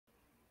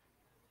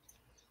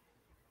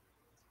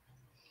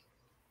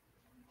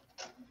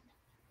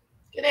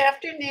Good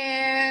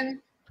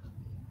afternoon.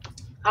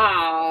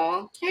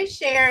 Oh, hey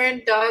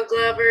Sharon, dog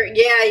lover.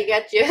 Yeah, you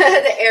got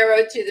the arrow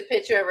to the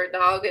picture of her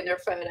dog in her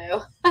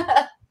photo.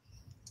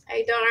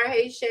 Hey Dar,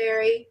 hey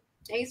Sherry.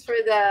 Thanks for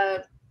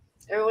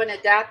everyone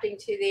adapting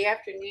to the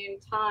afternoon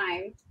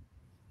time.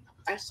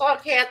 I saw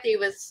Cass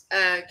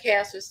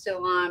was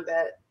still on, but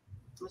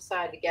I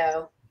decided to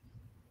go.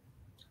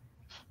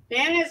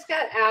 Nana's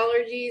got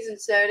allergies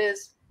and so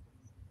does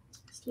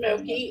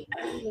Smokey.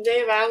 They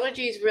have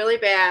allergies really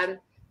bad.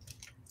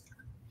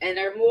 And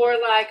they're more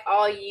like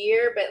all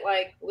year, but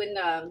like when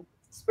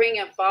spring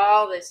and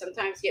fall, they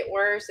sometimes get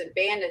worse. And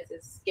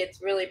Bandits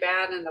gets really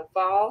bad in the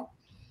fall.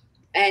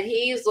 And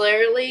he's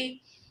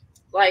literally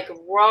like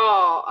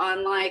raw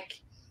on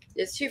like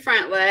his two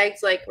front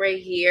legs, like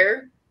right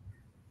here,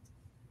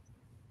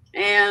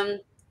 and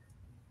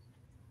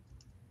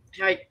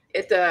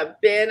at the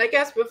bend, I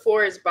guess,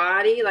 before his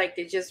body, like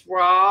they're just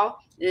raw.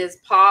 And his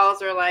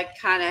paws are like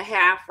kind of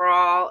half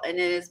raw, and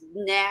then his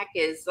neck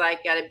is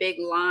like got a big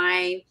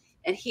line.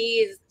 And he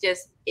is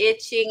just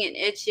itching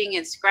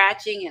and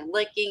scratching and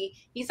licking.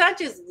 He's not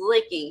just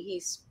licking,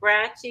 he's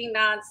scratching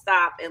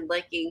nonstop and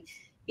licking.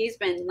 He's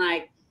been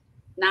like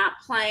not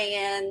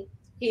playing.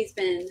 He's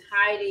been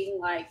hiding,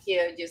 like,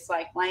 just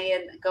like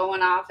laying,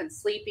 going off and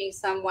sleeping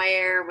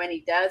somewhere. When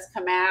he does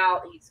come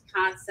out, he's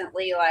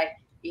constantly like,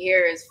 you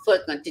hear his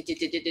foot going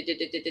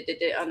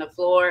on the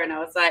floor. And I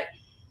was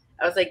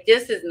like,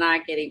 this is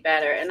not getting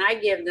better. And I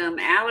give them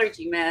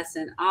allergy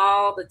medicine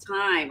all the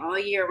time, all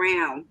year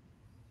round.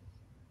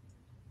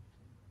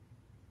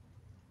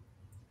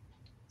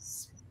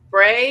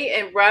 Spray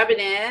and rub it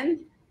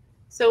in.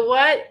 So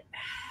what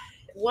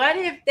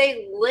if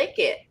they lick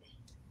it?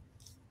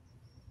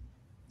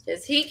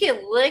 Because he can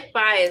lick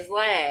by his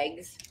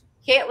legs.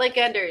 Can't lick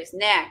under his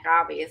neck,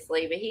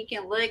 obviously, but he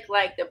can lick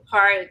like the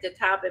part at the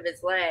top of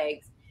his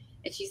legs.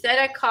 And she said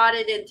I caught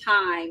it in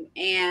time.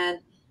 And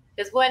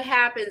because what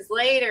happens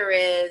later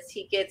is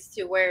he gets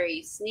to where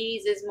he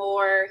sneezes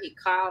more, he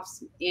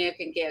coughs,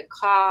 can get a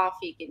cough,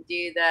 he can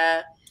do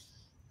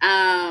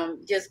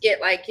just get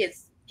like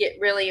get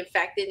really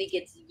infected. He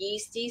gets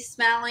yeasty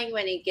smelling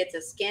when he gets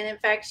a skin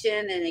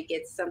infection, and it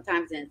gets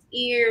sometimes in his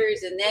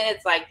ears. And then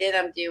it's like, then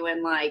I'm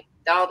doing like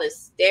all the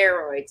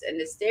steroids, and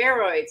the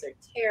steroids are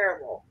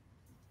terrible.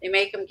 They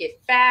make them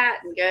get fat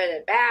and go to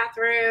the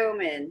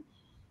bathroom, and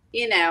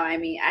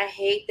I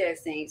hate those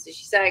things. So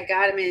she said I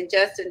got him in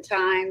just in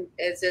time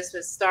as this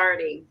was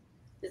starting,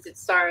 because it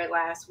started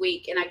last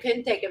week, and I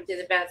couldn't take him to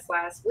the vets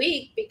last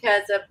week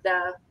because of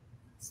the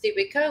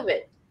stupid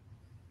COVID.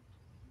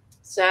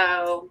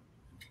 So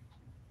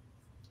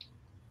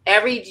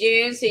every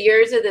June, so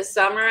yours are the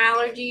summer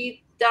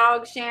allergy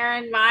dogs,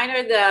 Sharon. Mine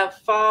are the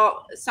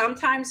fall,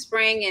 sometimes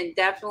spring, and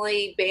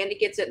definitely Bandit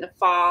gets it in the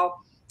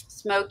fall.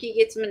 Smokey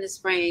gets them in the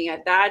spring. I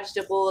dodged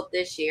a bullet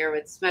this year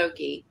with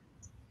Smokey.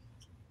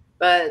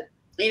 But,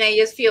 you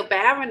just feel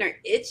bad when they're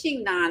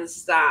itching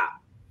nonstop.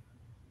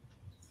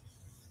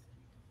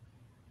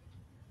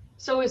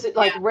 So is it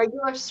like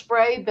regular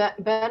spray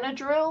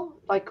Benadryl,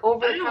 like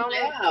over the counter?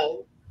 I don't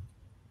know.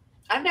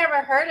 I've never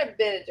heard of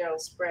Benadryl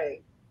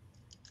spray.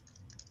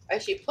 Or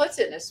she puts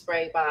it in a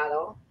spray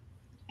bottle.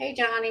 Hey,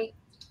 Johnny.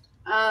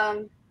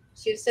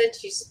 She said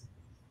she's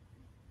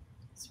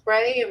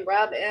spray and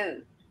rub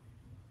in.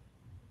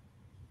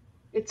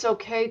 It's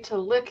okay to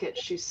lick it,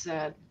 she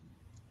said.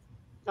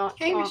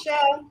 Hey,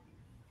 Michelle.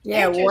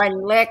 Yeah,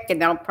 one lick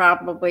and they'll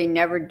probably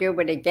never do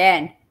it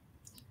again.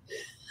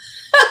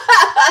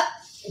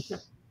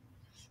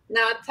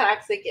 Not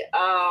toxic at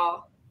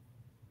all.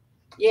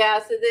 Yeah,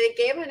 so they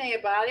gave an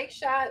antibiotic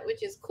shot,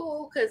 which is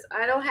cool because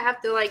I don't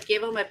have to like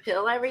give them a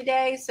pill every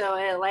day. So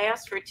it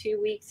lasts for 2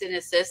 weeks in the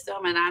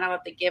system, and I don't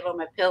have to give them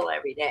a pill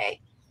every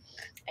day.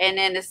 And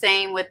then the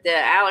same with the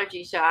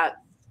allergy shot.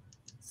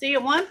 See,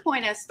 at one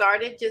point I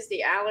started just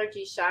the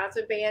allergy shots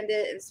with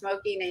Bandit and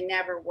Smokey, and they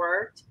never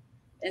worked.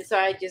 And so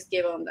I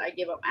give them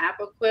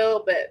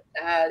Apoquil, but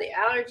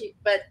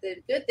the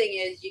good thing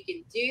is you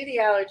can do the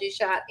allergy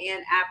shot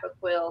and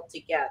Apoquil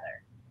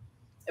together.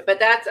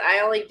 But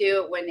I only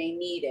do it when they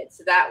need it.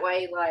 So that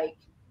way, like,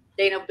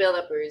 they don't build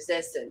up a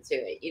resistance to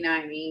it. You know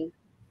what I mean?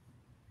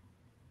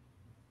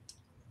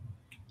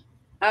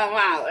 Oh,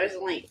 wow. There's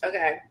a link.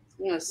 Okay.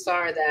 I'm going to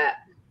star that.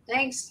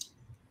 Thanks.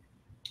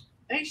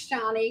 Thanks,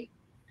 Johnny.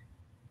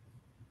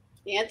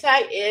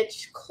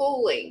 Anti-itch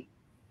cooling.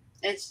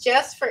 It's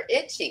just for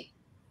itching.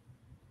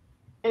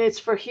 And it's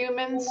for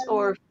humans,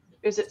 or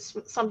is it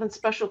something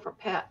special for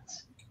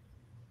pets?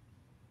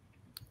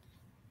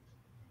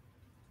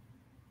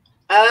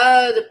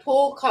 Oh, the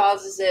pool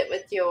causes it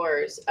with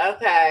yours.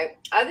 Okay.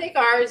 I think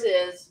ours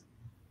is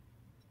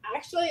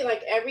actually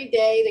like every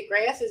day the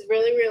grass is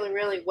really, really,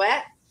 really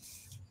wet.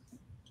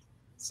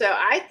 So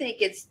I think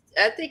it's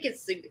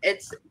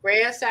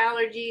grass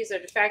allergies, or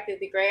the fact that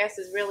the grass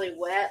is really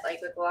wet,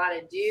 like with a lot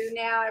of dew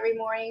now every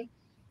morning.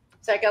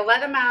 So I can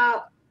let them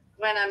out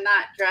when I'm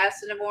not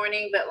dressed in the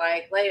morning, but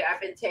like later I've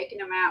been taking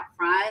them out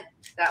front.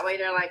 That way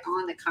they're like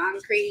on the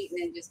concrete,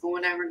 and then just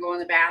going over and going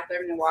to the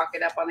bathroom and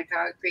walking up on the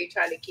concrete,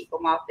 trying to keep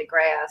them off the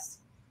grass.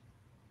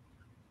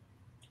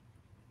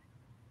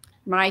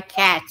 My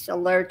cat's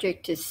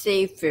allergic to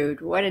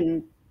seafood. What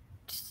a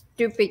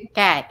stupid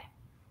cat.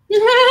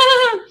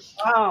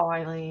 Oh,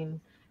 Eileen.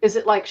 Is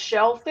it like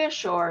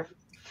shellfish or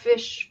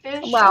fish?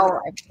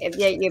 Well, if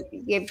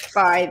you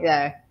buy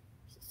the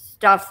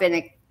stuff in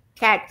a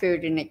cat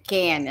food in a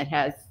can that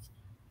has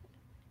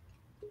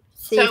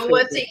So seafood.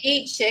 what's he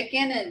eat?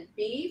 Chicken and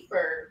beef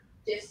or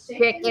just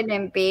chicken? Chicken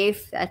and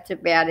beef, that's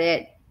about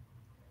it.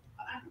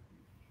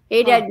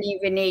 He doesn't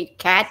even eat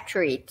cat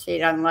treats. He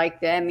doesn't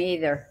like them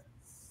either.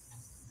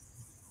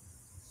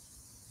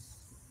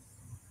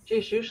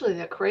 Geez, usually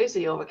they're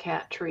crazy over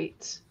cat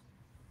treats.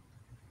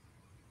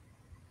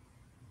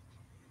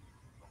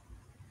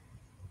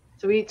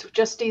 So he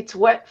just eats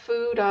wet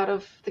food out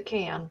of the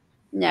can.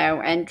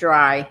 No, and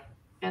dry.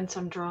 And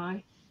some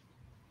dry.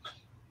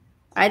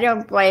 I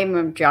don't blame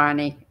him,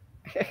 Johnny.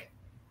 But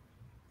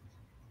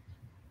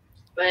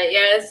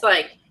yeah, it's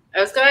like, I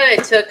was glad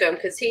I took him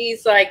because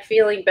he's like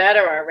feeling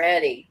better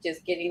already.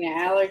 Just getting an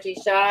allergy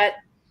shot.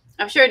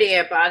 I'm sure the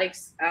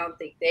antibiotics, I don't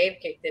think they've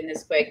kicked in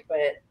as quick,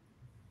 but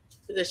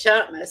the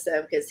shot must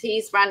have, because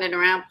he's running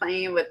around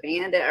playing with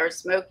Bandit or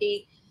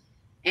Smokey.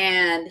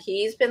 And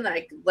he's been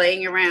like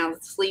laying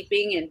around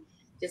sleeping and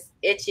just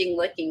itching,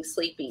 licking,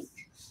 sleeping.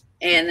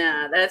 And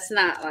that's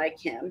not like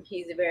him.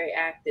 He's a very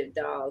active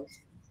dog.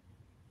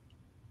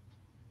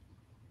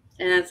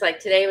 And it's like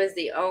today was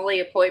the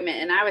only appointment,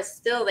 and I was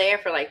still there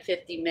for like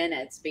 50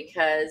 minutes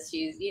because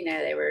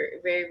they were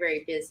very,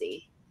 very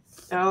busy.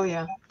 Oh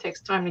yeah,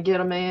 takes time to get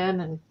them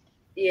in, and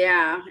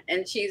yeah,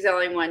 and she's the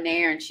only one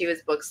there, and she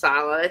was booked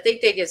solid. I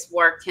think they just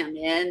worked him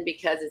in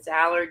because it's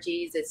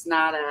allergies. It's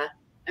not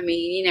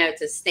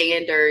it's a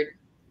standard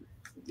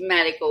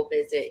medical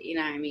visit. You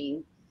know what I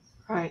mean?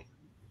 Right.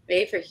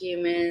 Made for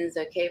humans,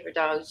 okay for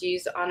dogs.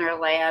 Used on our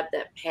lab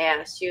that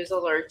passed. She was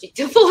allergic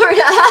to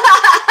Florida.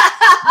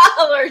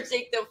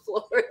 Allergic to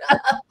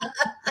Florida.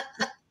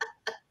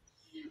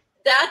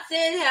 That's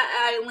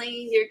it,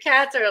 Eileen. Your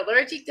cats are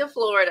allergic to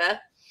Florida.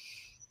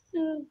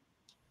 Then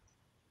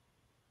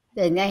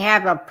they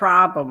have a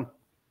problem.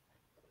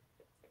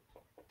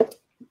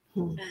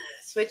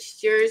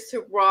 Switched yours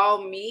to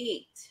raw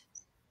meat.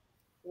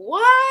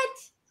 What?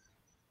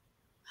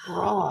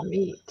 Raw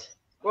meat.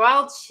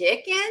 Raw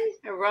chicken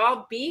or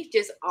raw beef,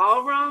 just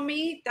all raw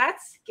meat?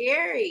 That's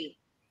scary.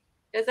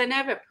 Because I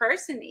know if a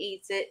person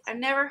eats it. I've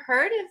never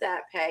heard of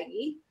that,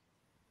 Peggy.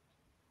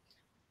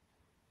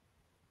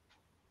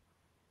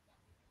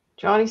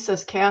 Johnny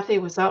says Kathy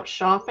was out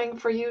shopping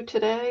for you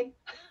today.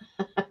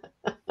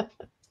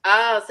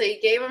 Oh, so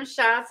you gave them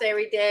shots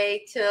every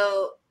day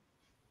till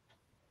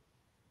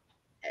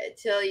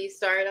you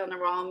started on the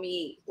raw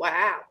meat.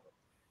 Wow.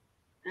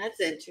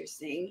 That's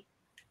interesting.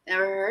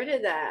 Never heard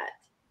of that.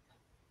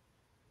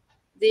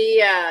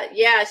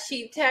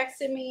 She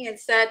texted me and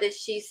said that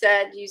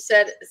you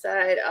set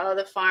aside all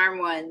the farm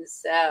ones,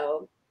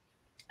 so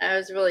that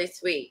was really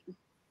sweet.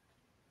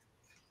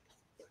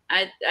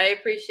 I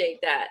appreciate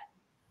that.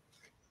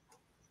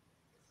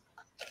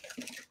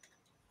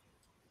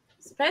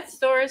 Pet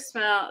store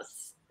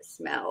sells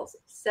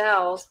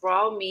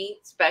raw meat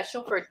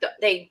special for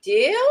they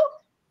do?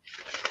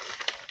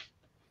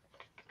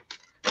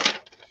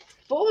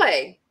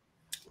 Boy,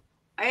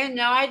 I had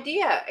no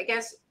idea. I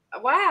guess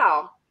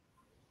wow.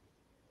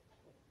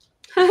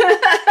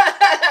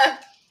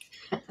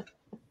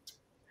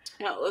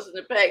 Don't listen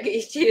to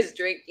Peggy. She is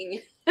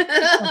drinking.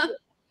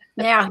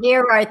 Now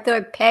here I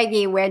thought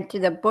Peggy went to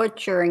the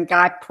butcher and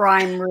got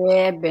prime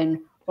rib and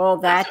all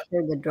that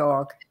for the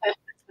dog.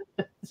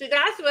 See,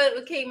 that's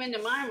what came into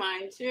my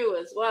mind too,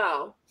 as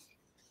well.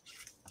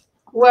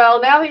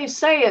 Well, now that you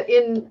say it,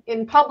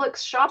 in Publix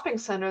shopping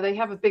center, they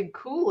have a big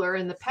cooler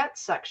in the pet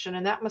section,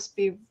 and that must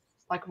be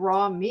like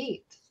raw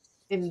meat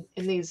in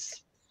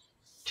these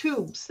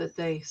tubes that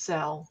they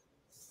sell.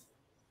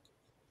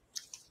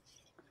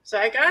 So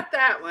I got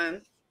that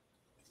one,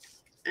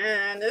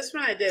 and this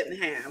one I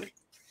didn't have.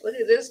 Look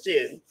at this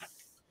dude.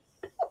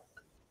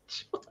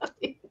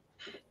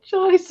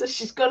 Johnny says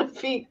she's going to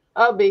feed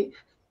Hubby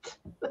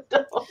the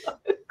dog.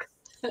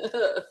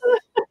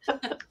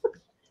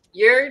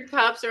 Your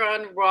pups are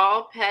on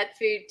raw pet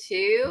food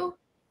too,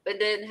 but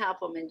didn't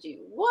help them in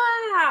June.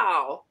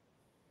 Wow.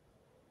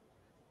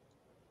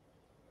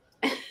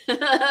 Hubby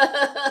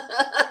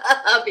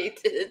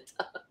to the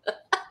dog.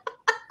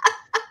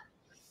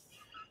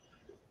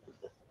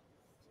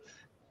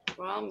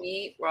 Raw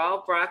meat,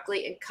 raw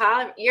broccoli, and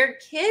cauliflower. You're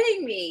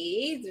kidding me.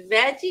 He eats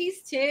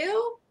veggies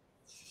too?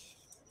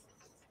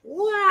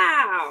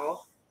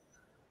 Wow.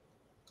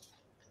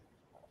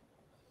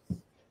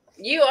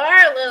 You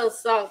are a little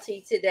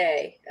salty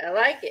today. I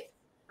like it.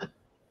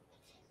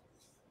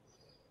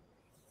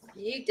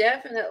 You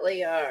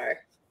definitely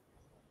are.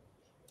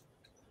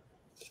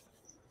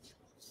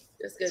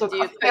 Just gonna So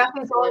do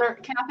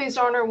Kathy's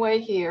on her way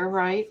here,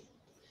 right?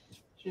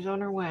 She's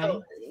on her way.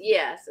 Oh,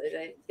 yes,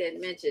 I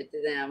did mention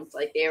to them,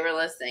 like they were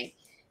listening.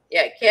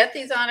 Yeah,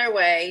 Kathy's on her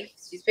way.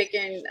 She's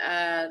picking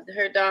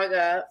her dog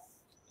up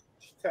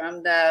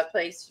from the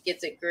place she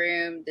gets it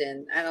groomed,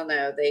 and I don't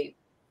know, they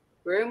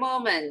groom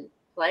them and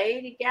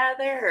play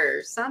together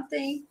or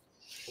something.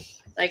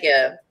 like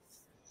a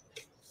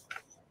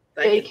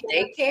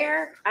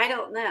daycare. I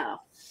don't know.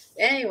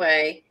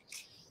 Anyway,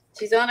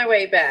 she's on her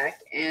way back,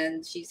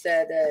 and she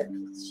said that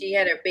she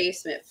had her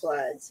basement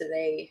flood, so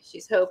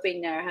she's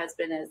hoping their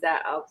husband has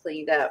that all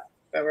cleaned up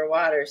from her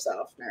water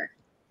softener.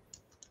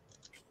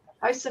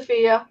 Hi,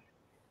 Sophia.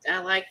 I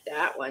like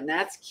that one.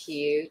 That's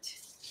cute.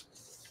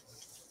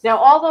 Now,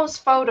 all those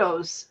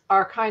photos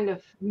are kind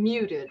of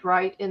muted,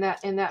 right? In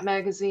that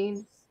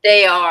magazine.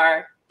 They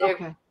are.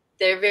 Okay.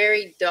 They're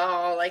very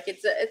dull. Like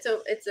it's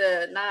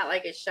a not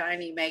like a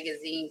shiny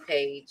magazine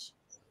page.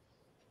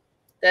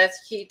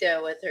 That's cute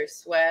though, with her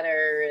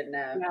sweater and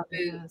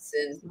boots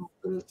and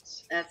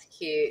boots. That's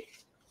cute.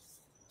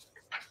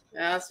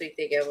 What else we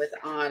think of with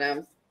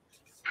autumn?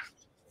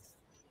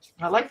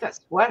 I like that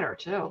sweater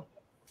too.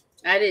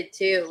 I did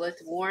too. It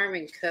looked warm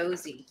and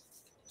cozy.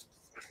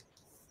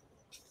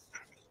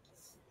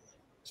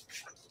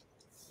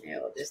 Yeah,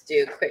 we'll just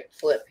do a quick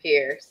flip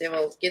here. So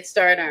we'll get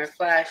started on our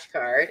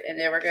flashcard, and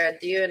then we're going to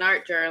do an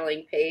art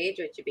journaling page,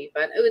 which would be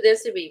fun. Oh,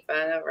 this would be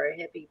fun over a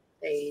hippie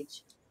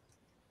page.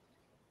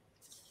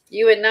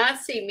 You would not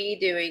see me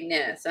doing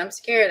this. I'm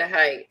scared of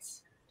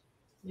heights.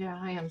 Yeah,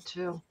 I am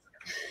too.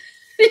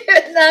 You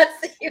would not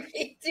see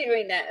me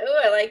doing that.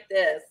 Oh, I like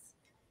this.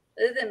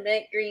 This is a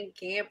mint green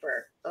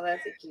camper. Oh,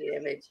 that's a cute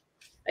image.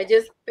 I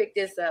just picked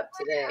this up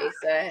today.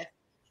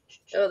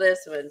 So,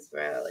 this one's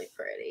really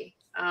pretty.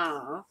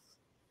 Oh.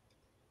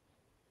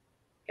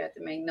 Got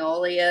the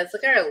magnolias.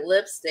 Look at our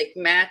lipstick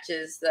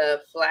matches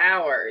the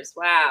flowers.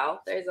 Wow.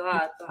 There's a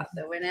lot of thought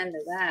that went into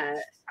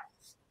that.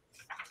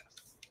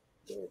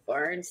 Ooh,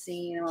 barn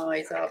scene. I'm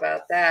always all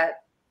about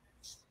that.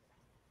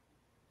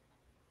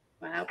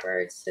 Wild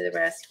birds to the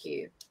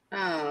rescue.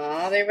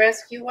 Oh, they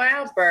rescue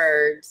wild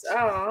birds.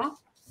 Oh.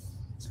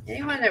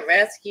 Anyone that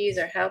rescues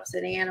or helps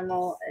an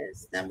animal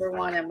is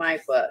 #1 in my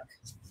book.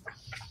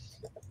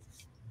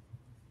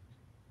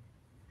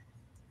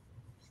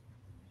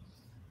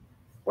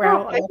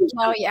 Well,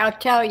 I'll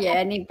tell you,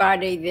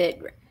 anybody that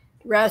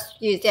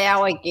rescues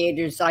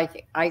alligators,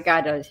 I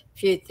got a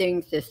few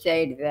things to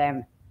say to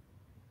them.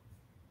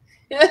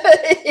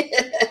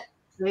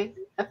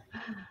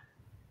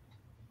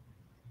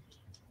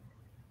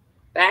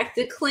 Back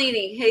to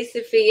cleaning. Hey,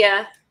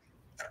 Sophia.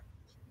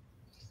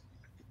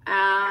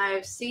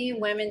 I've seen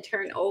women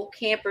turn old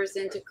campers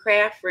into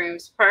craft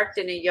rooms parked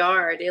in a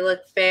yard. They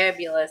look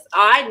fabulous.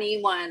 I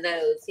need one of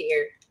those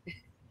here.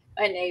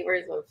 My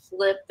neighbors would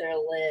flip their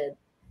lid.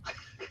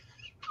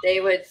 They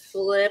would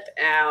flip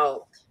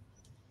out.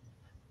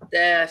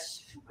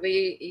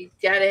 You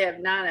got to have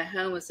not a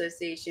home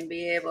association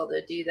be able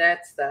to do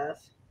that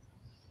stuff.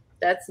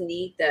 That's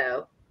neat,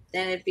 though.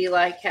 Then it'd be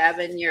like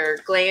having your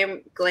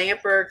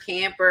glamper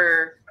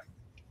camper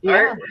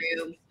art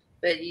room,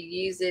 but you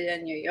use it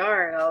in your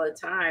yard all the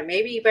time.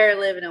 Maybe you better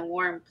live in a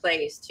warm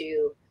place,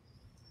 too,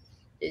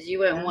 because you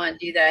wouldn't want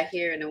to do that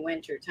here in the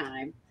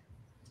wintertime.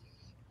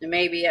 And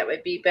maybe that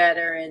would be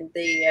better in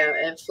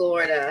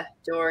Florida,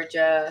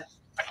 Georgia,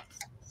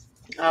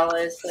 all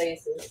those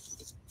places.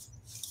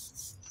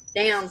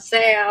 Down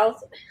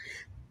south.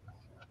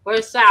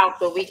 We're south,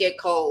 but we get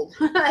cold.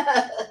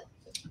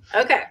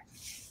 Okay.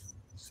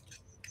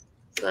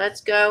 So let's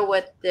go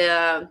with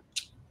the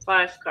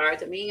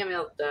flashcards. I'm eating a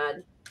milk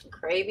dud.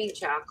 Craving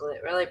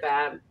chocolate. Really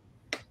bad.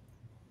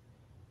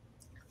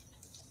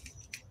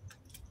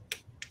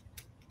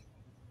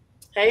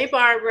 Hey,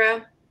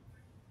 Barbara.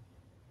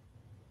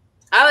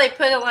 Oh, they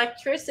put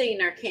electricity in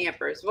their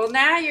campers. Well,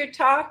 now you're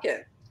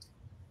talking.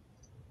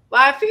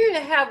 Well, I figured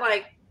it had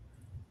like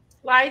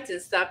lights and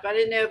stuff. I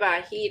didn't know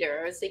about a heater.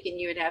 I was thinking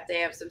you would have to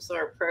have some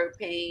sort of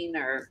propane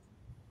or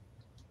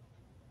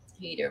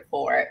heater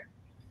for it.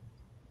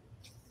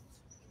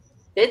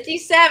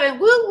 57.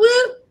 Woo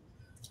woo.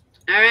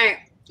 All right,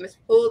 let's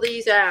pull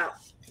these out.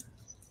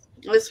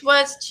 This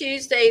was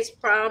Tuesday's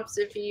prompts.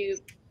 If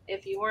you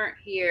weren't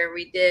here,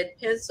 we did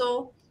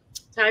pencil,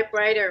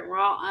 typewriter, and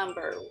raw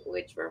umber,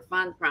 which were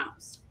fun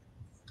prompts.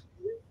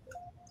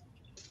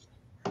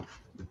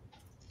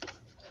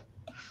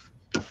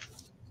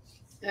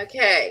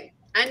 Okay.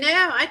 I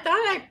know. I thought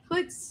I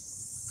put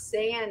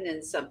sand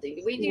in something.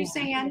 Did we do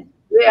sand?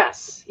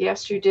 Yes.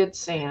 Yes, you did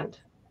sand.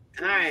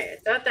 All right. I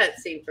thought that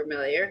seemed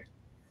familiar.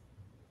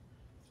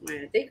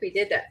 I think we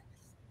did that.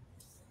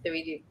 Did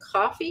we do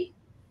coffee?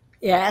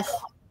 Yes.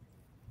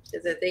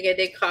 Because I think I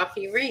did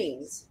coffee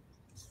rings.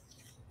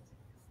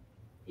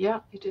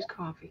 Yeah, you did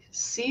coffee.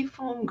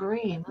 Seafoam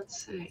green.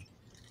 Let's see.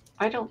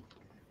 I don't.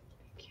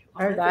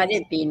 Oh,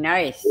 that'd be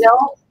nice.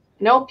 No,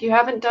 nope. You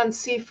haven't done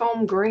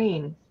seafoam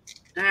green.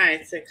 All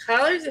right. So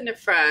colors in the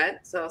front.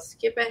 So I'll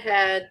skip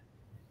ahead.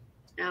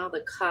 Now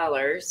the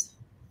colors.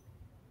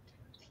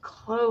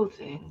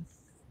 Clothing.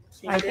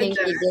 I think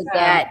you did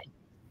that.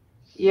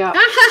 Yeah.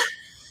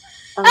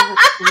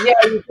 Yeah,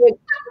 you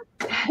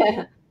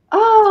did.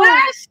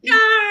 Oh.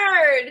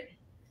 Flashcard.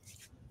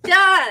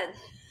 Done.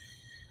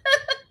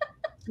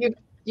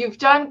 You've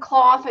done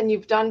cloth and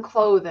you've done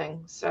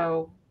clothing.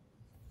 So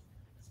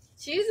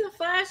Choose a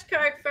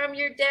flashcard from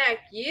your deck.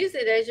 Use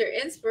it as your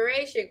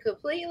inspiration.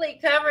 Completely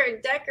cover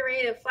and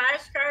decorate a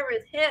flashcard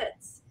with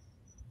hints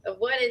of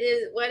what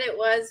it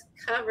was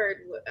covered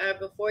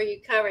before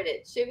you covered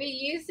it. Should we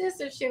use this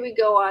or should we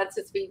go on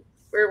since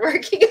we're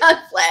working on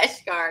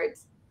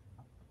flashcards?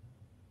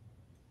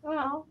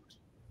 Well,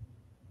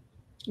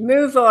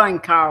 Move on,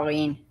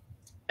 Colleen.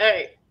 All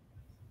right.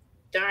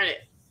 Darn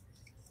it.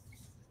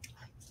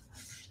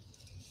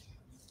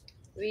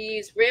 We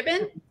use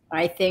ribbon?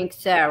 I think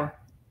so.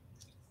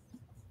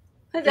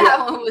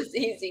 That one was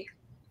easy.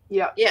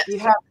 yeah. Yes. You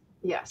have,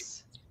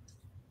 yes.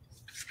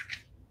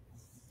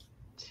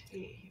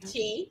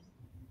 Tea.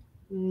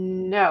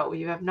 No,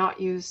 you have not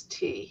used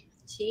tea.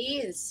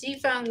 Tea and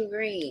seafoam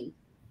green.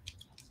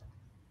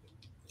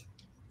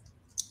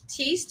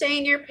 Tea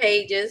stain your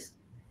pages.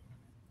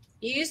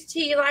 Use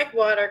tea like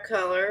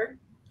watercolor.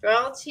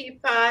 Draw a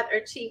teapot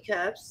or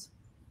teacups.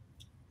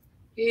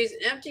 Use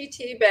empty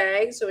tea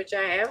bags, which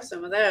I have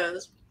some of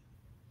those,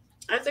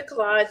 as a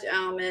collage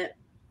element.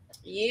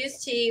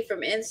 Use tea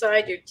from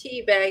inside your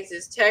tea bags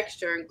as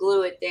texture and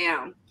glue it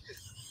down.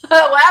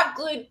 Well, I've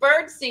glued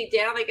birdseed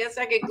down. I guess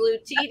I could glue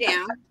tea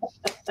down.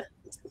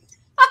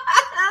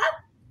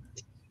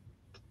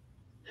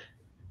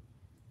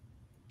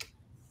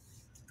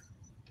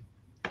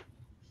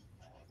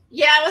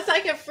 Yeah, it was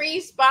like a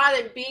free spot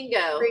in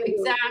bingo.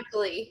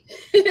 Exactly.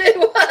 It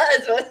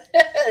was, wasn't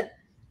it?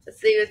 Let's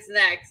see what's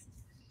next.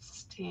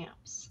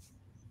 Stamps.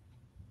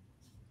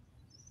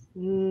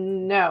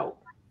 No,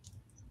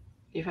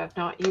 you have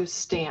not used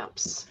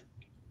stamps.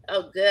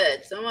 Oh,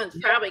 good. Someone's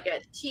probably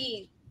got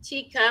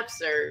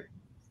teacups or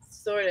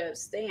sort of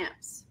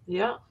stamps.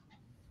 Yeah.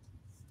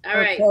 All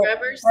right, Okay.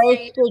 rubber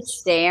stamps. Postage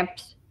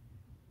stamps.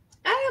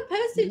 I have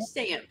postage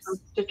stamps.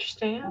 Postage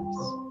stamps.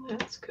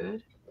 That's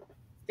good.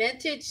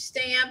 Vintage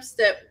stamps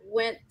that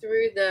went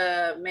through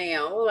the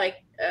mail,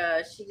 like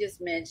she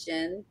just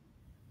mentioned.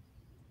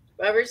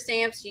 Rubber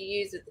stamps you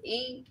use with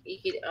ink. You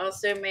could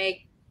also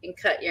make and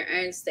cut your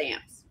own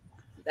stamps.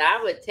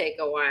 That would take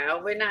a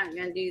while. We're not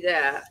going to do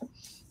that.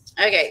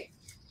 Okay.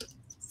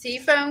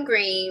 Seafoam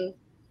green,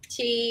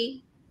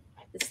 tea,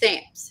 the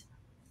stamps.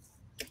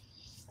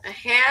 I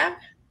have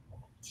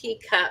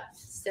teacup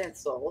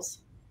stencils.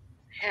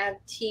 I have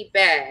tea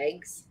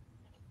bags.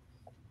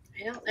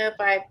 I don't know if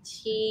I have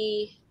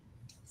tea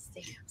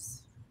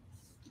stamps.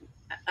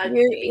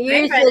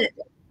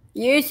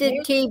 Use a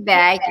tea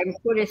bag and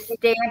put a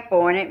stamp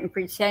on it and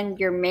pretend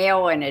you're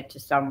mailing it to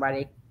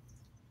somebody.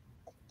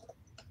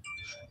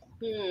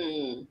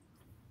 Okay,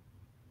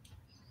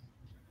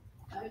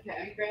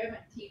 grab my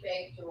tea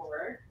bag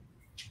drawer.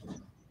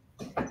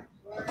 Tea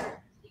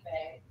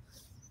bag.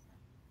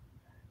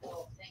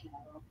 Little thing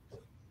of them.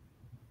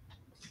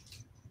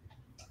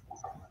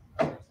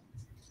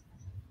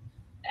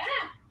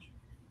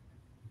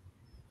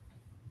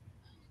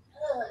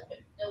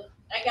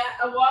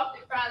 I walked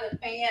in front of the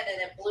fan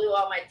and it blew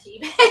all my tea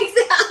bags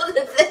out of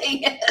the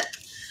thing.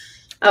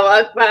 I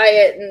walked by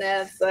it and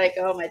it's like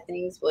all my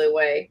things blew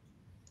away.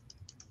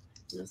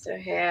 I also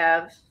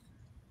have.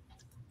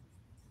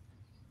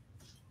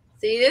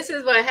 See, this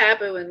is what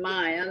happened with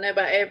mine. I don't know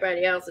about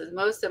everybody else's.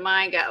 Most of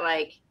mine got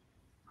like,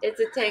 it's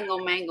a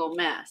tangle mangle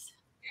mess.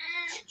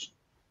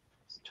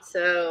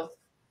 So,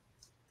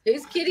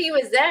 whose kitty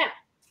was that?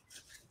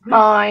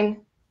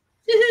 Mine.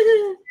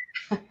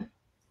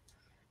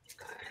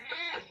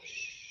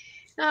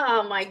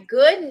 Oh my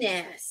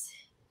goodness.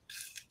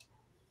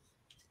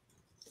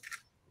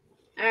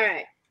 All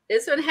right.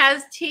 This one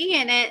has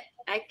tea in it.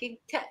 I can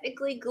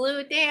technically glue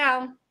it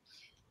down.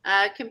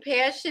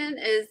 Compassion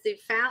is the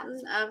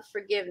fountain of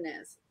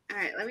forgiveness. All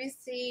right. Let me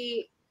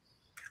see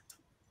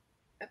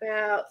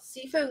about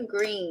seafoam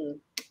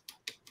green.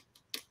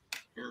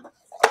 Oh,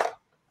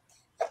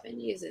 I've been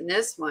using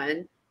this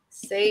one.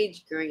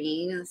 Sage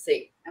green. Let's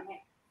see. I mean,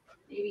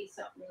 maybe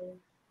something.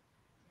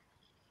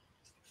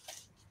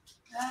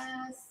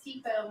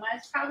 Seafoam.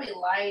 Mine's probably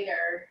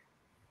lighter.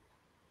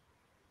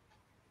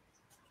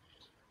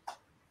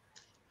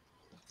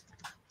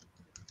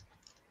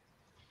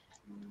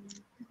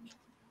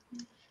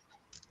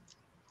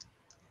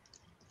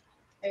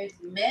 There's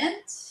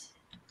mint.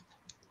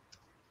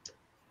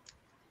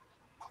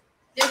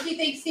 Don't you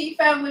think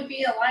seafoam would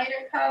be a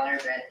lighter color,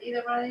 but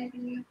either one of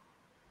you?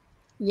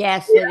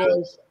 Yes, it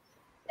is.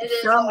 It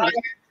is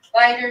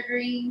lighter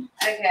green.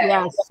 Okay.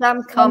 Yes,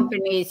 some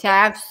companies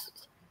have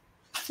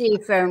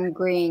seafoam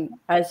green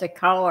as a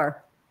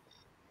color.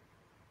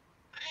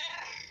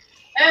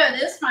 Oh,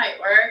 this might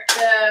work.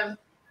 The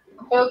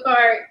folk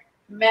art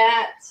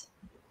matte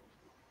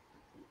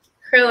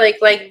acrylic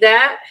like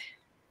that.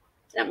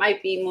 That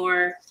might be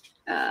more.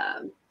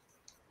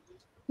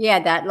 Yeah,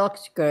 that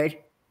looks good.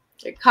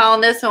 They're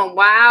calling this one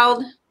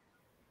Wild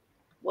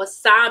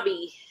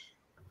Wasabi.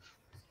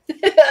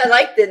 I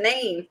like the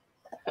name.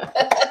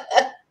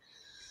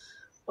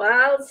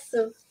 Wild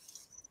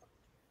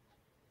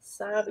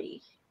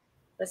Wasabi.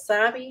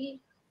 Wasabi.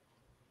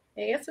 I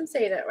guess I'm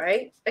saying that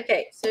right.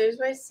 Okay, so there's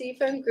my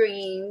seafoam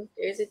green.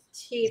 There's a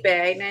tea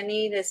bag, and I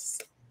need a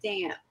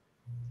stamp.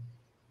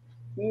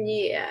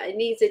 Yeah, it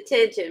needs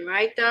attention,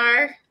 right,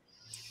 Dar?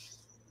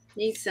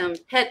 Needs some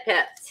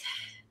pets.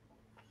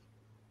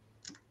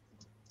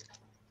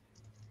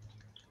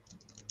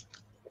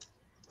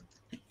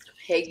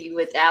 Peggy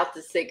without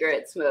the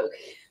cigarette smoke.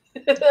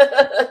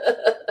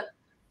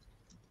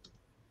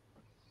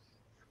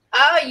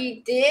 Oh,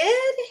 you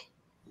did?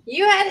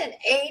 You had an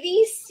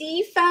 80s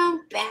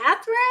seafoam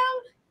bathroom?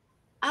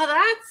 Oh,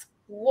 that's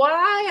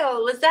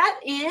wild. Was that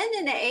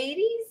in the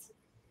 80s?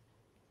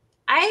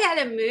 I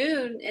had a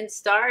moon and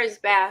stars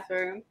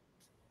bathroom.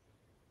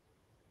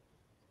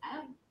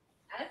 Oh,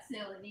 that's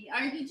really neat.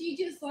 Or did you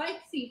just like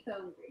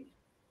seafoam green?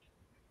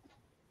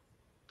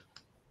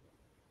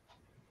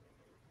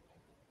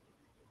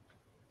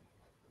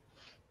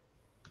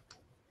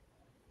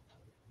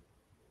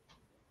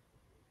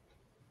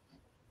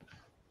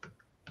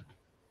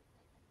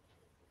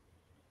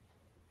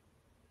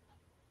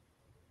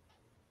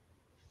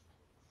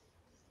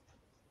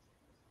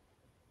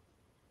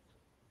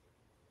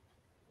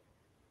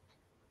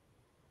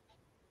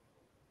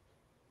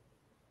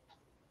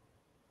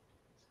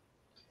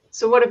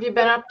 So what have you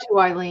been up to,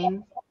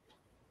 Eileen?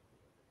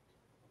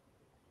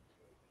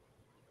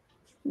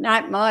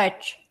 Not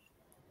much.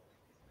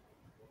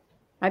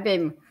 I've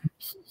been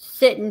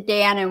sitting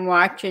down and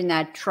watching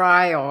that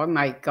trial. Oh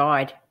my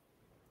God.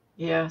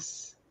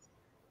 Yes.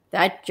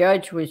 That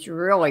judge was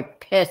really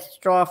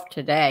pissed off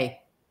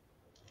today.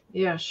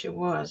 Yeah, she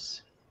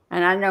was.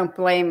 And I don't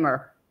blame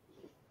her.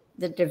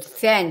 The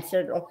defense,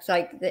 it looks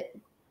like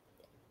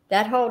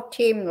that whole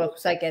team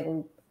looks like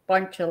a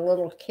bunch of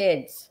little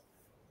kids.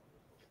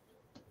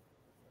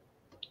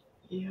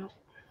 Yeah.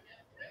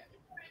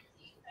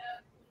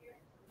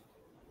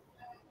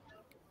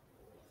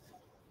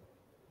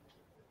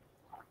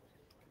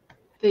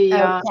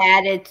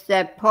 Pat, it's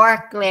the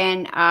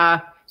Parkland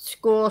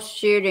school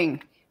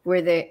shooting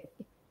where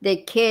the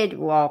kid,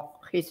 well,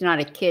 he's not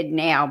a kid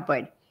now,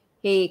 but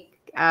he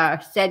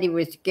said he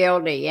was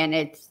guilty, and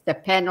it's the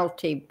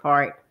penalty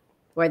part,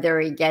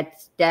 whether he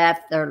gets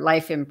death or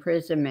life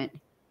imprisonment.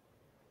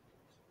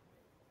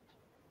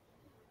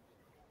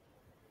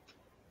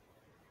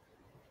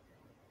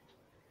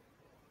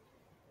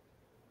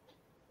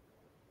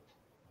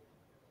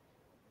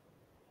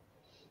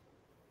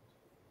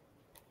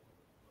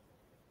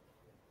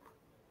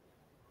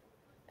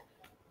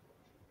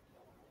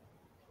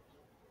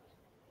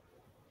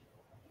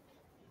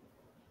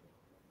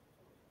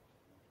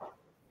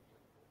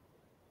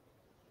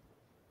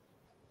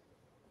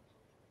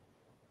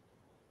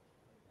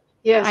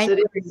 Yes, I it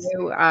never is.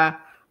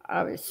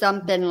 knew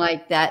something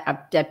like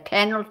that. The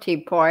penalty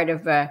part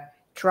of a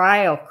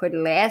trial could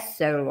last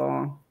so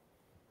long.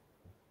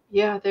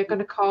 Yeah, they're going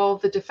to call.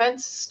 The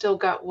defense still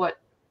got what,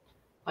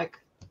 like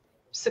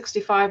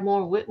 65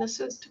 more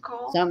witnesses to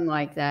call? Something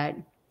like that.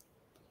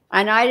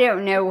 And I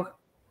don't know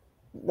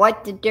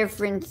what the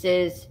difference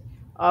is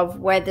of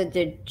whether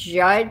the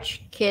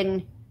judge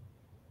can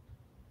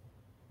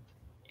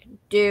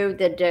do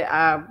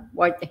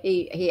what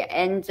he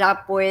ends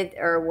up with,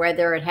 or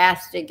whether it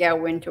has to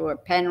go into a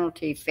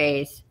penalty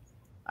phase.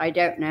 I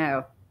don't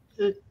know.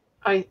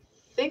 I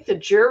think the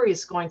jury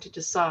is going to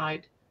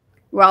decide.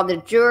 Well, the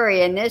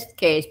jury in this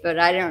case, but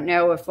I don't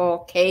know if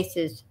all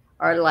cases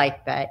are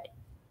like that.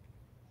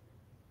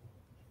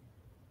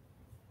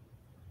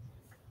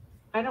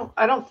 I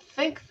don't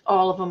think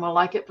all of them are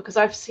like it, because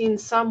I've seen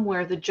some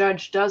where the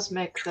judge does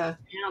make the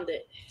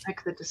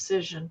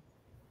decision.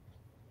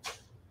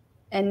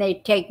 And they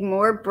take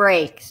more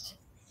breaks.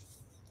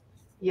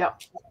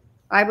 Yep.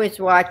 I was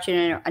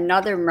watching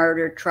another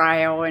murder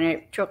trial, and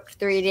it took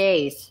 3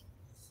 days.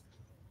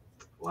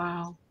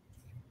 Wow.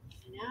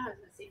 Now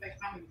let's see if I can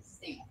find the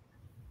stamp.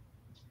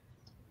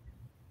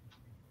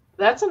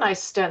 That's a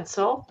nice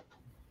stencil.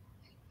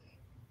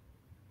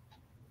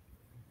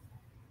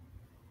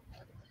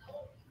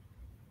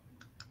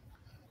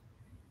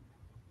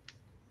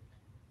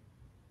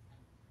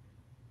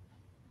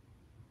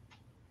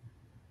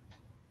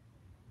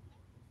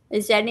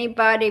 Is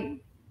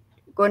anybody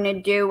going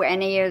to do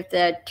any of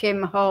the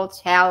Tim Holtz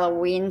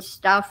Halloween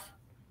stuff?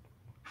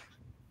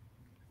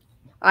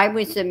 I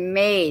was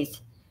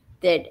amazed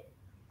that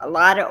a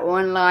lot of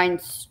online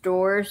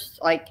stores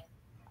like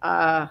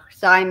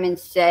Simon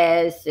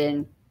Says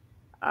and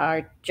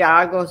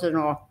Joggles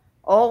and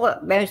all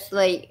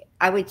mostly,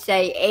 I would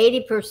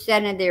say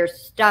 80% of their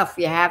stuff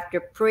you have to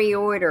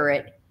pre-order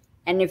it.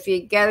 And if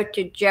you go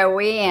to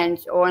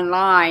Joann's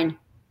online,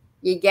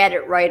 you get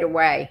it right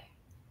away.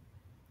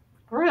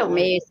 Really?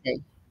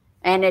 Amazing.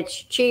 And it's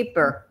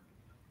cheaper.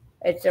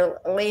 It's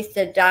at least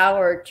 $1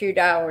 or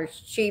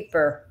 $2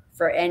 cheaper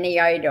for any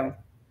item.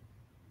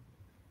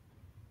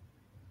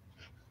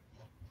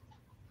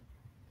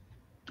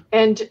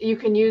 And you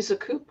can use a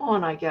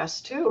coupon, I guess,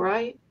 too,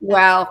 right?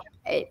 Well,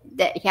 it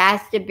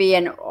has to be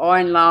an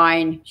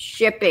online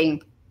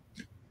shipping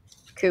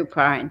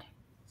coupon.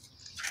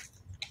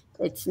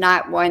 It's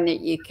not one that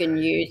you can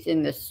use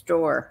in the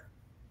store.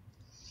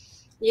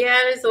 Yeah,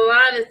 there's a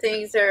lot of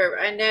things that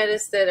I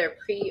noticed that are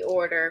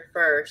pre-order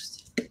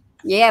first.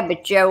 Yeah,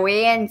 but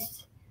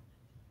Joann's,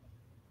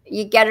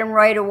 you get them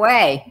right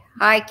away.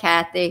 Hi,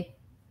 Kathy.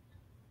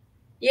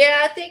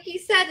 Yeah, I think he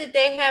said that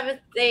they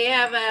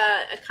have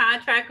a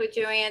contract with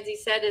Joann's. He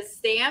said his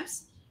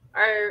stamps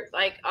are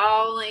like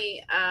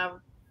only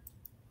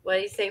what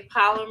do you say,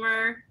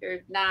 polymer?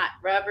 They're not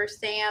rubber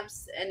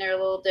stamps, and they're a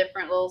little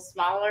different, a little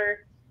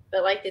smaller.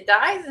 But like the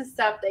dies and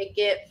stuff they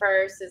get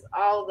first is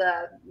all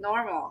the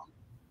normal.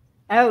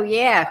 Oh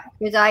yeah,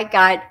 because I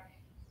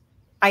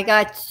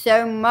got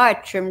so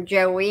much from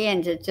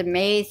Joann's. It's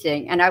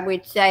amazing, and I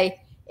would say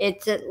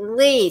it's at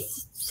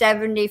least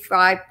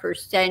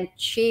 75%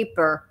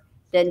 cheaper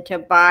than to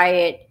buy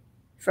it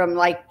from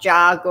like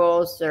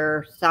Joggles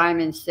or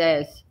Simon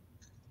Says.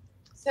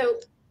 So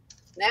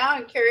now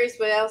I'm curious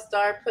what else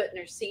Dar put in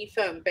her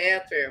seafoam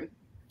bathroom.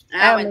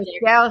 I Oh, went there.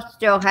 Michelle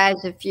still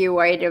has a few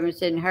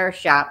items in her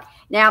shop.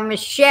 Now,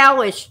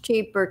 Michelle is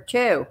cheaper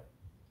too.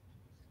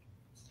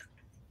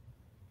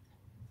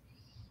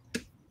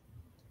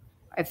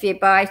 If you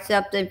buy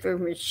something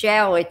from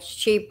Michelle, it's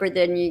cheaper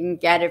than you can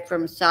get it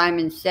from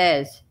Simon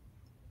Says.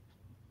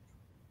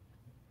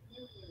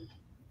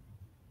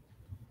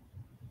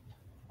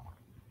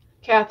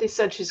 Kathy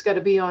said she's got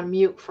to be on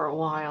mute for a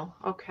while.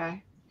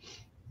 Okay.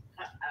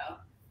 Uh-oh.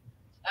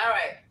 All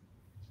right.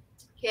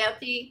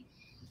 Kathy,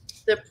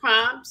 the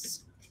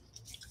prompts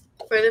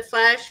for the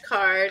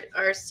flashcard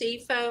are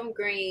seafoam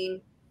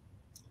green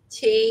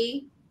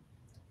tea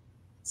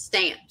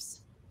stamps.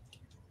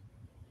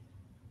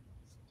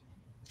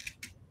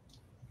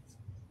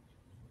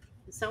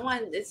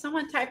 Did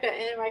someone type that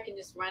in, or I can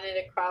just run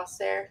it across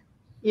there?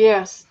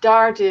 Yes,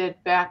 Dar did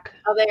back.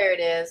 Oh, there it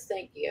is.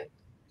 Thank you.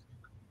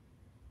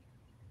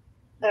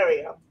 There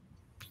we go.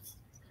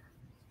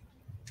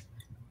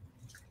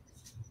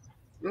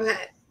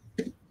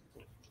 Okay.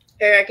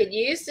 Here, I could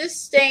use this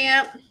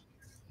stamp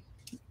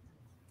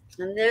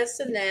and this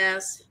and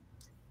this.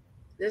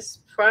 This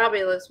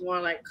probably looks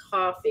more like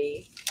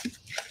coffee.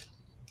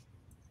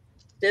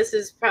 This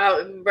is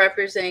probably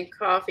representing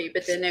coffee,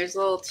 but then there's a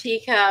little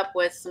teacup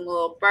with some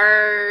little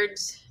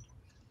birds.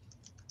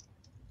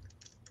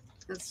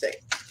 Let's see.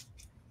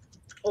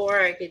 Or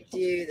I could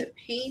do the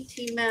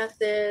painting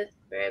method.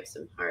 Grab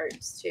some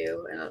hearts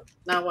too. I don't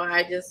know why,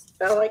 I just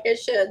felt like I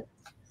should.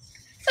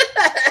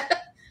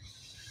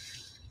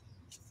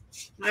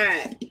 All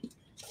right.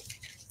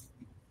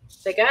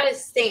 So I got a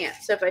stamp.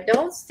 So if I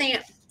don't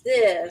stamp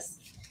this,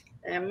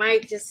 I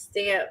might just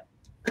stamp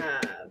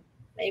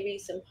maybe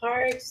some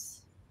hearts.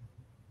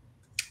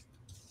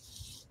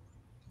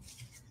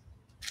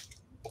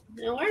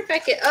 I wonder if I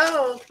could,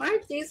 oh, why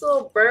if these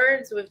little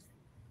birds would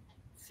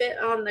fit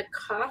on the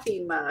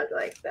coffee mug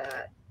like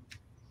that?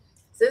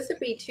 This would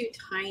be too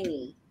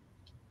tiny.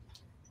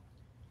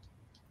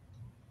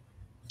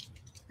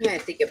 I gotta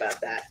think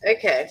about that.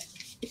 Okay.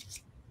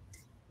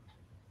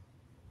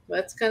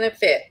 What's gonna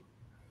fit?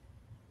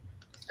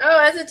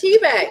 Oh, it's a tea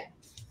bag.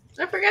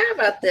 I forgot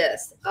about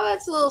this. Oh,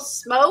 it's a little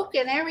smoke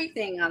and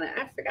everything on it.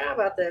 I forgot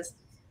about this.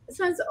 This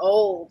one's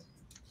old.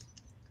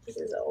 This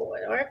is old.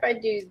 Or if I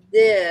do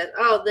this.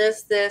 Oh,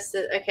 this.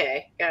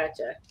 Okay,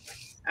 gotcha.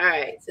 All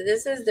right, so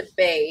this is the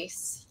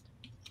base.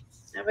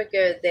 I would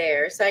go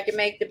there. So I can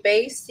make the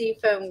base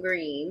seafoam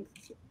green.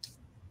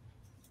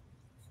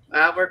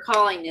 Well, we're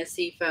calling this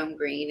seafoam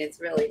green.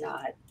 It's really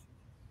not.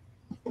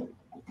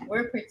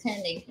 We're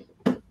pretending.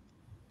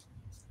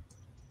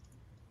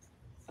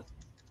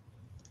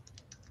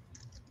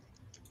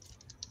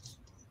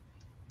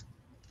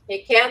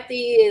 Hey,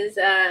 Kathy is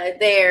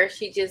there.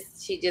 She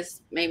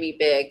just made me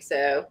big,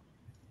 so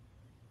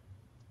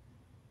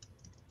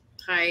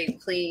hide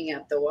cleaning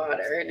up the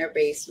water in her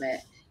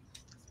basement.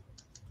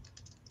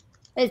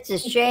 It's a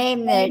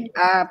shame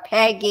that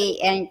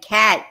Peggy and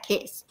Kat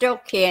still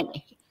can't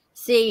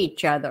see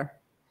each other.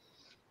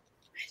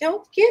 I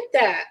don't get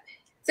that.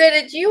 So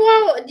do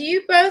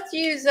you both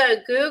use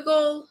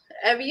Google?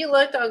 Have you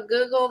looked on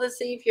Google to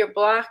see if you're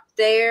blocked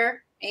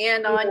there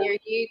and on your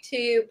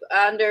YouTube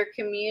under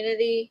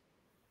community?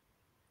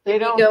 They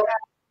don't.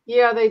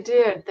 Yeah, they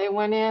did. They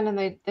went in and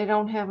they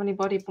don't have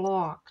anybody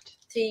blocked.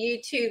 To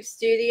YouTube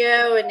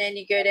Studio, and then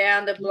you go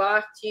down to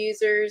blocked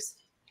users.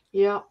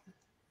 Yep.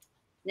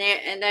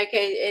 And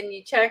okay, and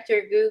you checked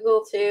your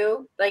Google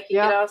too. Like you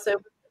could also,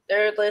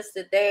 they're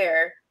listed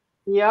there.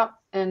 Yep.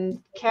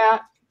 And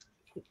Kat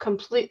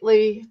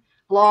completely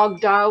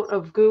logged out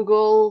of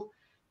Google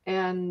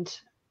and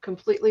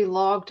completely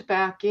logged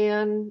back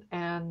in,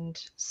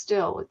 and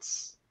still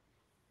it's.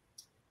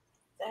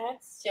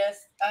 That's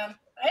just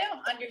I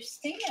don't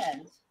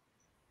understand.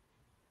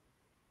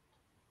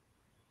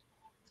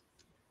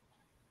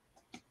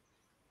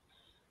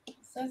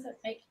 This doesn't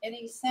make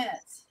any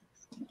sense.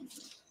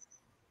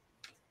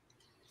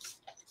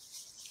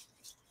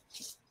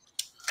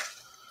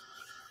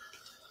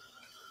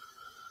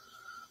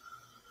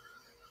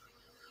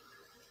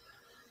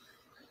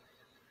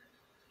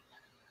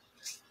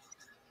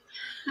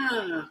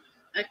 Huh.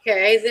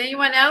 Okay. Does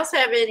anyone else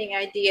have any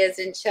ideas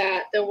in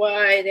chat to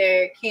why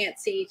they can't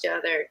see each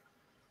other?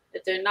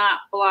 That they're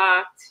not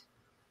blocked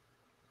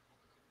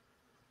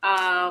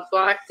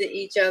to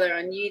each other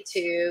on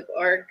YouTube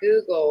or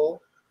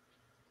Google.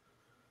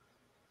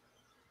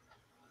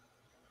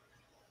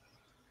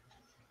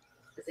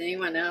 Does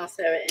anyone else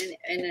have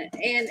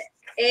an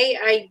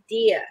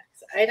idea?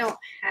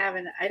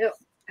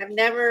 I've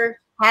never.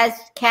 Has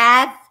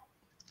Kath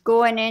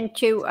going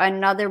into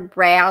another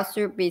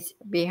browser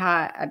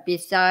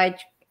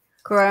besides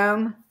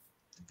Chrome?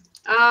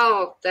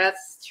 Oh,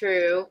 that's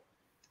true.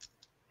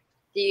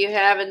 Do you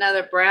have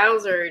another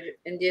browser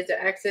and did it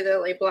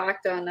accidentally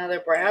blocked on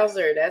another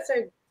browser? That's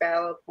a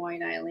valid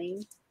point,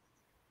 Eileen.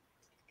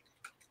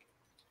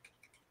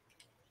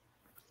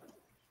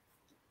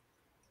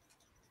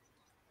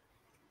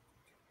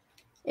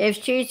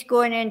 If she's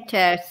going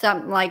into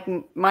something like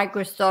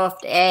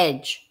Microsoft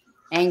Edge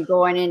and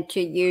going into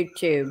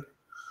YouTube,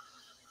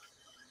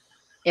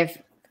 if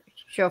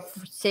she'll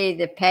see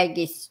that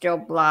Peggy's still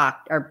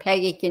blocked, or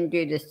Peggy can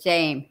do the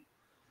same.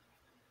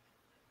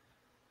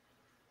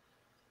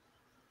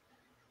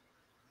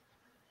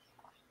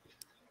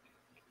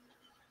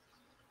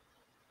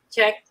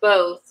 Check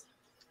both.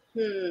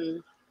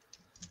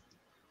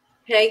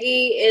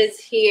 Peggy is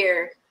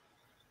here.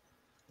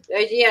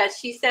 Yeah,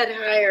 she said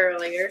hi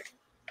earlier.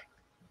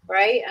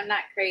 Right? I'm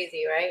not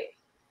crazy, right?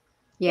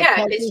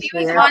 Yeah, because she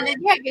was wanted.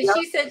 Yeah, because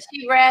she said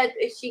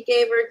she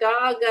gave her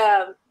dog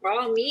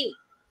raw meat.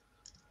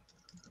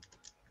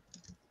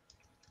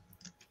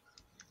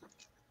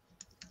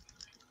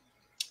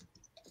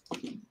 All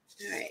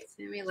right,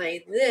 so let me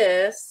lay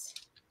this.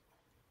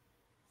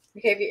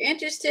 Okay, if you're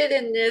interested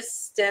in this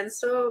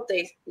stencil,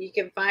 you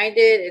can find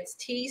it. It's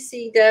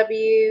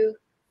TCW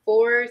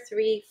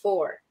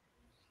 434.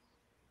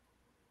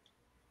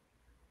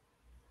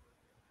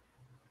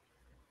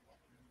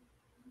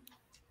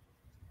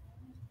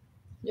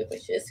 Nope, I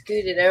should have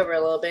scooted over a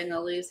little bit and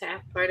I'll lose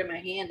half part of my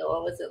handle. I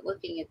wasn't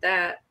looking at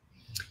that.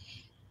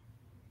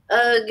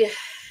 Ugh.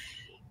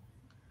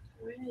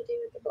 What did I do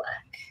with the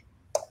black?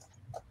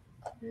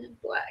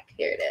 Black.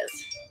 Here it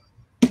is.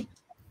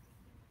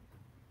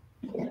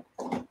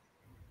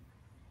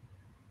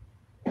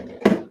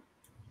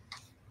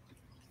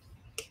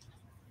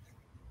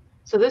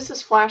 So this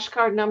is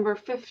flashcard number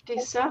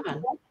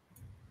 57.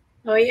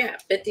 Oh yeah,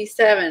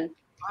 57.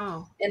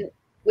 Wow. And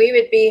we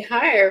would be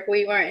higher if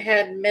we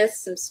had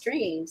missed some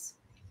streams.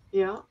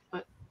 Yeah,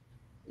 but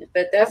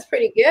that's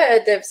pretty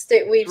good.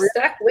 We've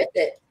stuck with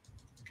it.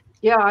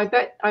 Yeah, I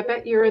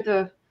bet you're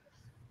the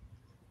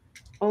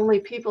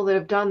only people that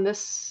have done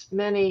this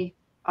many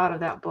out of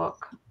that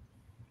book.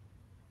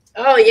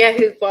 Oh yeah,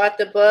 who bought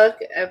the book?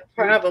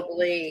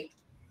 Probably.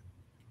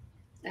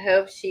 I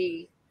hope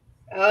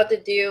I'll have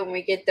to do when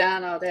we get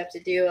done. I'll have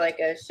to do like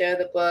a show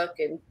the book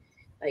and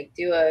like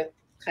do a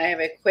kind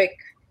of a quick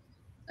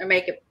or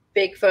make a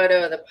big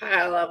photo of the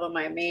pile of them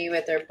I made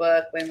with her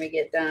book when we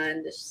get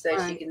done, just so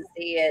she can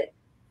see it.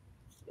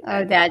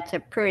 Oh, that's a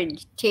pretty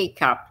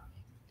teacup.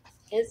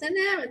 Isn't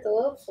it, with the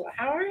little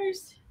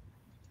flowers?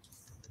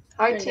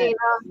 Hi, Tina.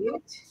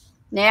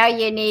 Now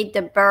you need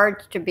the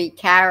birds to be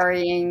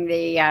carrying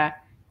the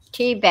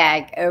tea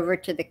bag over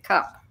to the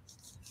cup.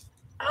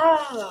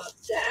 Oh,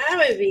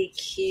 that would be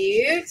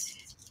cute.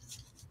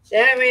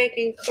 That way I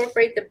can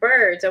incorporate the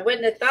birds. I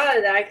wouldn't have thought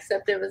of that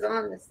except it was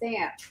on the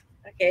stamp.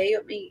 Okay,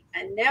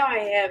 and now I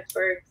have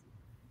bird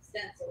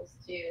stencils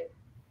too.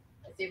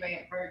 Let's see if I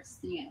get bird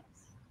stamps.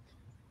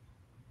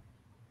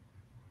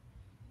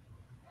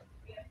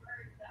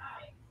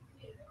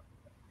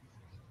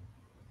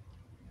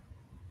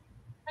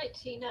 Hi,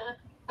 Tina.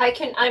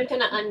 I'm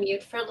gonna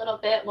unmute for a little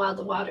bit while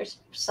the water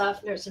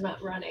softeners are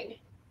not running.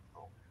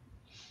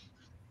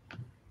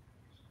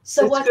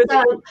 So what's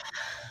up?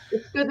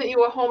 It's good that you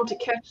were home to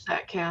catch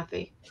that,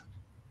 Kathy.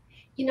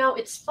 You know,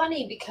 it's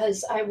funny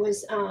because I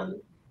was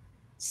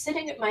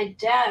sitting at my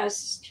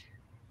desk.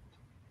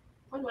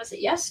 When was it?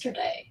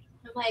 Yesterday.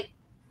 I'm like,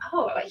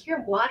 oh, I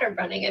hear water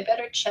running. I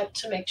better check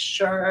to make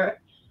sure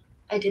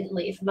I didn't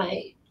leave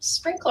my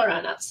sprinkler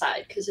on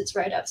outside because it's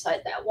right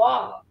outside that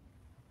wall.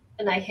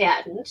 And I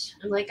hadn't.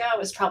 I'm like, oh, it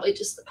was probably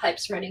just the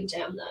pipes running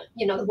down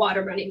the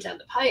water running down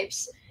the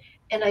pipes.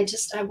 And I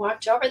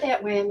walked over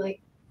that way. I'm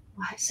like,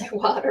 why is there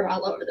water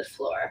all over the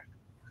floor?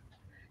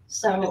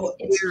 So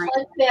it's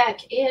plugged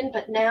back in,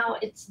 but now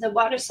the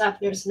water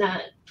softener's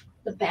not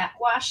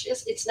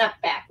it's not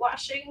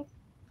backwashing.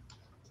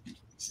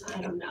 So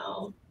I don't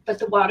know. But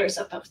the water's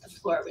up off the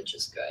floor, which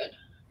is good.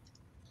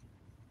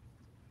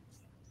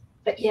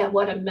 But yeah,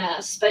 what a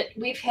mess. But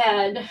we've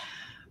had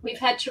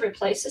to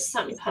replace a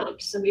sump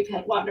pump, so we've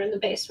had water in the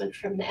basement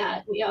from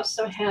that. We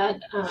also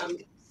had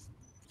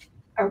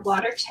our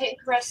water tank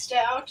rust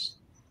out.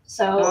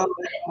 So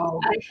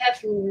I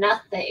have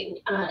nothing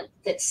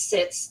that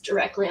sits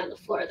directly on the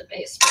floor of the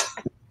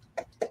basement.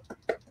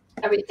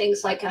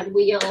 Everything's like on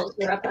wheels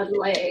or up on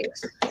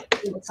legs.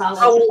 And it's all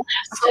how old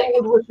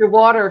was your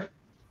water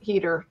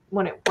heater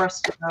when it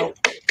rusted out?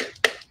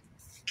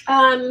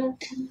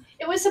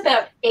 It was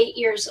about 8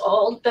 years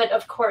old, but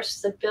of course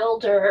the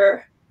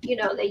builder,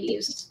 they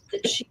used the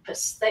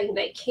cheapest thing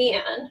they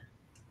can.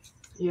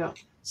 Yeah.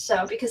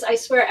 So, because I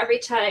swear every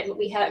time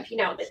we have,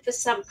 the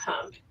sump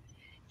pump,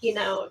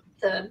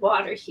 the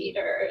water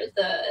heater,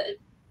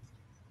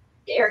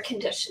 air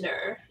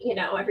conditioner,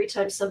 every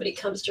time somebody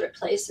comes to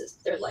replace it,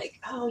 they're like,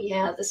 oh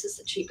yeah, this is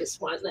the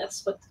cheapest one.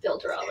 That's what the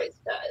builder always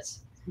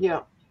does.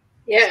 Yeah.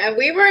 Yeah, and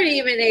we weren't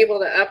even able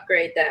to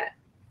upgrade that.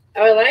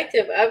 I would like to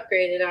have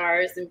upgraded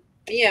ours and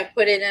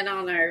put it in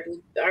on our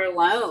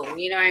loan.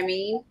 You know what I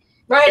mean?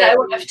 Right, So, I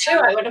would have too.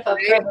 I would have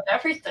upgraded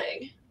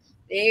everything.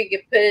 Then you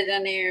could put it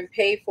in there and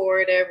pay for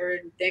it over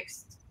the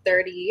next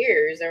 30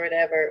 years or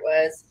whatever it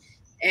was.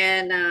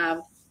 And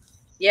no,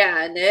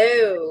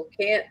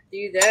 can't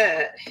do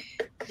that.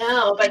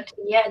 No, but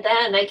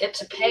then I get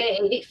to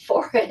pay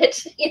for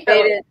it. They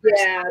didn't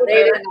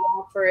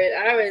offer it.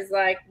 I was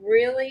like,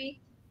 really?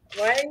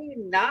 Why do you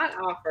not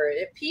offer it?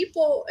 If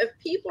people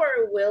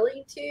are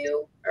willing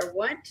to or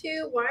want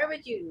to, why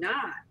would you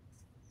not?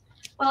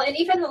 Well, and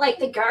even like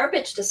the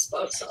garbage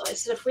disposal. I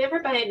said, if we ever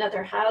buy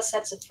another house,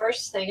 that's the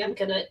first thing I'm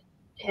gonna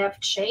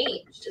have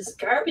changed is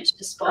garbage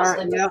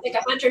disposal. It's like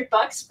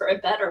 $100 for a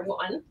better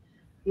one.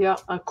 Yeah,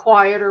 a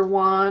quieter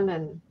one,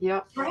 and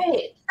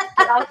right.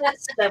 But all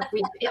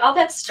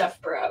that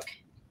stuff broke.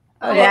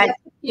 Oh, that's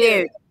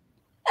cute.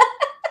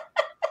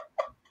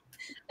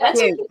 That's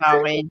cute,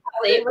 Colleen.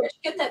 Where'd you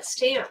get that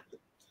stamp?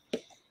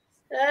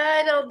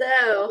 I don't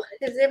know.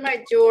 It's in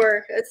my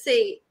drawer. Let's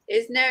see.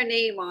 There's no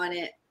name on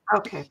it.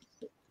 Okay.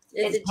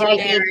 It's a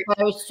Peggy generic.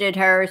 posted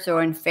hers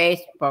on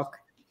Facebook.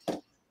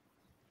 Okay.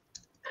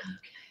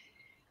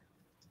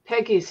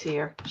 Peggy's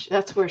here.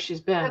 That's where she's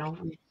been.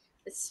 Okay.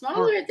 It's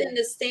smaller than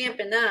the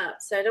Stampin'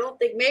 Up, so I don't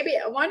think. Maybe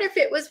I wonder if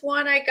it was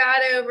one I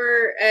got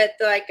over at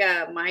like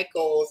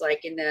Michael's,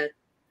 like in the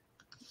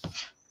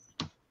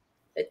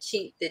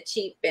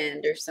cheap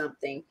end or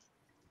something.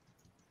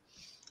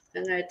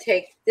 I'm gonna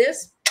take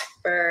this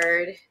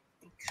bird,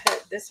 and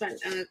cut this one.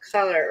 I'm gonna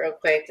color it real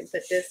quick and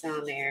put this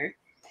on there.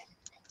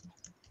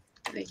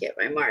 Let me get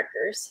my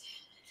markers.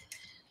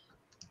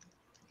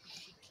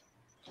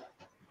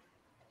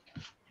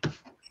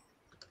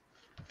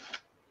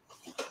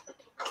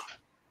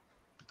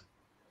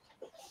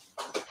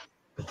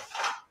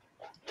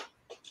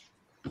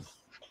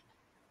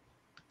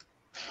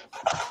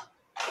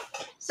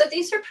 So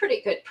these are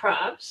pretty good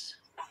props.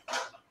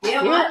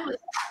 Yeah, one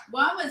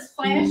was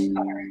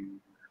flashcard.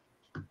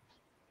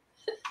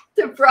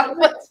 The prop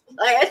was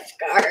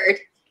flashcard.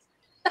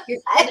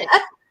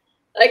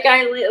 Like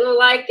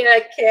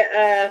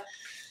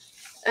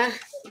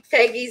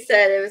Peggy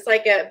said, it was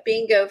like a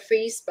bingo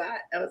free spot.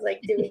 I was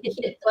like, do we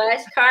keep a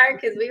flashcard?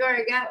 Because we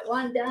already got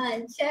one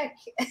done. Check.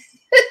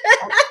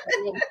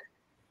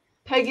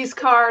 Peggy's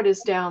card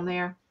is down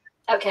there.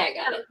 Okay, I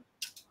got it.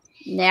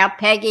 Now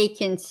Peggy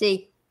can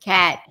see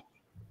Kat.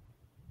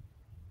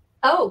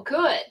 Oh,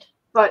 good.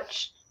 But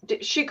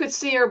she could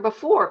see her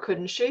before,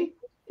 couldn't she?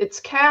 It's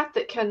Kat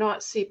that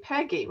cannot see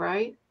Peggy,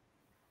 right?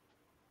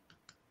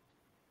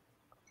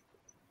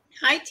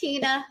 Hi,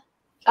 Tina.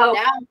 Oh,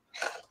 Now,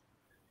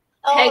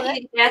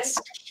 Peggy, that's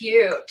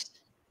cute.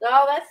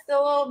 Oh, that's the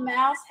little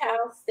mouse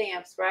house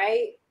stamps,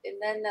 right?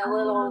 And then the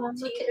little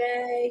tea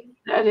bag.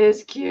 That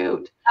is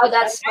cute. Oh,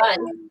 that's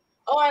fun.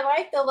 Oh, I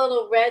like the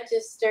little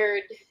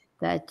registered.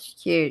 That's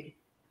cute.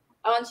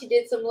 Oh, and she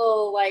did some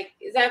little, like,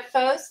 is that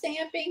faux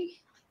stamping?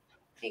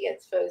 I think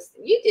it's faux.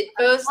 You did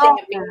faux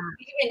stamping.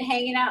 You've been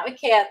hanging out with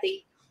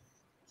Kathy.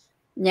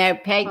 No,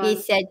 Peggy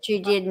said she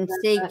didn't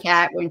see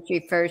Kat when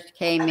she first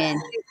came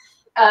in.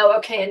 Oh,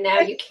 okay, and now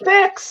you can.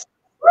 Fix.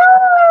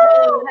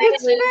 Woo!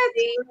 It's fixed.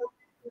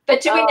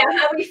 But do we know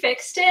how we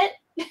fixed it?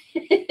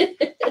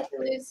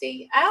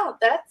 Lucy. Oh,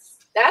 that's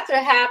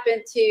what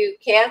happened to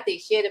Kathy.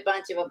 She had a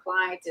bunch of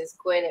appliances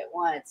quit at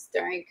once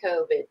during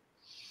COVID.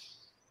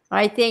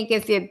 I think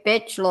if you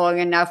bitch long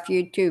enough,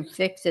 YouTube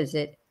fixes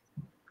it.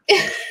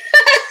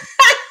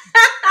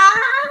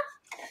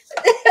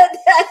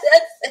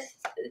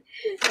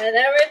 I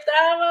never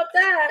thought about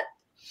that.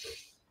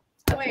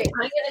 Wait,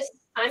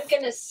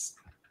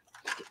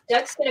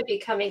 Doug's gonna be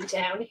coming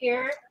down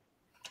here.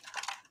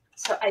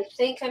 So I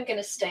think I'm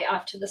gonna stay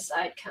off to the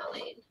side,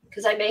 Colleen,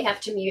 because I may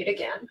have to mute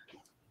again.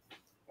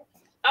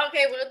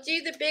 Okay, we'll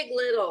do the big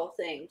little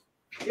thing.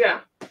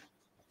 Yeah.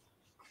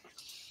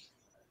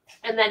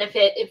 And then if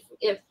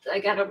I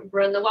gotta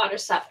run the water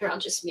softener, I'll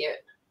just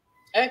mute.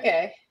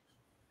 Okay.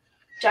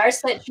 Dar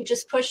said she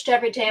just pushed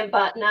every damn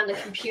button on the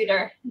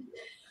computer.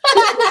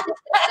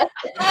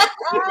 That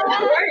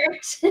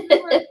worked.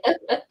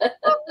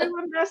 Well, we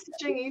were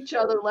messaging each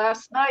other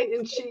last night,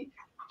 and she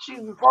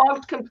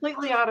logged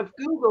completely out of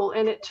Google,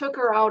 and it took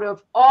her out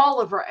of all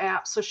of her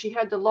apps, so she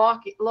had to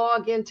log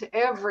into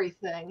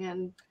everything.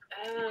 And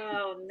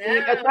oh no!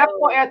 At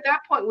that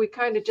point, we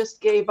kind of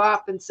just gave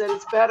up and said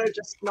it's better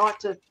just not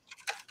to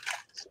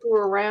screw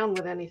around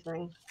with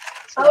anything.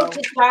 So, oh,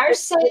 did Dar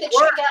say that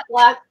she got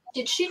logged?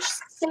 Did she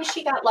say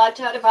she got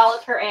logged out of all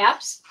of her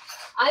apps?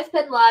 I've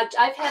been logged.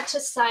 I've had to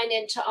sign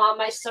into all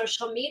my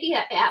social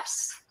media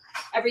apps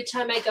every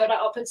time I go to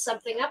open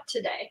something up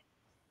today.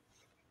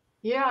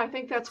 Yeah, I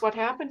think that's what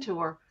happened to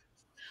her.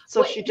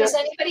 So Wait, has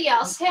anybody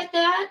else had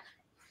that?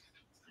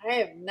 I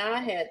have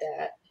not had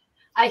that.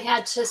 I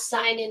had to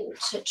sign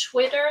into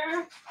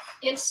Twitter,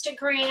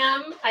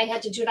 Instagram. I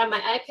had to do it on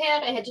my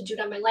iPad. I had to do it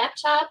on my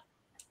laptop.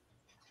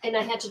 and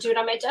I had to do it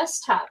on my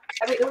desktop.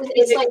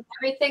 It's like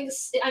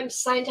everything's, I'm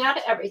signed out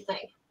of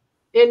everything.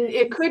 And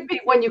it could be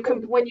when you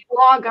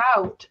log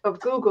out of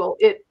Google,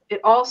 it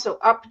also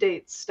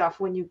updates stuff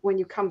when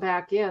you come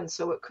back in.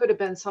 So it could have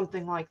been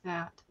something like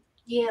that.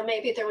 Yeah,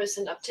 maybe there was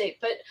an update,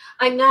 but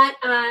I'm not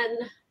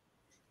on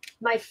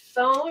my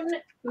phone,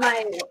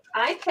 my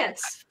iPad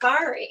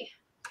Safari.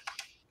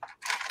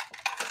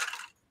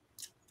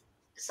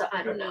 So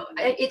I don't know.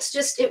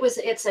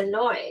 It's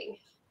annoying,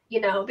 you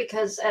know,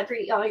 because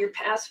all your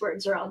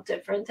passwords are all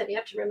different, and you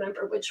have to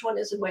remember which one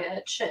is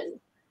which. And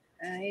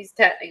he's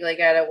technically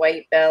got a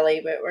white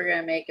belly, but we're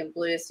gonna make him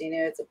blue, so you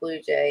know it's a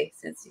blue jay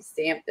since he's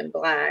stamped in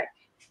black.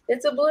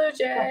 It's a blue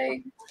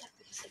jay,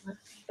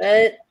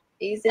 but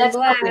he's in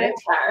black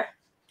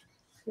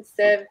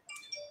instead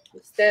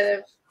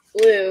of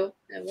blue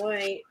and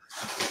white.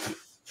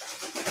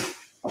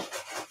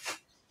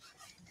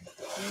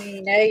 When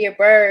you know your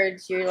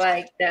birds, you're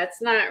like,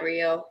 that's not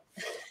real.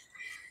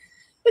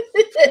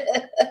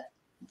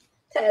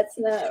 That's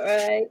not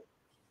right.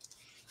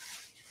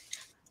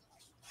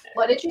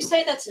 What did you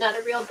say? That's not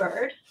a real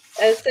bird?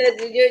 I said,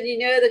 you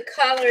know the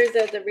colors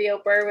of the real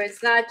bird. When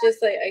it's not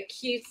just like a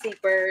cutesy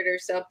bird or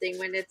something.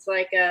 When it's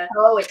like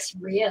it's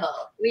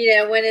real. You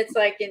know, when it's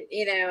like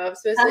I'm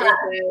supposed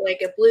to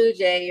like a blue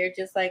jay. You're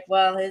just like,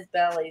 well, his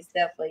belly's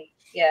definitely,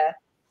 yeah.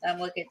 I'm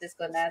looking at this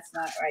going, that's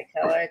not right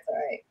color. It's all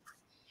right.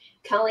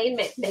 Colleen,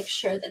 make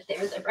sure that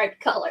they're the right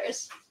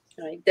colors.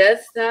 Like,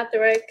 that's not the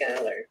right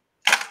color.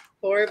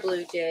 Poor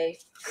blue jay.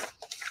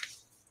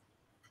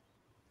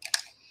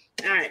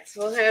 All right,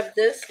 so we'll have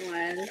this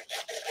one.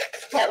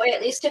 That way,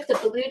 at least if the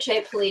blue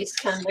jay police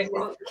come, they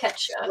won't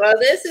catch you. Well,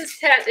 this is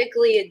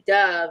technically a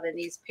dove, and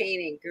he's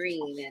painted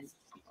green, and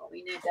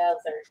we know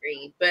doves are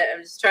green. But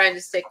I'm just trying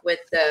to stick with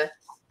the.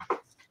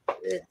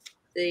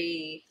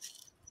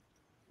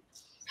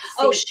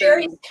 Oh,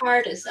 Sherry's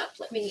card is up.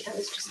 I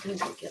was just going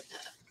to go get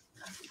that.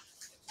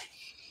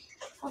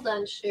 Hold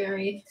on,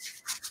 Sherry.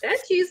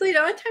 That's usually the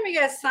only time you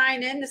guys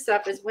sign into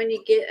stuff is when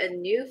you get a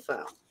new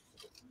phone.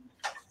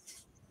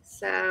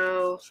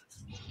 So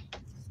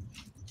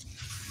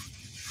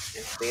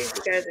that's weird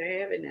you guys are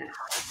having that.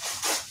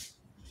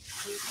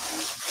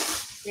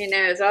 You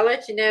know, so I'll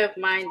let you know if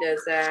mine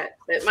does that.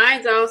 But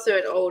mine's also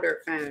an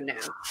older phone now.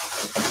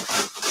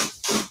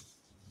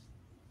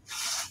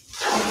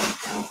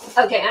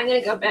 Okay, I'm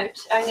going to go back.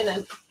 I'm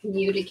going to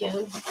mute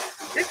again.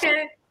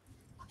 Okay.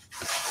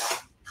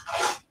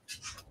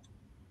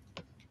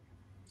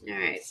 All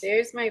right, so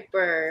there's my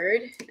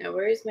bird. Now,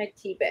 where's my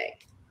tea bag?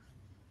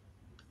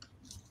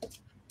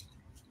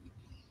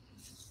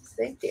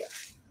 Same deal.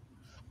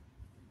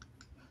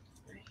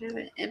 I have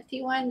an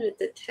empty one with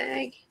the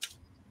tag.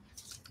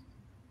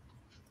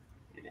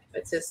 All right,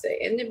 let's just say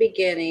in the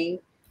beginning,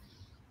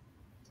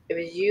 it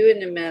was you in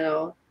the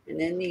middle,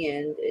 and in the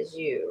end is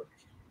you.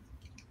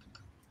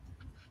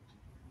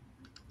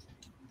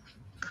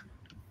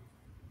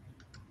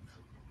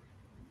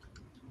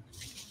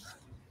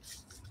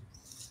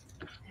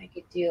 I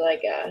could do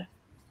like a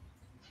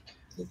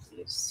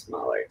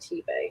smaller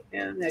tea bag.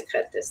 Now I'm gonna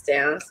cut this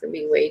down. It's gonna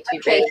be way too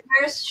big.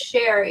 Here's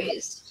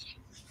Sherry's.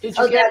 Did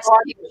you get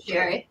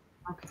Sherry?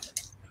 Okay.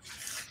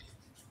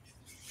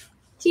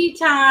 Tea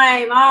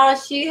time. Oh,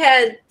 she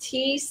had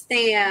tea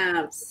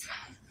stamps.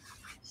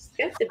 She's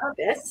got the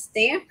best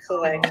stamp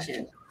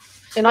collection.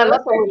 And I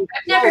love her.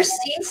 I've never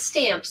seen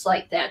stamps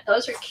like that.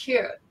 Those are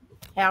cute.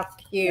 How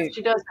cute.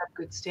 She does have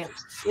good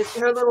stamps.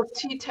 Her little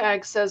tea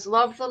tag says,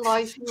 love the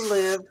life you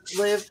live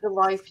the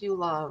life you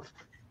love.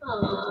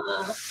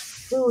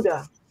 Aww.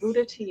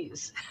 Buddha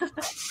teas.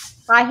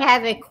 I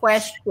have a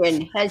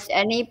question. Has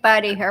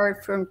anybody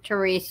heard from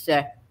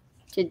Teresa?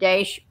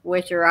 Today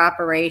was her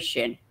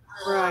operation.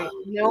 Right.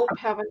 Nope,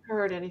 haven't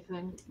heard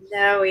anything.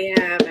 No, we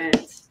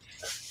haven't.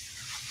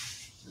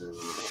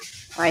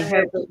 I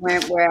hope it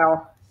went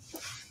well.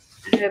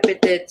 I hope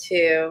it did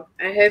too.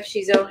 I hope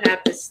she don't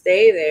have to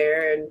stay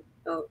there and,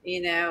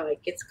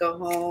 like gets to go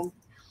home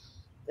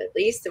at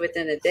least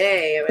within a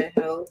day, I would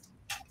hope.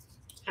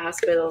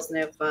 Hospital's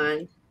no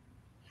fun.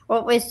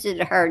 What was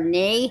it, her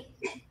knee?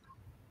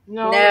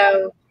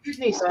 No.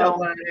 Kidney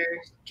stones.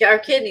 Our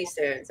kidney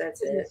stones,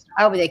 that's it.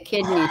 Oh, the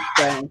kidney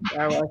stones.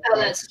 Oh,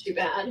 that's too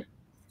bad.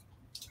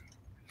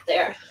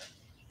 There.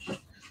 All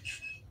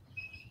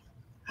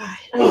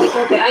right.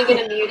 I'm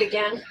going to mute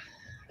again.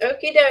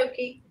 Okie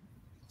dokie.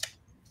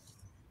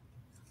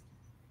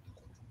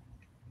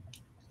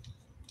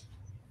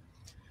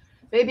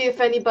 Maybe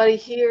if anybody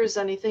hears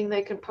anything,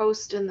 they can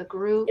post in the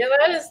group. Yeah,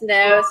 let us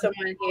know if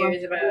someone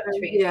hears about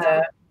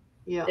Teresa.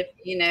 Yeah. If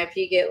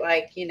you get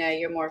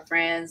you're more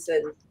friends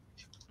and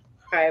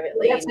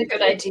privately. That's a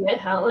good idea,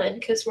 Helen,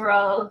 because we're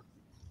all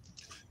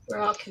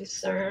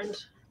concerned.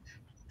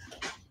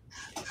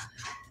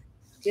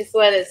 Just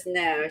let us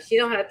know. She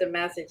don't have to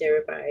message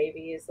everybody.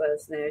 You just let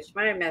us know. She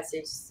might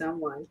message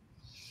someone.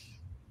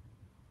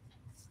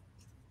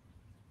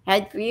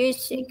 Have you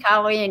seen,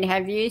 Colleen,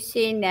 have you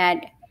seen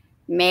that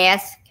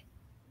mask?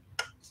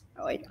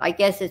 I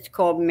guess it's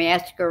called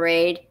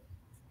Masquerade.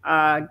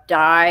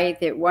 dye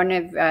that one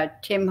of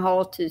Tim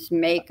Holtz's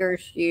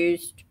makers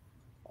used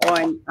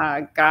on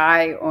a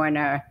guy on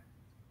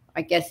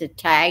I guess a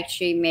tag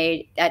she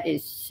made. That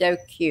is so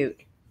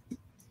cute.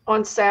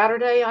 On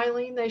Saturday,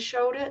 Eileen, they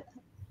showed it?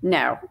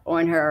 No,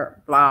 on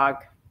her blog.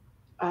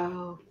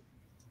 Oh.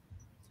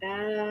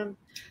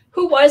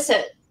 Who was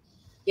it?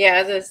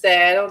 Yeah, as I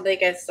say, I don't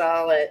think I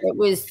saw it. It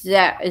was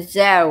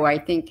Zoe, I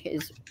think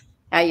is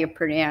how you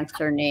pronounce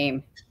her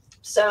name.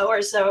 So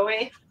or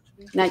Zoe?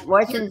 No, it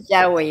wasn't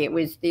Zoe. It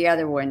was the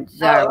other one,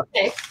 Zoe. Oh,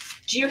 okay.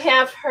 Do you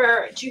have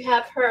her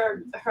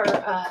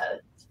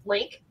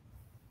link?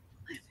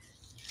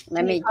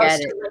 Let me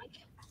get it.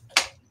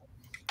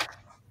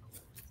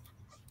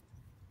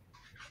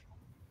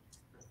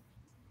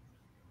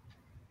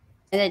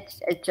 And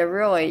it's a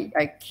really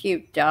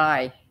cute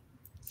die.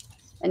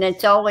 And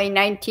it's only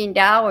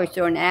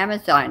 $19 on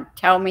Amazon.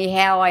 Tell me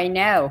how I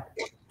know.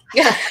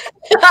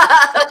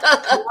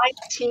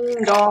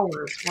 $19.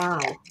 Wow.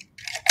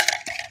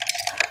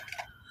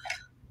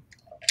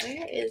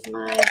 Where is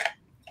my...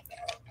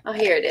 Oh,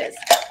 here it is.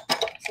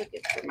 Let's look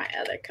for my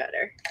other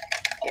cutter.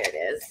 Here it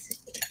is.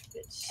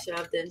 It's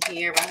shoved in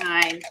here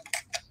behind.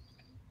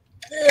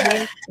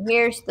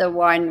 Here's the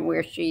one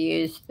where she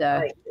used the I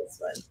like this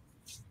one.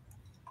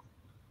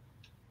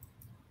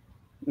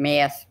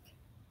 mask.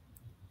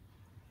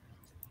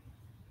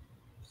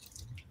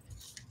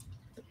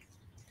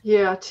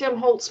 Yeah, Tim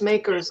Holtz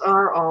makers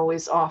are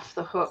always off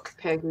the hook,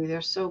 Peggy. They're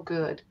so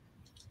good.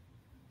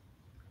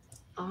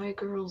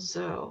 iGirl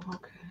Zoe.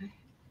 Okay.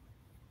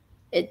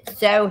 It's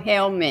Zoe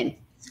Hillman.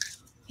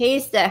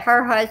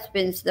 Her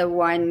husband's the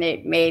one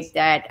that made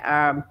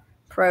that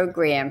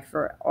program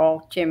for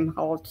all Tim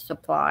Holtz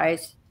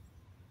supplies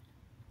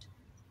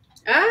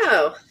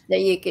Oh, that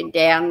you can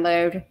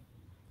download.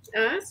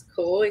 oh, that's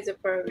cool. He's a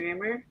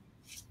programmer.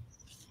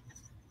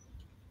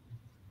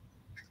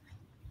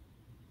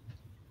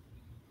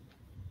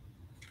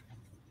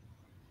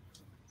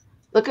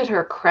 Look at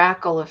her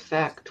crackle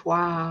effect.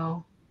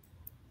 Wow.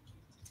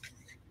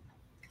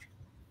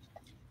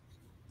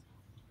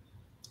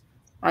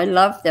 I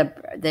love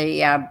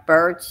the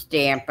bird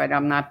stamp, but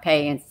I'm not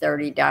paying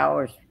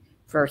 $30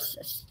 for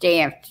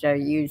stamp to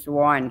use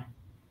one.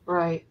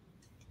 Right.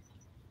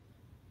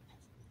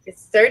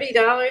 It's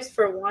 $30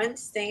 for one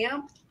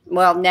stamp?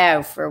 Well,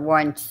 no, for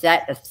one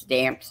set of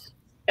stamps.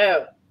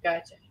 Oh,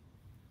 gotcha.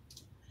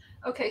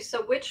 Okay,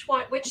 so which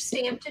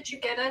stamp did you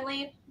get,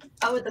 Eileen?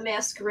 Oh, the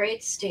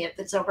masquerade stamp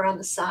that's over on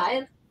the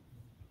side?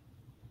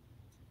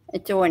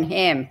 It's on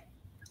him.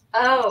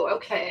 Oh,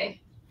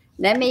 okay.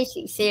 Let me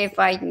see if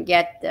I can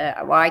get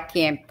well, I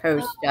can't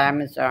post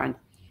Amazon.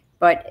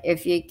 But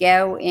if you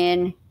go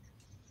in,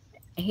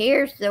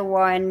 here's the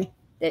one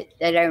that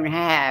they don't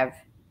have.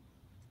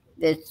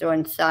 That's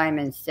on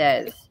Simon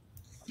Says.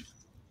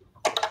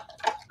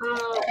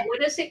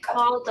 What is it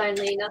called,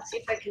 Eileen? Let's see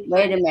if I can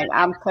Wait find a minute,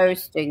 I'm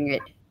posting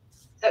it.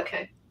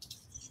 Okay.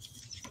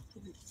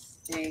 Let's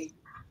see.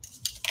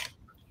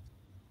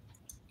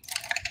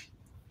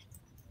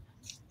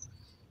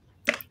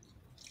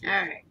 All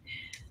right.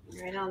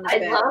 Right on the I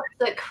back. love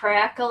the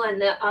crackle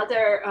and the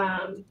other,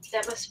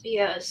 that must be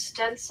a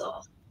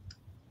stencil.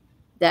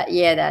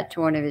 That's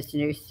one of his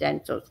new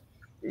stencils.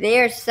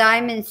 There,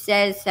 Simon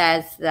Says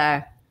has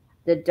the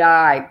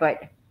die,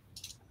 but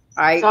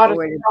I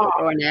ordered it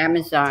on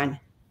Amazon.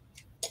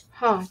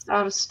 Huh, it's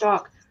out of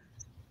stock.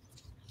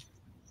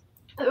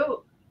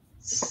 Oh.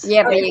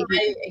 Yeah, but I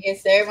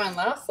guess everyone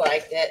else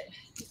liked it.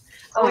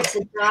 Oh, it's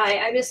a die.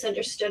 I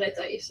misunderstood. I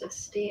thought you said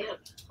stamp.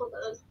 Hold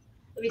on.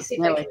 Let me see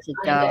if I can it's a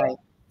find die. it.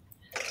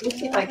 Let me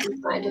see if I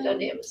can find it on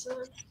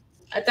Amazon.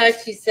 I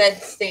thought you said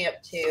stamp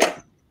too.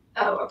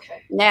 Oh,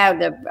 okay. Now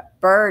the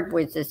bird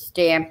was the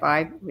stamp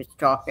I was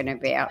talking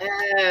about.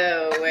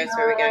 Oh, that's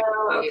where we got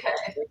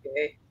confused.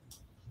 Okay.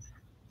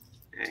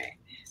 All right.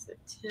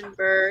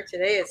 September.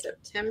 Today is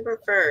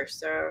September 1st.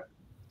 So.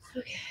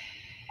 Okay.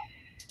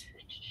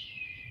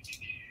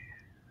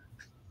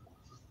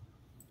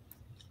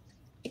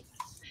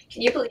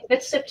 Can you believe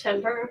it's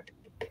September?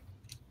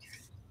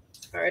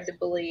 Hard to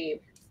believe.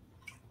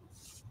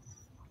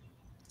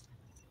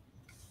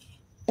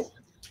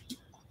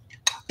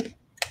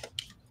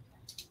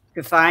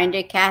 To find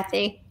it,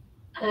 Kathy?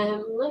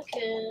 I'm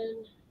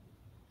looking.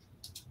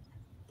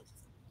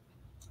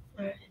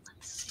 All right,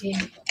 let's see.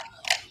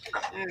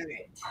 All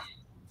right.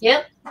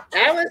 Yep.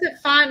 That was a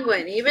fun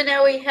one. Even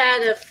though we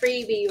had a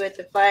freebie with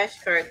the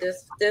flashcard,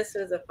 this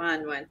was a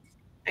fun one.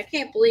 I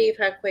can't believe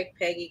how quick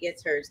Peggy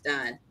gets hers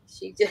done.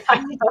 She just,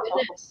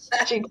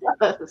 She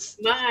does.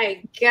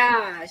 my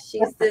gosh,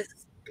 she's the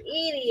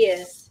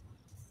speediest.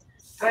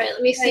 All right,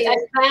 let me see. I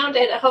found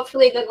it.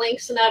 Hopefully the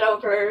link's not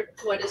over,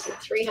 what is it,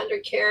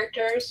 300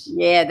 characters?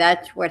 Yeah,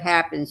 that's what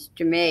happens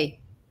to me.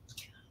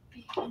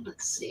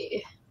 Let's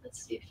see.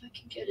 Let's see if I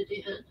can get it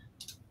in.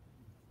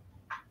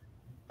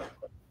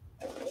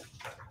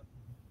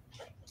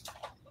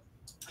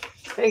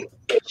 Hey,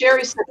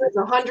 Jerry said it's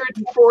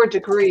 104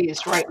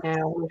 degrees right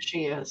now where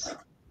she is.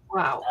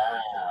 Wow.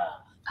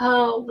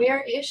 Oh,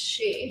 where is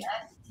she?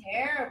 That's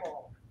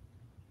terrible.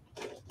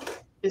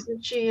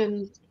 Isn't she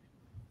in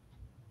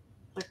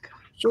like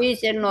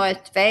She's in Las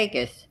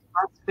Vegas.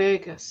 Las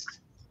Vegas?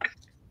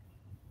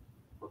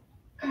 All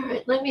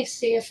right, let me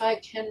see if I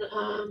can.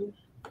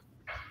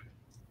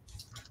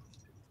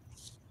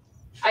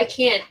 I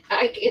can't.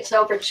 It's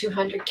over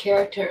 200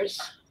 characters.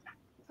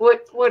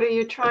 What are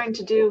you trying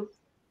to do,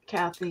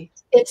 Kathy?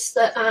 It's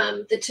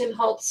the Tim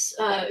Holtz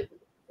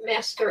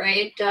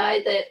masquerade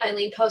die that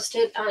Eileen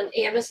posted on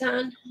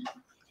Amazon.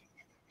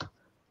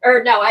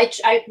 Or no,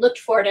 I looked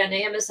for it on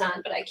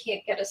Amazon, but I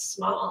can't get a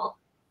small.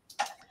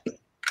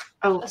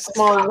 Oh,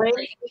 small link.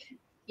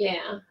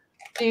 Yeah.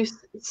 Do you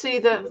see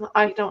the?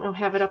 I don't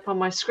have it up on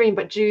my screen,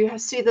 but do you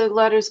see the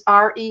letters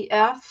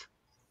REF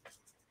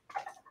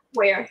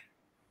Where?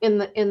 in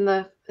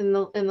the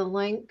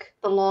link,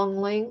 the long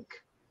link?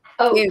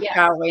 Oh, You, yeah.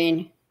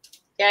 Colleen.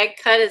 Yeah, I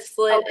cut a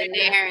slit Over in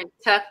there. there and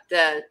tucked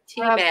the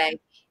tea bag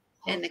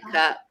in the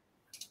cup.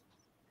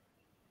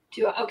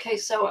 Okay,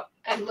 so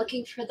I'm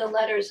looking for the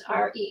letters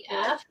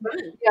REF.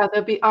 Yeah,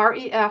 there'll be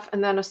REF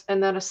and then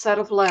a set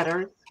of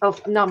letters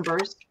of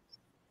numbers.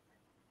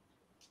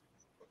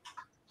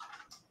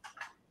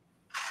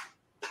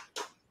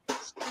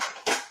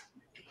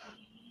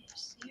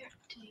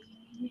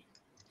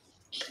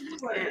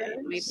 Okay,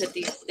 let me put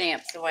these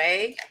stamps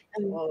away.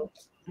 And we'll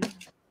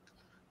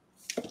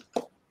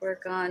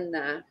work on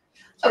the.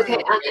 Okay,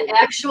 on the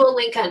actual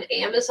link on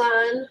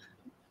Amazon,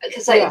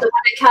 because the Yeah. one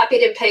I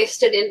copied and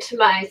pasted into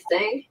my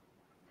thing,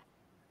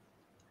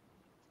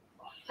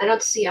 I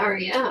don't see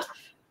REF.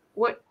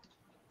 What?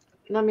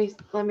 Let me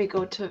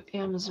go to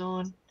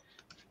Amazon.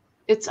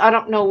 I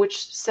don't know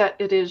which set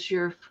it is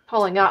you're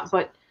pulling up,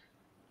 but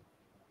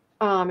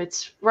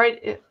it's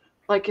right.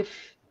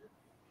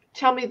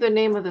 Tell me the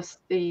name of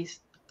the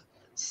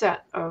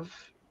set of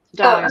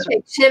dies.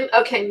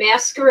 Okay,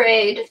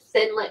 Masquerade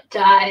Thinlit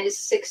Dies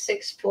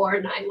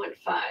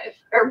 664915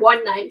 or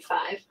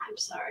 195. I'm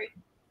sorry.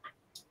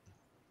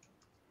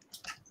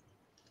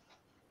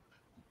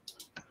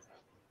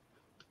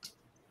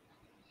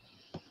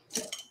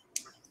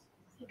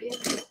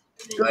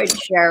 Good,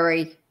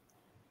 Sherry.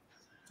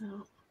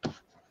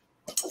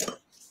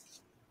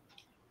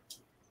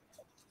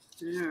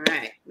 All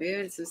right,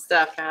 moving some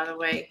stuff out of the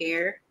way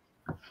here.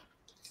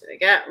 So I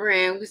got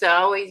room because I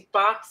always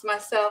box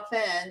myself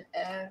in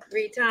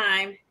every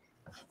time.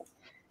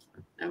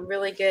 I'm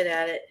really good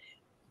at it.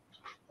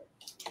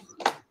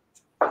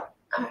 All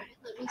right,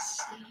 let me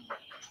see.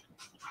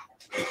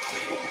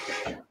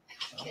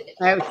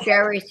 Oh,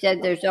 Sherry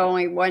said there's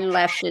only one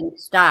left in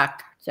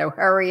stock, so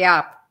hurry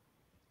up.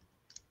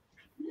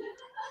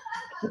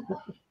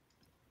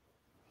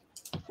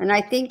 And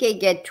I think they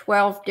get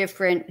 12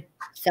 different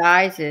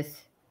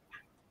sizes.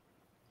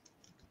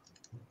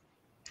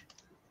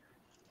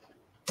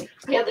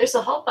 Yeah, there's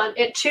a whole bunch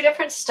and 2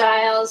 different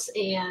styles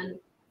and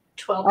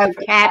 12 Oh,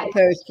 different Kat sizes.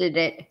 posted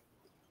it.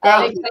 Oh,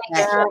 Thank you, thanks,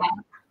 Kat. Kat.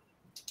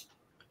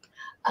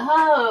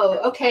 Oh,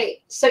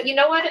 okay. So you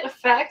know what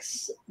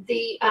affects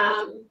the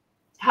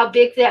how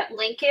big that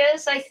link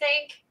is, I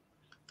think?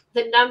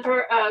 The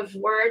number of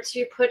words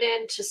you put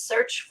in to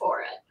search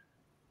for it.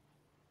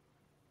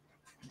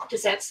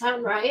 Does that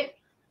sound right?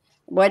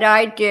 What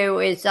I do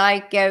is I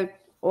go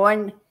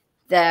on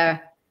the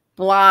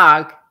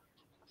blog,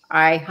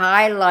 I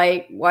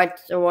highlight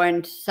what's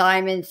on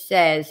Simon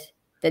Says,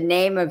 the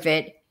name of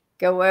it,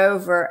 go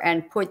over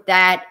and put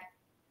that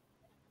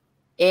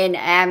in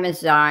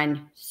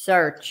Amazon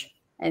search,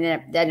 and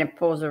then it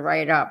pulls it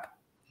right up.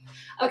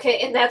 Okay,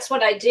 and that's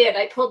what I did.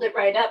 I pulled it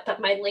right up,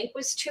 but my link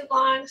was too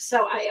long,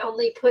 so I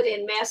only put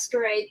in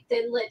Masquerade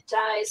Thinlit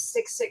Dies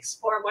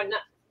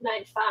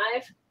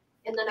 664195,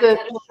 and then I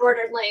got a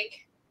shorter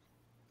link.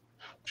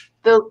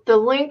 The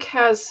link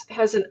has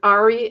an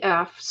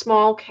REF,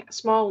 small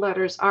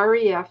letters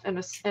REF, and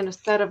a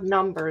set of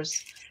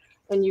numbers,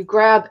 and you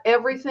grab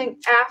everything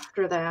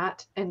after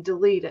that and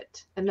delete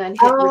it, and then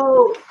hit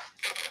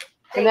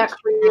and that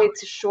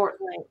creates a short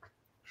link.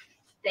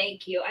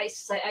 Thank you. I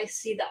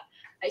see the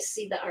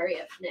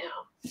REF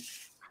now.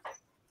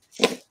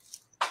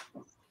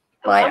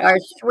 But our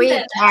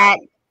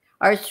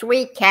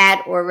sweet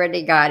cat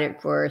already got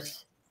it for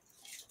us.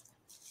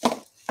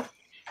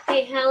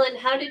 Hey Helen,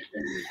 how'd you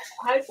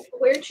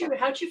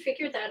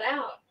figure that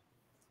out?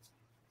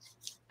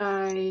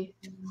 You're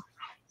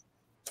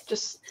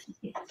just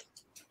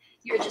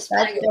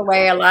That's the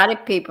way a lot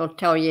of people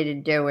tell you to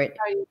do it.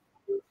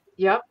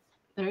 Yep,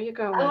 there you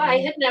go. Oh, I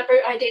didn't know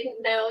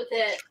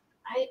that.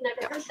 I had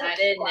never heard that. I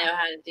didn't know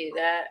how to do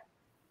that.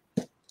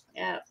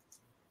 Yeah,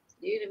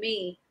 you to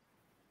me.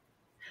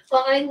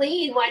 Well,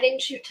 Eileen, why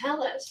didn't you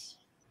tell us?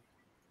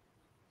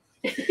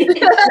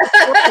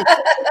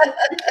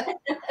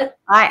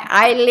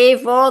 I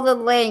leave all the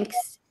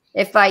links,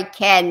 if I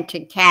can, to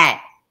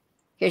Kat,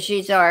 because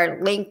she's our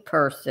link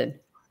person.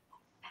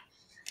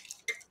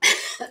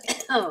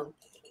 Oh,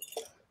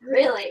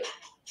 really?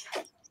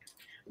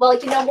 Well,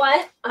 you know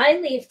what? I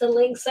leave the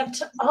links up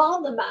to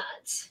all the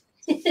mods.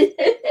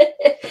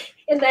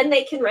 And then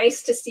they can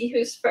race to see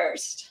who's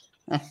first.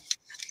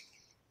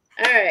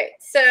 All right,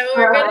 so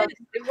we're gonna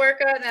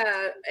work on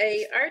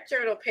a art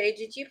journal page.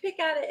 Did you pick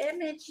out an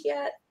image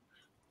yet?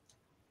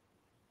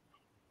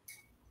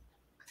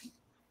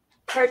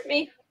 Pardon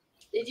me?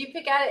 Did you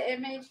pick out an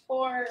image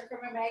from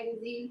a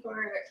magazine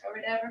or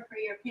whatever for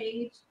your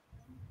page?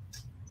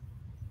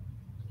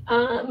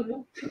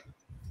 I'm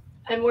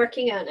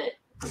working on it.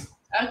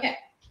 Okay.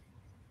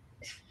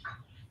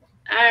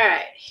 All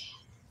right.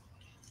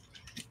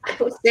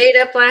 I stayed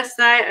up last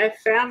night. I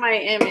found my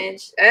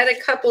image. I had a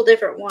couple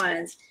different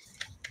ones.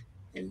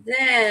 And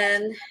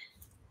then...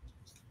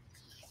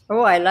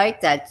 Oh, I like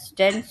that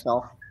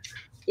stencil.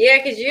 Yeah,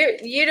 because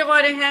you don't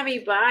want to have me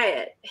buy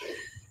it.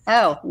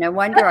 Oh, no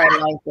wonder I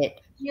like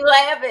it. You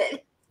have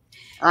it.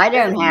 I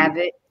don't have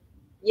it.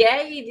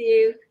 Yeah, you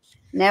do.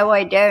 No,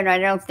 I don't. I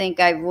don't think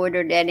I've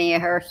ordered any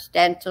of her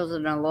stencils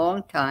in a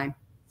long time.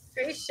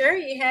 Pretty sure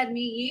you had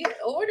me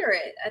order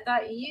it. I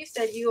thought you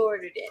said you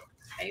ordered it.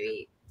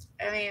 Maybe,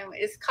 I mean,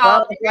 it's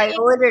called... Well, if I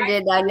ordered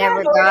it, I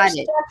never got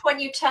it. When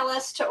you tell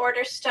us to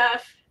order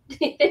stuff.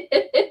 Yeah,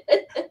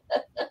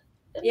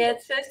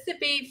 it's supposed to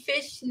be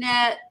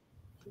fishnet,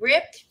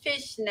 ripped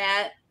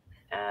fishnet,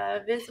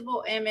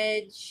 visible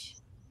image,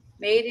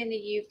 made in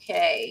the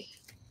UK.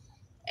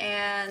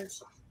 And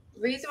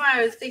the reason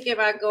why I was thinking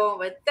about going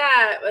with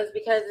that was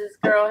because this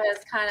girl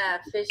has kind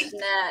of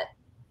fishnet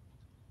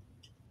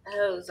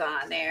hose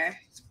on there.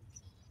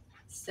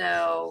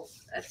 So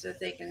that's what I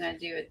think I'm going to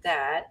do with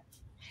that.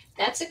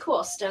 That's a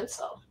cool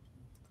stencil.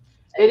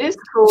 It is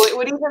cool. It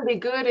would even be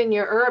good in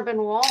your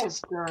Urban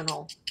Walls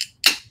journal.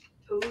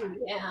 Ooh,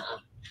 yeah.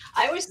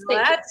 I was thinking.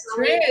 Well, that's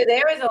true.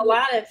 There was a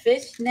lot of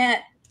fishnet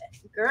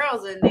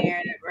girls in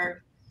there that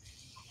were.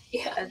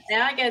 Yeah.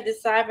 Now I got to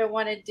decide if I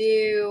want to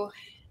do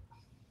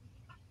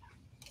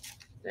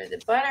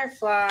the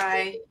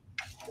butterfly.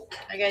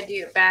 I got to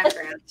do a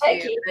background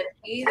too. But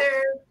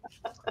either.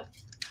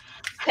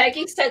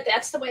 Peggy said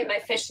that's the way my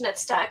fishnet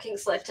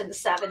stockings looked in the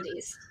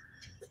 70s.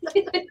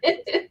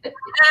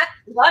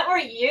 What were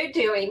you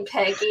doing,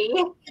 Peggy?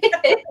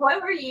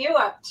 What were you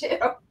up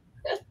to?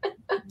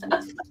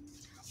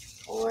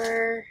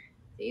 Or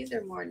these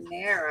are more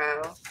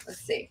narrow. Let's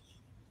see.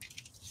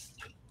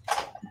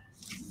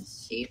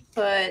 She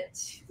put.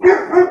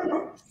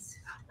 Oh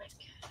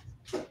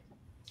my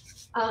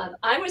God.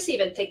 I was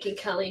even thinking,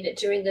 Colleen, of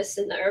doing this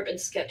in the Urban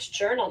Sketch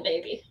Journal,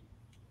 maybe.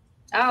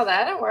 Oh,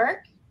 that'll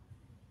work.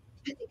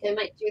 I think I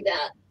might do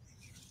that.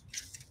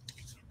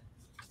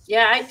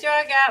 Yeah, I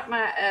drug out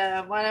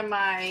my one of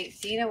my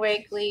Zena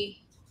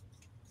Wakely.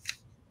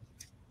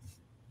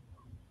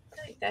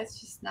 Like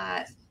that's just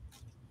not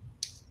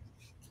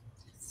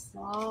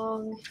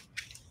long.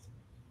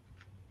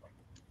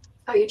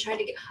 Oh, you're trying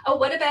to get. Oh,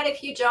 what about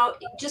if you don't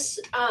just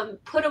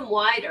put them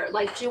wider,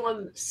 like do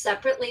them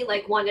separately,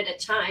 like one at a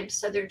time,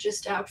 so they're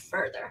just out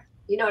further.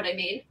 You know what I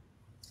mean?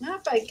 No,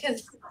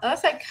 because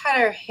unless I cut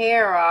her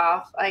hair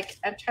off, like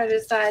I'm trying to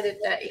decide if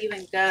that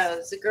even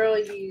goes. The girl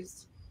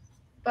used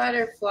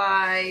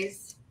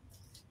butterflies,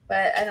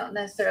 but I don't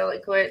necessarily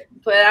quit.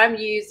 But I'm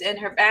using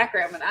her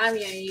background, but I'm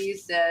going to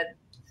use that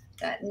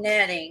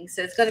netting,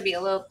 so it's going to be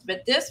a little.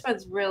 But this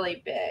one's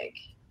really big.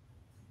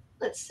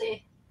 Let's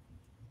see.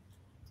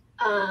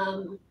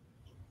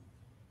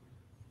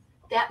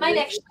 That might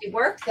actually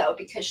work though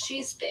because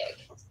she's big.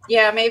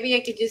 Yeah, maybe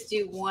I could just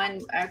do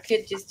one. I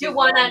could just do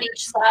one on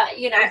each side.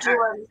 You know, do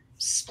one,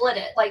 split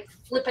it, like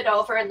flip it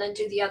over, and then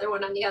do the other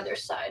one on the other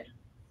side.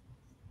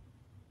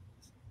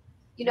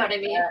 You know what I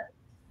mean?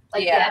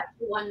 Like that,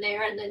 one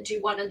there, and then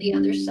do one on the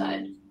other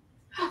side.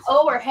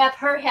 Oh, or have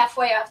her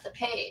halfway off the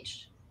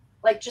page,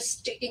 like just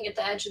sticking at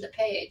the edge of the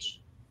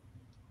page.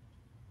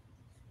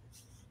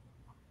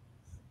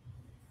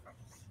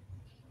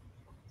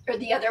 Or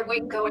the other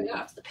wing going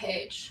off the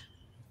page.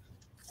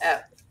 Oh.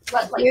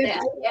 Like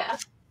that, yeah.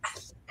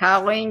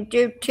 Colleen,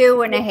 do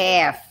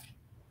 2.5.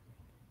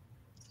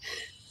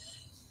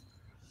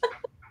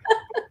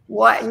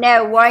 What?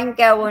 No, one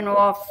going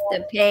off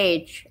the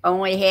page.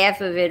 Only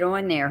half of it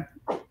on there.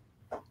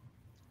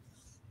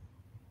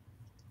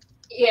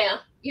 Yeah,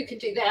 you could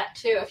do that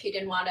too if you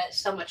didn't want it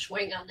so much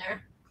wing on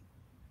there.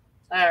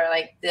 Or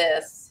like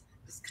this.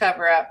 Just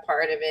cover up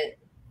part of it.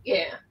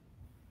 Yeah.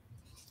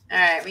 All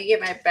right, let me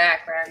get my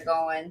background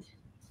going.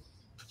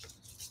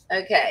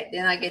 Okay,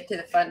 then I get to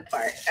the fun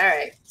part. All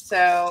right,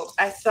 so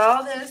I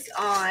saw this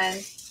on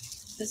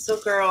this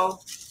little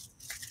girl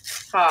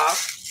talk.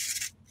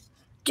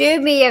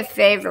 Do me a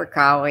favor,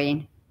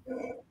 Colleen.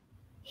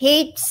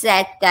 Heat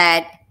set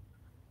that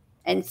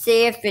and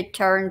see if it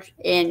turns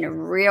in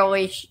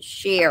really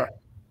sheer.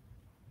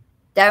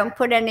 Don't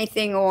put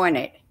anything on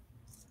it.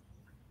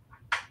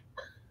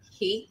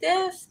 Heat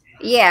this?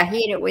 Yeah,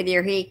 heat it with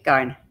your heat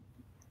gun.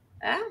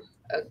 Oh,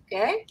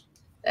 okay.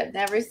 I've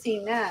never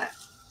seen that.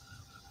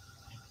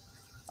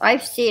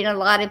 I've seen a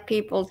lot of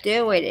people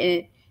do it,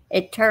 and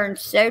it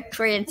turns so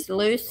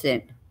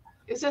translucent.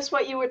 Is this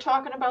what you were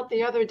talking about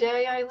the other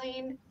day,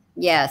 Eileen?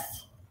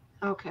 Yes.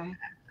 Okay.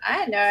 I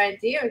had no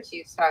idea what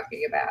she was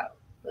talking about.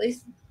 At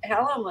least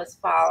Helen was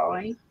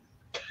following.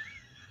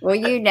 Well,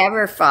 you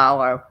never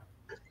follow.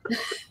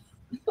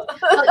 Well,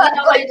 you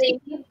know, Eileen,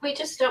 we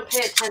just don't pay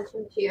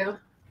attention to you.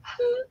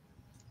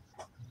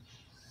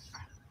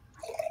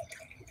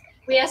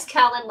 We asked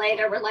Callan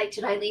later, we're like,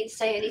 did Eileen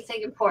say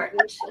anything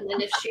important? And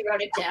then if she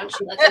wrote it down,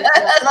 she lets us know.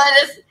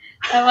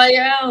 I'm like,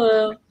 oh,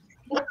 well.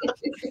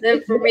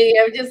 Then for me,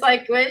 I'm just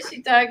like, what is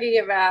she talking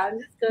about? I'm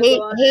just gonna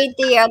go on. Heat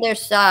the other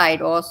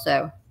side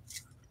also.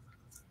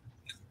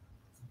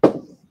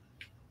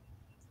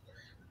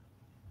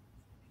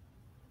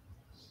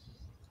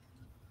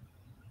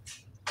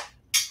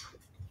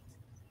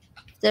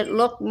 Does it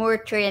look more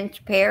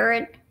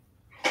transparent?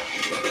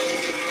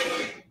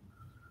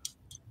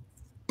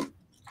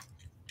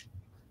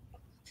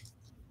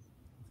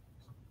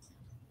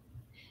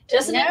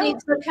 Doesn't it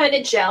need some kind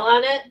of gel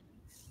on it?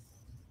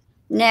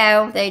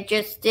 No, they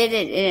just did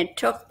it, and it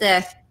took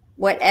the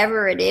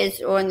whatever it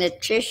is on the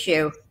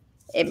tissue.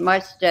 It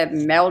must have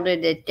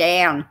melted it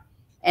down,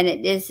 and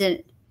it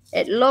isn't.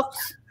 It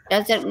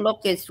doesn't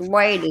look as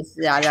white as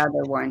that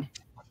other one.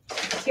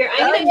 Here,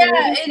 I'm gonna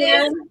move it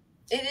again.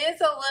 It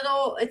is a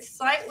little. It's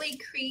slightly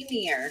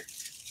creamier.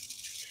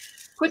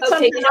 Put Okay,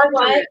 something you know under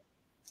what? it.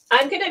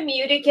 I'm gonna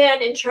mute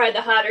again and try the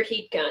hotter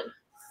heat gun.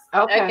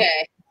 Okay.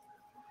 Okay.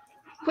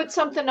 Put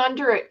something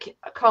under it,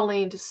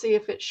 Colleen, to see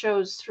if it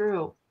shows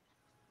through.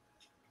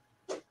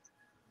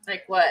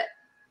 Like what?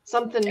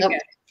 Something. Okay.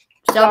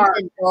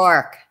 Something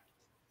dark.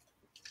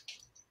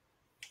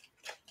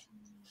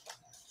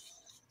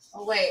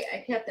 Oh wait,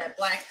 I kept that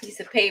black piece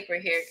of paper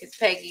here because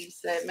Peggy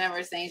said,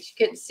 remember saying she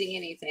couldn't see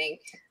anything.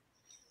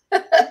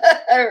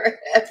 Or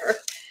whatever.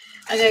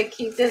 I'm gonna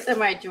keep this in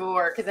my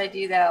drawer because I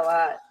do that a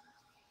lot.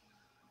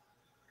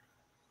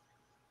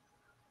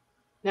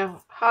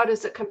 Now, how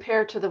does it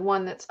compare to the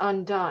one that's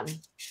undone?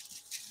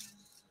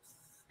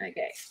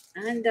 Okay,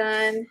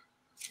 undone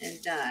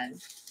and done.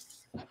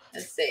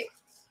 Let's see.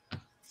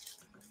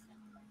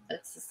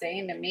 Looks the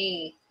same to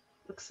me.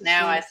 Looks the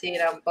Now same. I see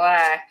it on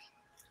black.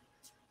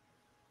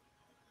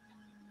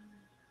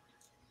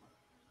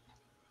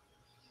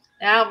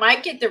 Now it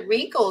might get the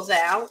wrinkles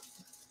out.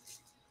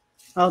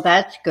 Oh,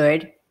 that's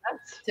good.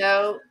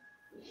 So,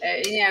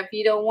 you know, if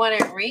you don't want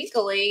it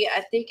wrinkly,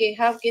 I think it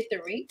helps get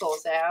the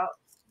wrinkles out.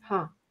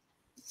 Huh.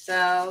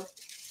 So,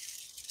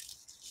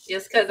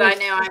 just because I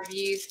know I've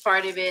used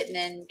part of it and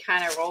then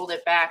kind of rolled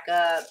it back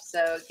up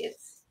so it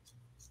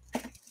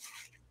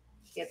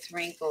gets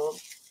wrinkled.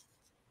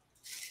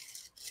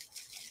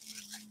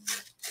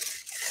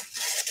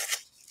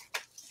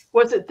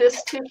 Was it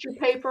this tissue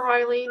paper,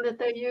 Eileen, that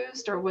they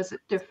used, or was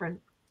it different?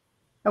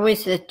 It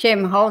was the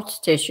Tim Holtz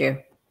tissue.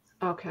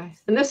 Okay.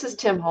 And this is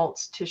Tim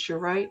Holtz tissue,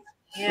 right?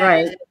 Yeah,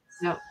 Right.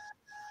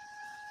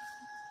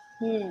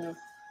 Yeah.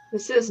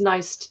 This is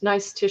nice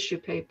tissue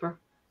paper.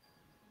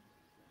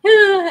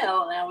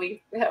 Hell, now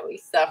we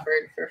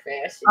suffered for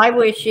fashion. I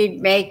wish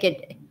he'd make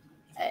it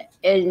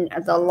in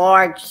the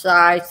large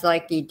size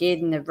like he did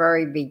in the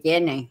very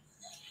beginning.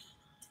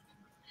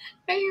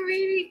 Are you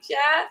reading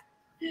chat?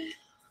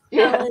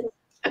 Yeah.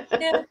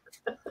 Yeah.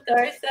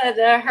 Dora said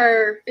that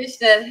her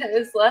fishnet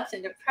hose left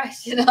an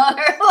impression on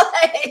her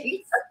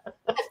legs.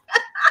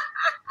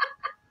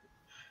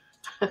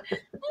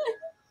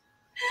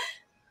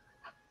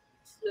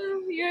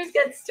 Yours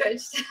got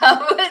stretched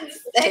out and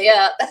stay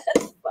up.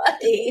 That's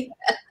funny.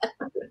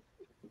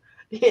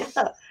 Yeah.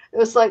 It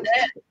was like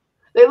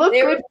they looked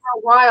good for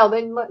a while.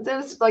 Then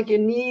it's like your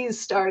knees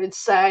started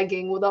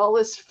sagging with all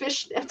this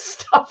fishnet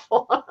stuff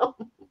on them.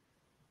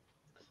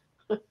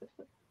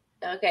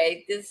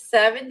 Okay, the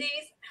 70s.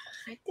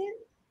 I didn't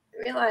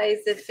realize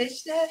that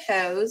fishnet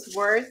hose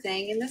were a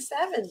thing in the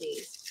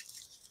 70s.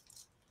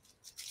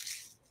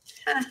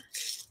 Huh.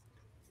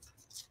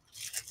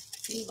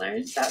 You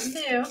learned something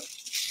new. It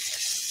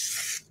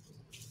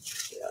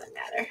doesn't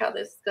matter how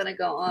this is going to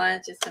go on.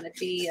 It's just going to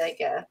be like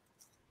a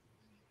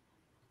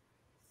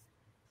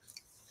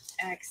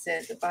X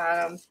at the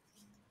bottom.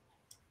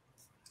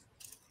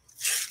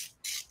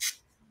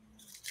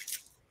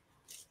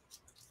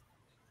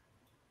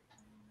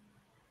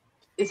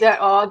 Is that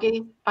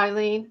Augie,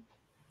 Eileen?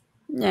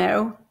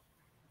 No.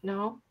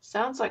 No?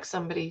 Sounds like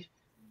somebody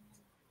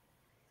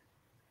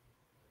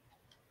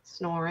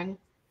snoring.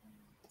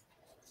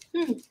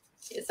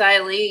 It's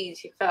Eileen.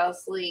 She fell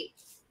asleep.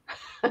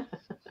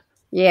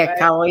 Yeah, Right.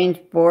 Colleen's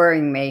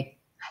boring me.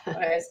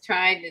 I was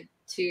trying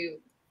to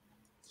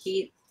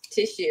heat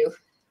tissue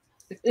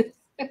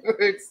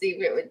or see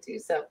if it would do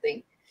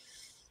something.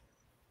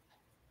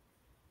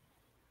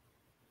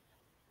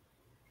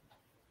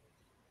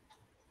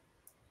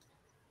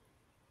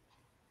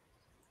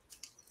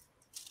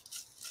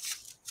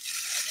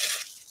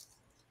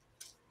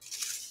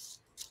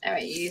 I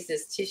haven't used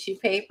this tissue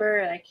paper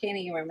and I can't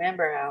even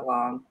remember how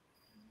long.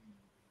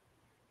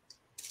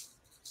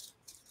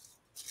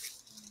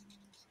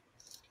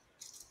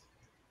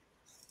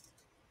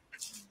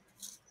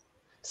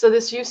 So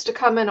this used to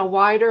come in a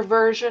wider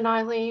version,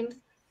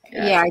 Eileen?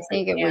 Yeah, I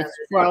think it was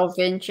 12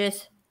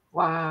 inches.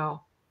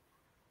 Wow.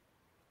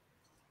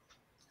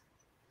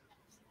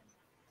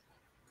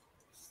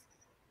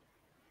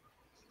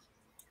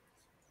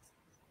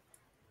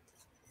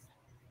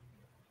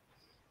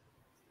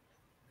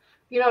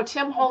 You know,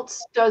 Tim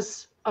Holtz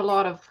does a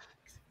lot of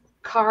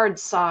card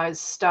size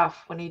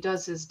stuff when he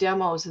does his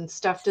demos and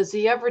stuff. Does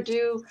he ever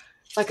do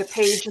like a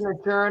page in a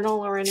journal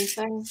or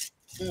anything?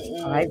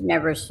 I've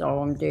never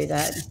saw him do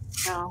that.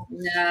 No.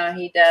 No,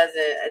 he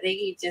doesn't. I think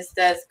he just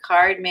does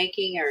card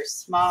making or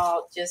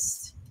small,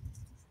 just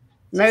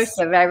Most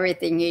of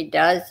everything he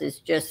does is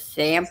just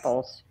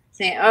samples.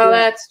 saying, oh,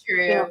 that's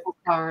true. Sample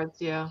cards,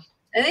 yeah.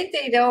 I think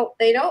they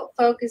don't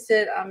focus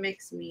it on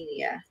mixed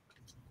media.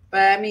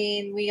 But I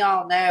mean, we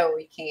all know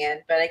we can.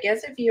 But I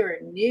guess if you were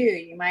new,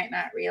 you might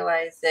not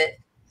realize that,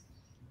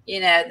 you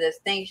know, the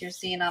things you're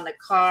seeing on the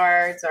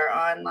cards or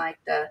on like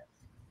the,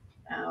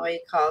 what do you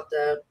call it,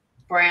 the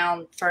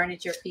brown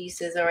furniture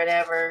pieces or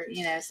whatever,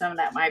 you know, some of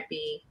that might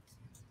be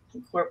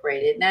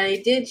incorporated. Now,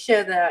 they did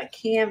show the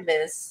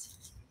canvas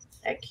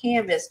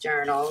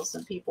journals,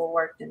 and people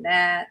worked in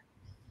that.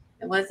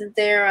 And wasn't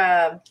there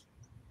a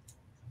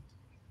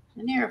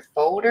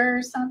folder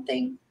or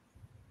something?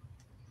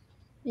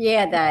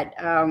 Yeah, that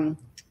Or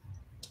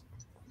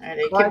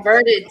they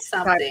converted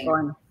something.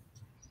 one.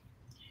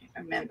 I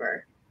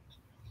remember.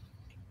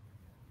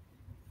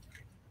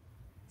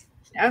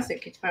 I also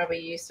could probably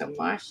use some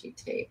washi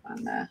tape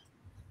on the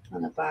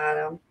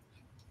bottom.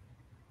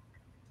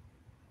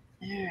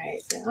 All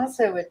right. So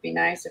also it would be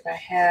nice if I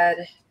had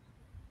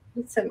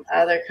some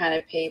other kind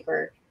of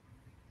paper.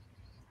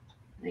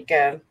 Like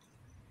I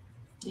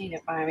need to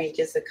find me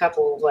just a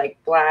couple of like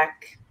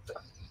black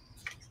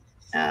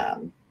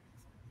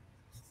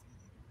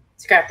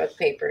scrapbook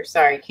paper.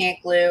 Sorry,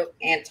 can't glue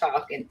and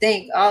talk and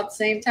think all at the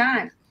same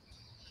time.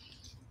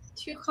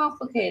 Too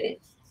complicated.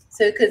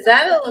 So, because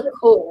that'll look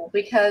cool,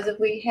 because if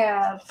we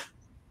have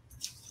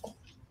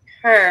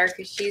her,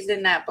 because she's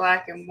in that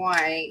black and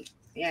white,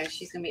 you know,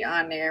 she's going to be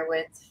on there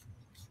with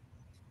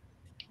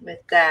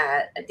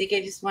that. I think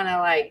I just want to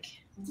like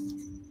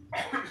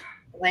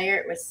layer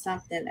it with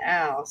something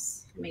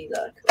else. Let me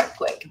look real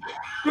quick.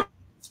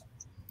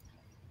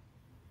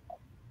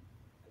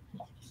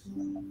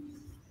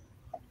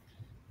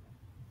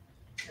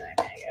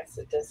 I guess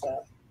it does.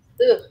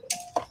 Be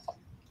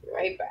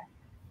right back.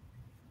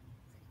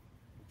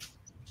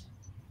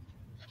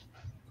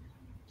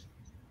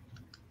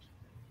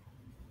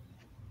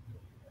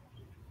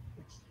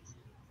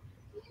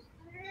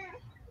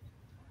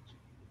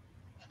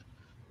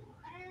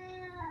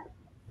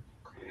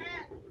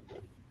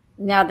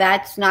 Now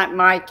that's not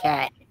my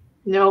cat.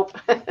 Nope.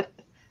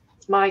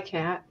 It's my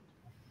cat.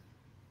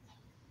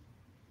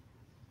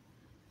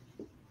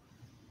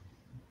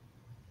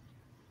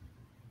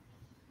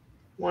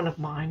 One of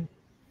mine.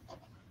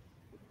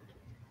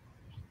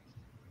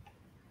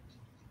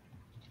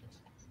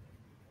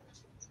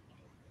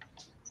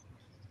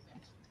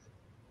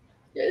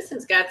 This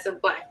has got some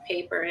black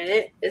paper in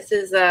it. This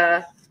is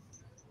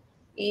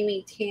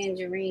Amy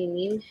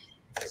Tangerine.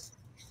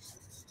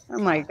 Oh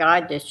my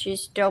God, does she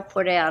still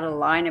put out a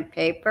line of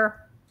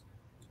paper?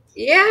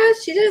 Yeah,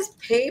 she does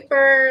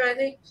paper, I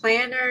think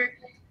planner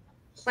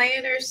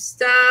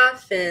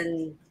stuff,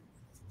 and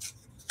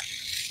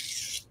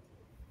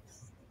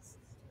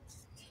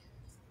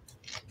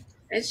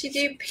she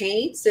do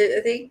paints.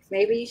 I think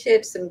maybe she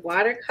had some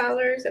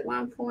watercolors at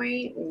one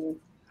point. And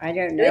I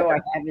don't know.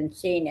 I haven't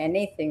seen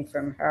anything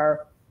from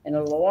her in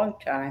a long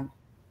time.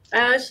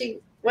 I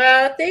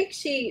think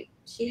she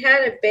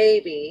had a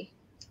baby.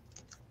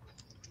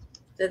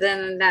 So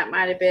then that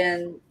might have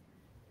been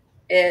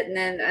it. And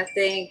then I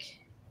think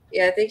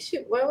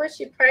was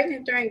she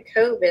pregnant during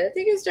COVID? I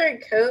think it was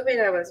during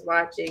COVID I was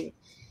watching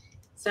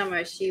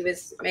she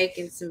was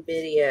making some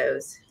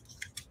videos.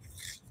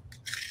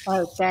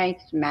 Oh,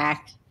 thanks,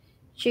 Max.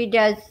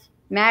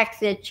 Max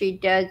said she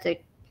does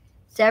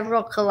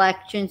several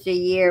collections a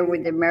year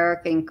with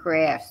American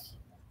Crafts.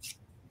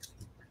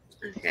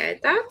 Okay, I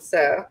thought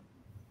so.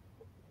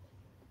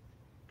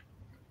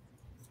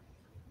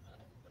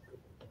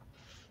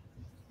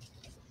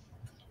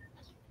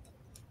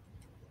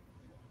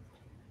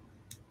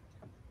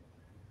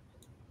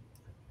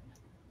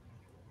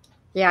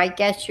 Yeah, I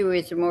guess she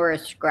was more a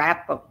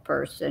scrapbook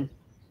person.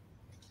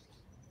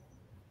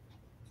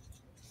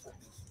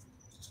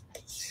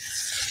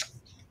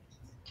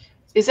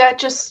 Is that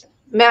just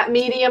matte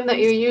medium that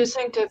you're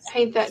using to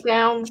paint that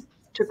down,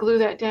 to glue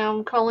that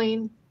down,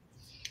 Colleen?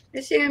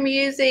 Actually, I'm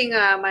using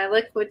my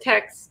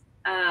Liquitex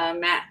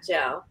matte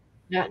gel.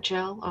 Matte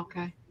gel,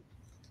 okay.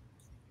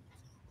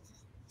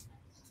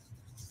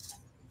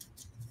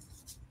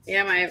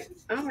 Yeah, I'm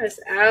almost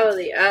out of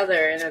the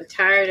other, and I'm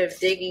tired of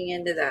digging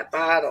into that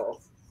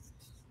bottle.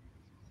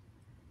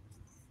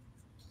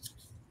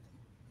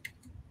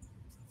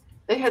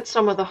 They had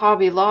some of the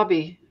Hobby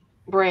Lobby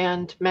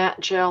brand matte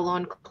gel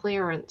on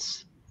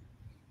clearance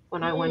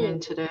when I went in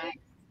today.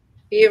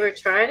 You ever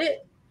tried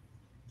it?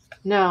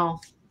 No.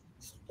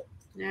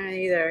 No,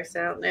 either.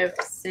 So I don't know if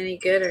it's any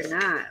good or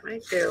not. It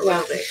might do a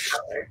little bit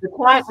color.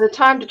 The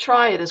time to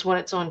try it is when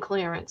it's on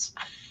clearance.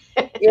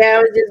 Yeah, I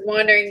was just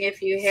wondering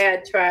if you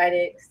had tried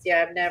it.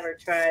 Yeah, I've never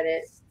tried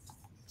it.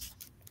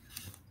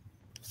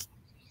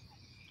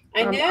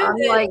 I know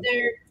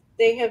that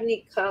they have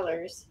neat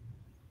colors.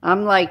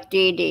 I'm like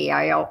Dee Dee.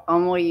 I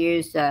only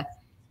use a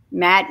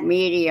matte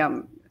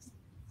medium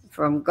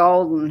from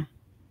Golden.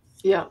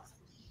 Yeah.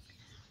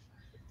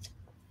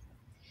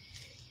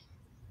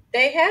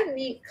 They have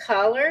neat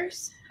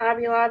colors.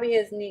 Hobby Lobby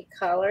has neat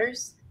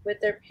colors with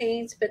their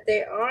paints, but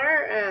they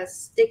are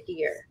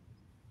stickier,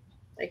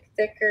 like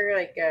thicker,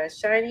 like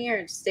shinier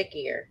and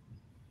stickier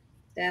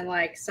than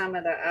like some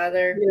of the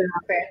other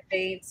craft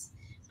paints.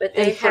 But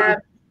they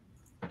have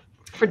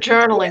for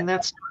journaling.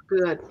 That's not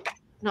good.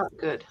 Not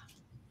good.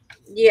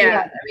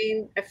 Yeah, I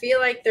mean, I feel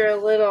like they're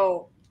a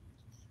little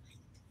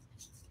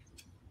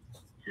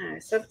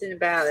something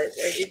about it.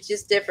 It's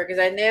just different because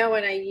I know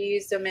when I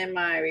used them in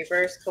my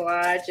reverse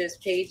collage, those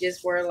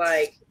pages were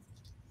like,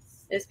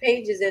 those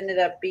pages ended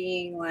up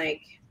being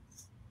like,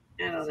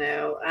 I don't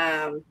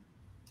know,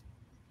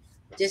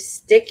 just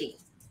sticky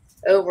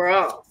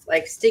overall,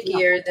 like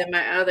stickier than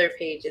my other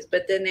pages.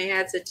 But then they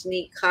had such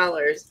neat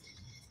colors.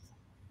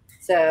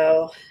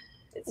 So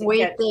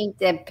we think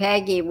that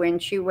Peggy, when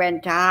she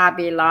went to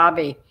Hobby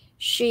Lobby,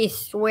 she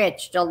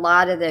switched a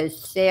lot of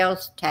those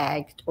sales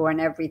tags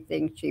on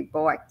everything she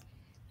bought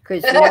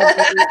because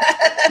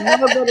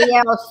nobody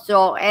else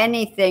saw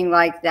anything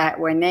like that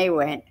when they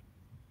went.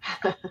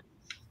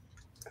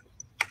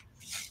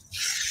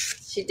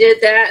 She did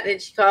that, then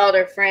she called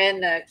her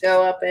friend to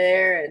go up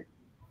there and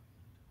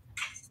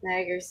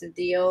snag her some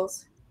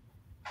deals.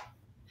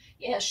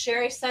 Yeah,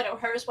 Sherry said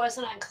hers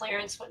wasn't on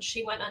clearance when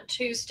she went on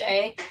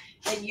Tuesday,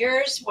 and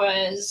yours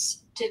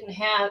didn't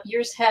have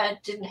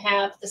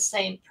the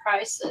same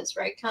prices,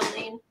 right,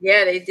 Colleen?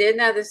 Yeah, they didn't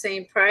have the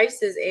same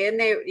prices, and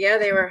they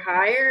were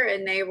higher,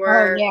 and they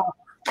were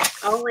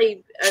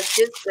only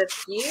just a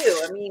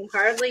few. I mean,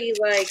 hardly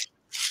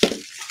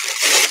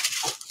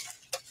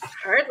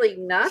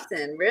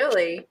nothing,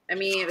 really. I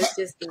mean, it was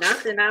just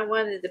nothing I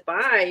wanted to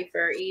buy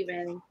for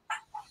even.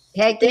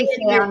 Peggy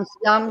found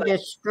some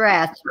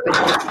distress, but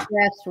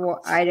distress,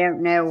 I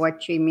don't know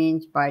what she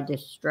means by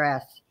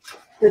distress.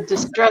 The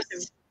distress,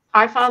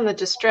 I found the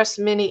distress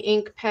mini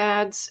ink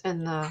pads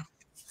and the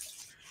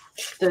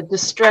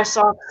distress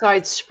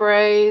oxide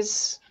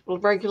sprays,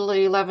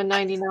 regularly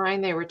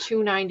 $11.99. They were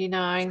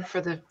 $2.99 for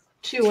the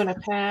 2 in a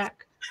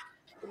pack.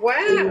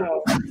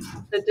 Wow.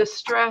 The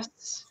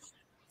distress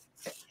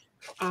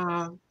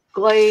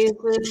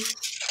glazes.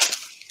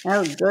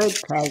 Oh, good,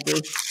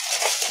 Peggy.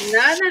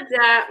 None of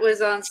that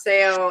was on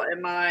sale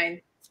in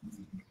mine.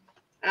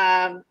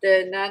 None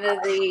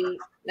of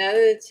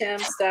the Tim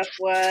stuff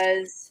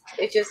was.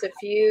 It's just a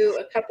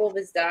couple of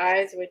his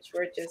dyes, which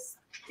were just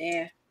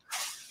I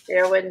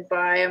wouldn't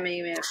buy them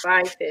even at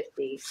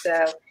 $5.50.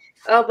 So,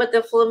 but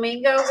the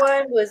flamingo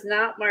one was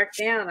not marked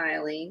down,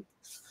 Eileen.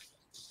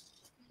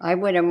 I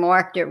would have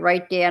marked it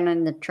right down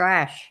in the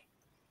trash.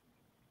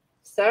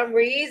 For some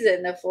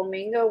reason, the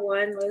flamingo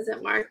one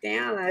wasn't marked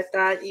down. I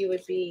thought you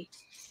would be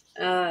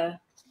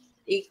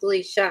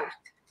equally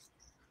shocked.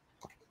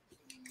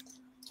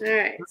 All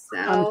right, so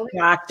I'm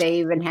shocked they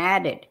even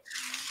had it.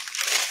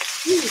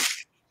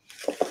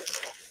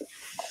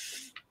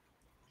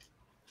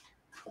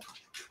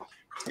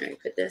 All right,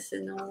 put this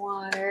in the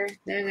water.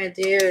 Then I'm gonna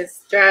do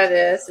is dry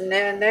this, and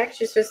then next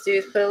you're supposed to do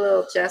is put a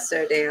little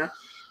gesso down.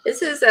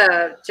 This is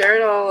a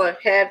journal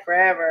I've had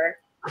forever,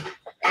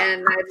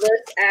 and I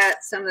looked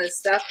at some of the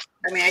stuff.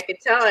 I mean, I could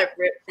tell I've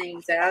ripped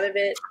things out of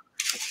it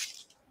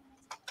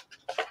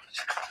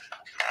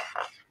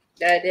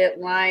that I didn't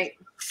like.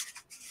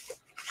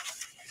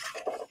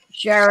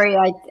 Sherry,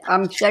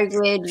 I'm so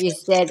glad you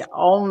said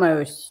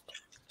almost.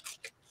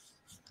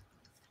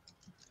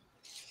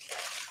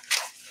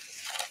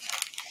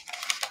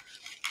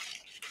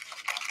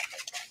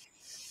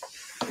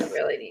 I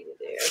really need to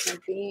do is I'm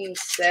being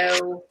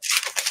so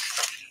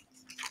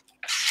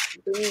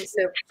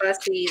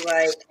fussy,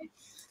 like,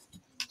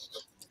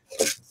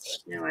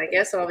 I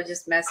guess I'll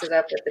just mess it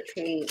up with the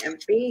paint. I'm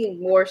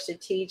being more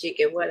strategic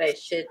at what I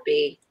should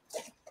be.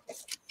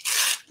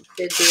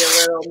 Should be a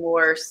little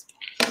more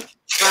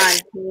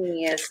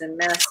spontaneous and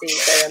messy,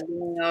 but I'm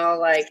being all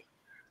like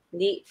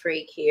neat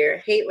freak here. I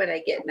hate when I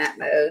get in that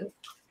mode.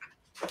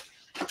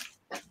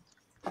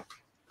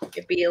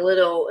 It'd be a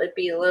little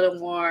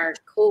more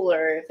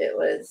cooler if it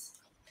was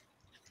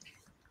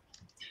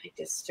like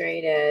a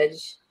straight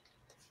edge.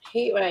 I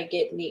hate when I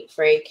get neat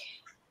freak.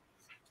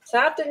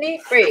 Stop the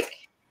neat freak.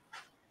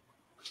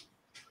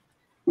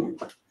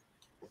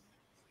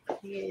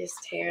 You just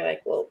tear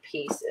like little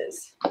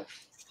pieces.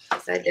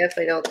 Because I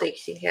definitely don't think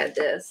she had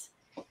this.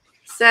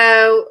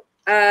 So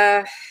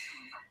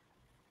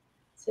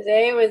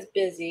today was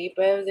busy,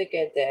 but it was a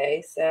good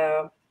day.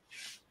 So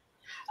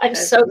I'm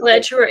so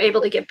glad you were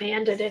able to get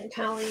Bandit in,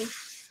 Colleen.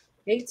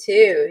 Me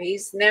too.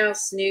 He's now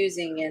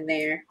snoozing in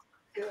there.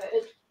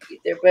 Good.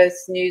 They're both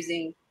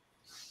snoozing.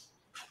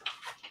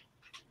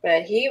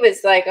 But he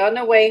was like on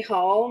the way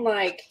home,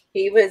 like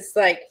he was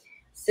like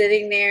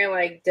sitting there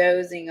like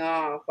dozing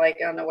off, like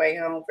on the way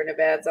home from the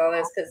beds, all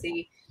this because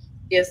he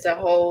just a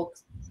whole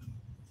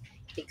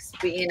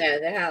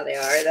how they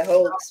are. The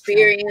whole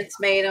experience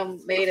made him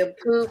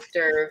pooped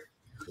or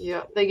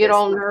they get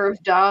all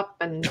nerved up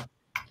and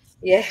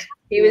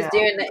He was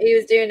doing that. He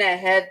was doing that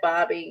head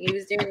bobbing. He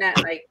was doing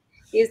that like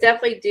he was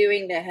definitely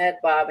doing the head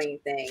bobbing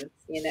thing.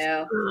 You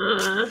know.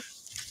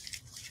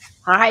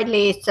 Hi,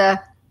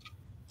 Lisa.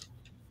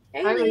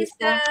 Hey, Hi, Lisa.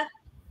 Lisa.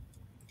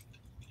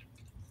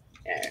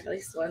 Yeah, at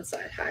least one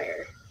side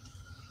higher.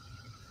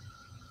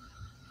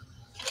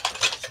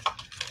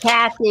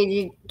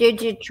 Kathy,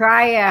 did you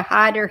try a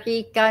hot or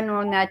heat gun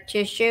on that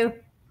tissue?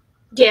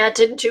 Yeah, it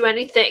didn't do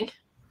anything.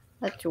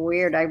 That's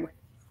weird. I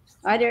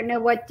don't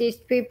know what these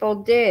people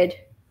did.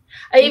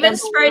 I even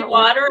sprayed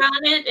water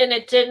on it, and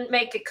it didn't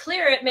make it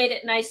clear. It made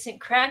it nice and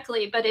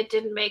crackly, but it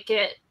didn't make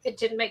it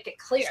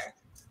clear.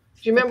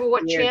 Do you remember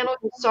what channel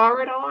you saw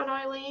it on,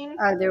 Eileen?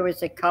 Oh, there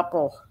was a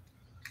couple.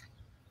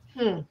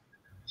 Hmm.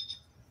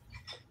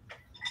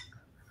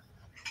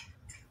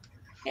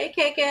 Hey,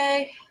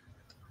 KK.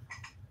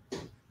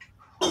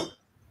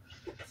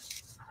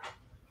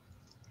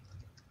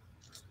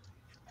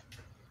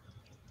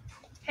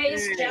 Hey,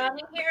 is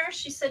Johnny here?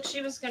 She said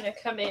she was going to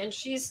come in.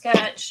 She's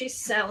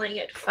selling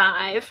at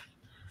 5.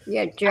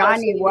 Yeah,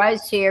 Johnny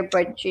was here,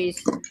 but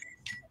she's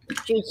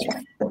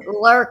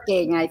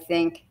lurking, I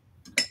think.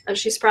 Oh,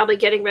 she's probably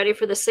getting ready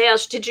for the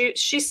sales.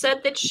 She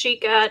said that she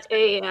got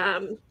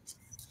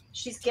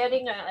she's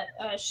getting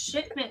a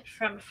shipment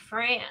from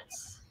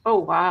France. Oh,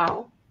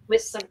 wow.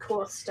 With some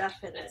cool stuff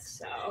in it.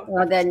 So.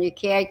 Well, then you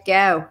can't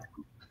go.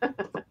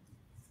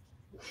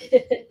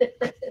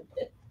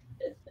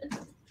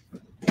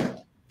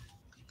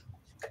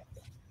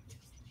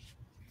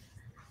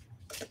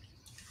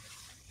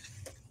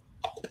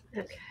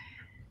 Okay.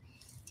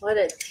 What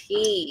a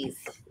tease.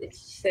 Did she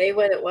say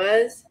what it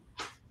was?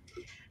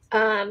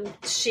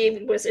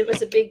 It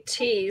was a big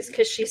tease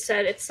because she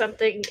said it's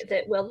something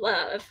that we'll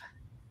love.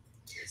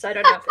 So I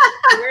don't know if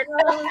it's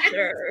weirdos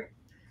or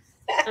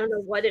I don't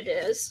know what it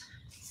is.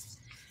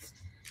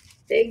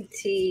 Big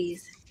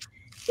tease.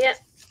 Yep.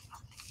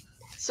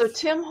 So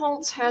Tim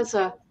Holtz has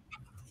a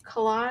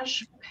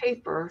collage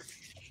paper,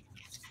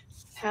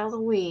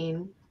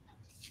 Halloween.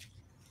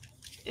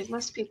 It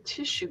must be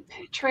tissue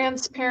paper,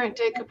 transparent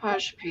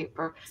decoupage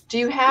paper. Do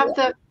you have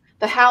the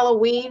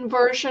Halloween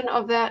version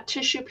of that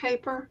tissue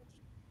paper?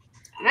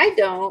 I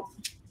don't.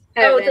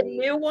 The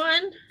new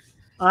one?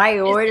 I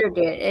ordered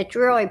it. It's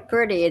really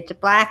pretty. It's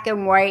black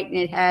and white, and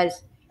it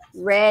has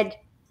a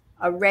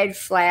red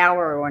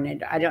flower on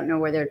it. I don't know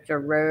whether it's a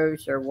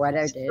rose or what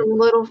it is. Some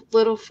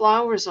little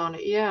flowers on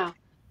it. Yeah,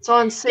 it's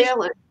on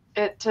sale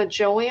at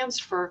Joann's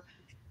for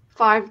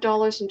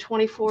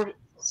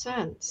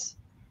 $5.24.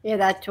 Yeah,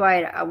 that's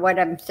why what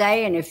I'm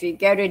saying. If you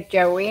go to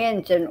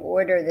Joann's and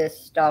order this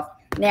stuff,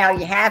 now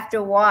you have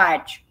to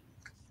watch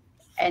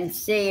and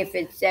see if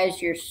it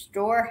says your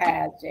store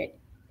has it.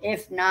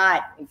 If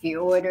not, if you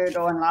order it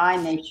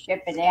online, they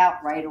ship it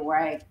out right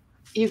away.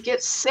 You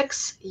get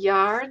 6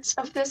 yards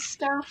of this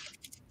stuff?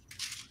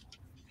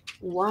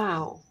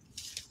 Wow.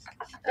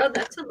 Oh,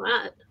 that's a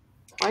lot.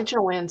 My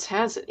Joann's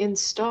has it in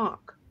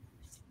stock.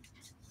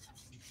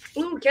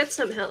 Ooh, get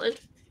some, Helen.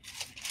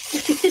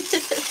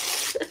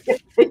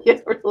 Yeah,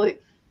 really.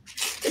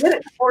 Get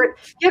it before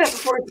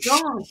it's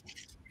gone.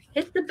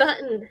 Hit the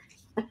button.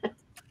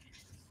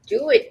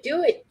 Do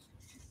it.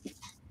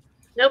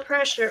 No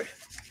pressure.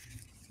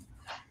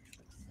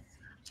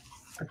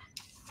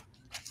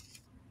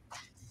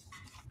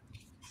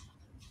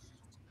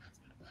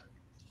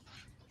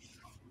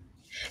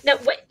 Now,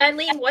 wait,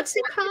 Eileen, what's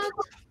it called?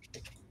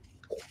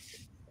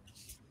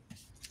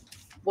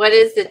 What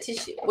is the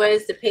tissue? What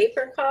is the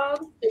paper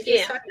called?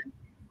 Yeah.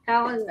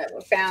 Helen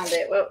found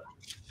it. What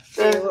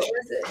was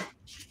it?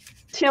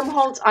 Tim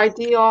Holtz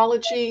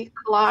Ideology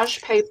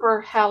Collage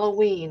Paper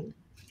Halloween.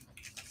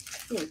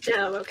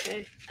 Oh,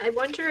 okay. I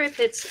wonder is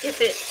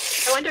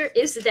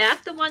that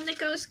the one that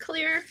goes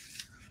clear?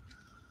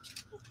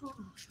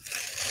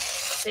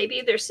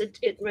 Maybe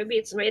maybe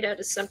it's made out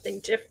of something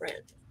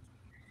different.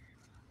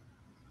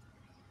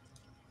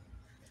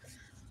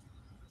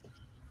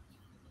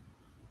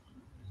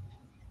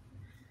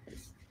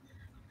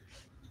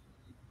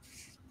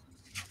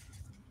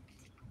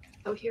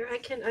 Oh, here I'm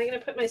gonna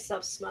put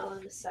myself small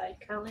on the side,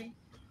 Colleen.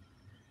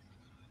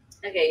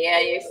 Okay, yeah,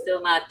 you're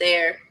still not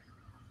there.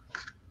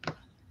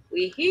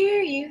 We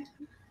hear you.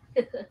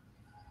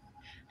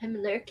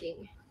 I'm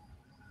lurking.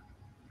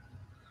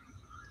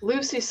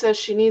 Lucy says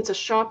she needs a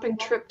shopping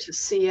trip to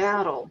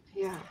Seattle.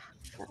 Yeah.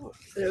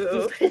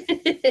 Ooh.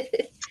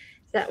 Is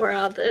that where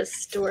all the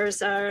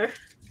stores are?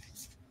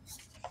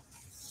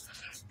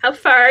 How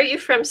far are you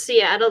from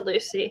Seattle,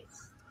 Lucy?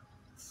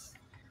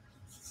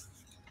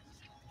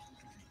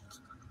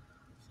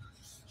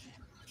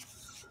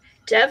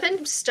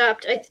 Devin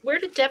stopped.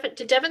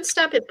 Did Devin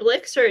stop at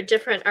Blick's or a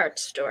different art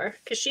store?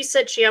 Because she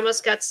said she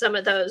almost got some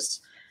of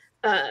those.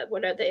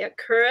 What are they?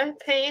 Acura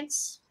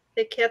paints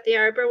that Kathy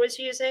Arbor was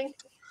using.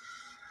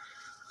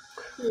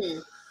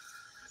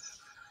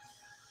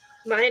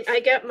 I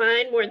got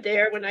mine were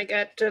there when I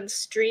got done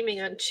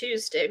streaming on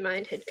Tuesday.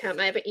 Mine had come.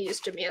 I haven't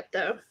used them yet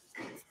though.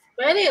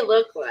 What did it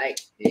look like?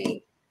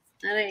 I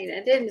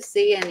didn't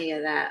see any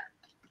of that.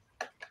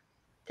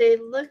 They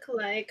look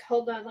like.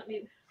 Hold on.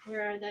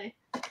 Where are they?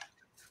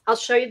 I'll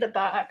show you the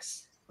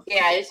box.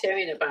 Yeah, just show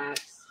me the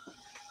box.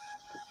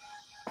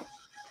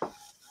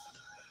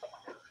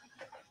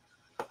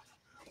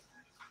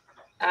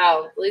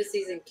 Oh,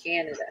 Lucy's in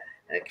Canada.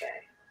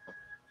 Okay.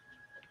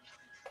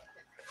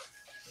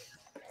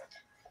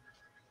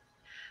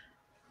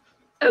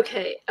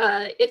 Okay,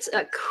 it's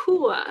a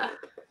Kua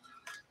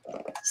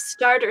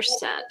starter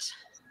set.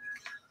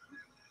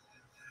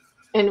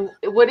 And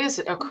what is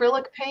it?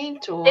 Acrylic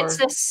paint or? It's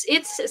a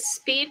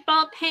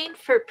speedball paint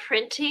for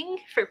printing,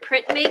 for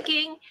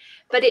printmaking,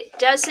 but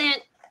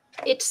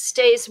it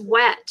stays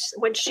wet.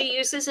 When she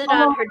uses it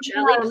on her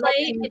jelly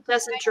plate, it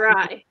doesn't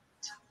dry.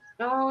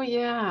 Oh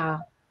yeah.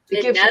 It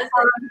It gives you doesn't?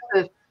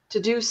 time to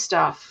do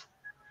stuff.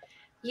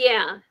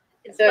 Yeah.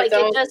 So Like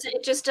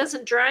it just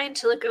doesn't dry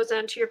until it goes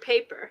onto your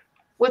paper.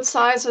 What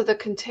size are the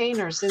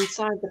containers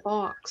inside the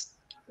box?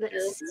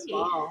 Let's see.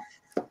 Small.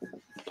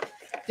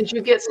 Did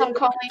you get some,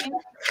 Colleen?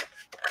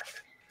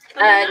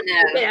 Not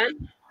No. too bad.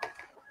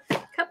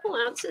 A couple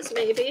ounces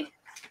maybe.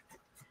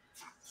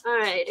 All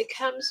right, it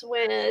comes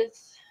with,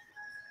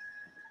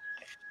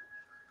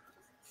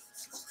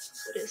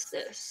 what is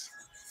this?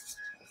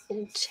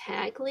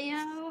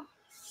 Intaglio.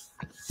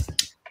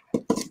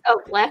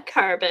 Oh, black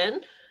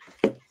carbon.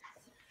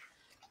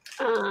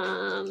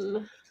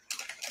 I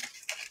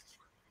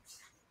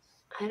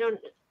don't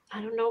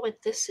know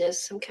what this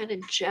is. Some kind of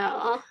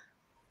gel.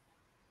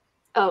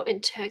 Oh,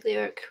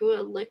 Intaglio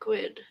Aqua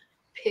liquid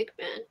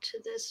pigment to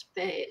this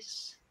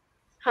base.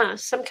 Huh,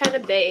 some kind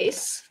of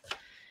base.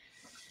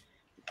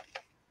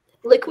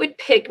 Liquid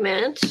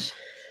pigment.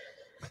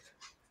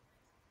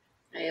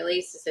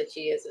 Lisa said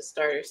she has a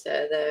starter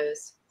set of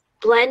those.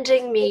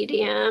 Blending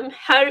medium.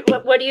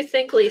 What do you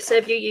think, Lisa?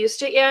 Have you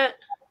used it yet?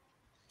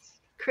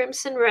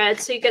 Crimson red.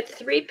 So you get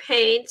 4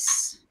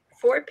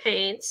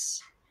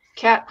 paints.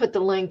 Kat put the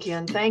link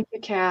in. Thank you,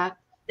 Kat.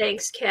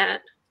 Thanks,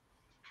 Kat.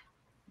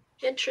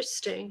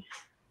 Interesting.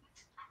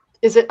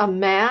 Is it a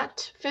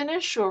matte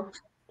finish or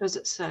does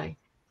it say?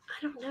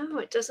 I don't know.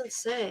 It doesn't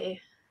say.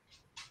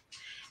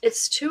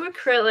 It's 2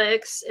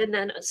 acrylics and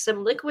then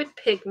some liquid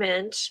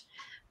pigment,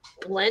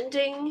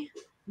 blending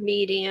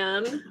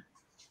medium.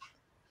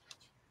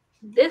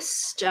 This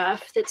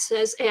stuff that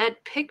says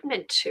add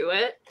pigment to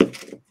it,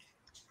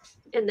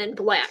 and then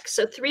black.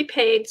 So 3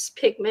 paints,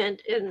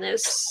 pigment, and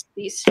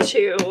these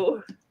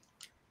 2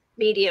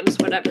 mediums,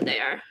 whatever they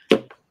are.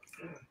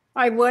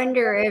 I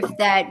wonder if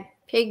that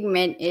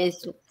pigment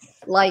is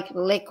like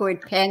liquid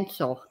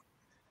pencil.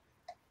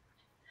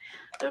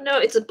 I don't know.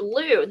 It's a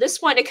blue.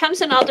 This one, it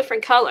comes in all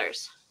different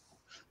colors.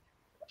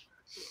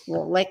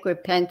 Well,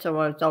 liquid pencil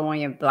was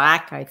only in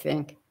black, I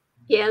think.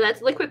 Yeah,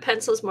 that's liquid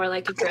pencil is more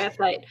like a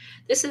graphite.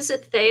 This is a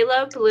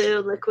phthalo blue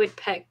liquid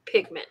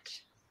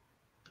pigment.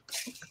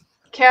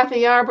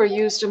 Kathy Arbor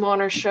used them on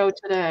her show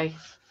today.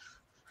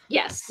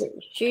 Yes.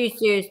 She's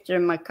used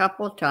them a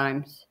couple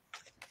times.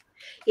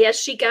 Yeah,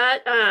 she got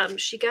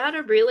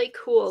a really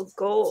cool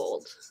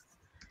gold.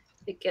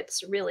 It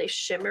gets really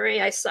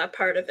shimmery. I saw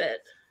part of it.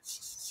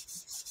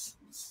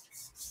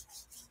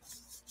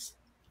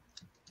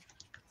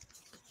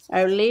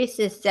 Oh,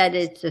 Lisa said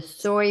it's a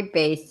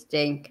soy-based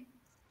ink.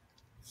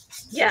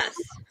 Yes.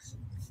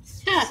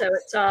 So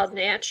it's all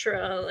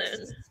natural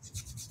and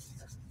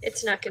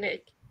it's not going to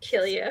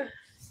kill you.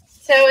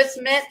 So it's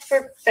meant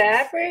for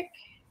fabric?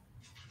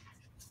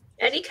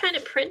 Any kind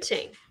of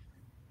printing,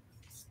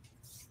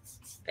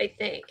 I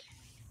think.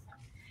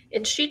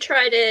 And she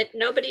tried it.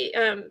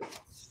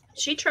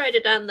 She tried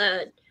it on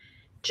the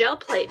gel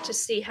plate to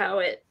see how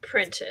it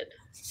printed.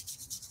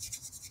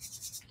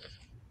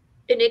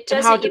 And it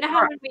doesn't, you know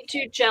how when we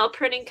do gel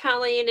printing,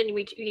 Colleen, and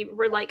we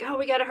were like, oh,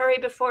 we got to hurry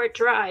before it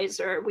dries,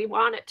 or we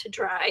want it to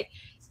dry.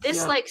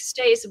 This like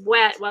stays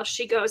wet while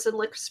she goes and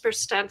looks for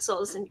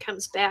stencils and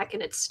comes back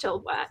and it's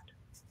still wet.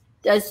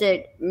 Does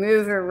it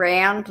move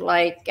around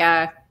like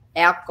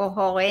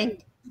alcohol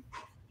ink?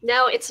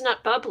 No, it's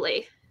not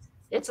bubbly.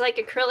 It's like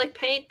acrylic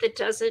paint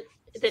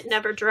that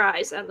never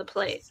dries on the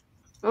plate.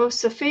 Oh,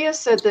 Sophia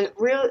said that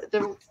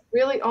the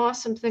really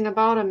awesome thing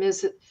about them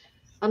is that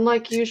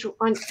unlike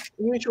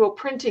usual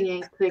printing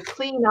ink, they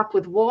clean up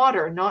with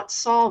water, not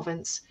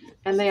solvents,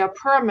 and they are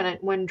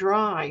permanent when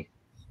dry.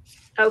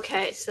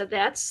 Okay, so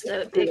that's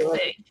the big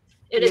thing.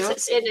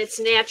 It's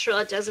natural.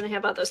 It doesn't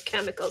have all those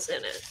chemicals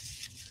in it.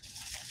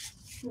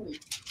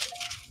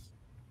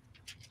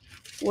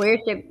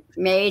 Where's it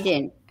made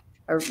in,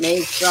 or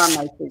made from,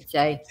 I should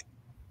say?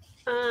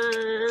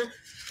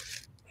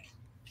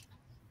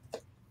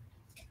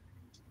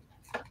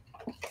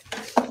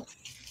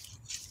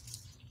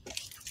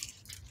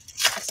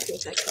 Let's see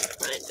if I can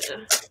find a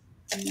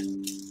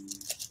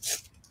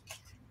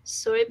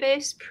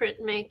soy-based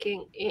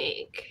printmaking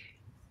ink.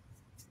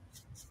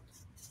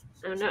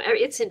 I don't know.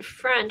 It's in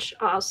French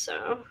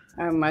also.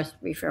 Oh, it must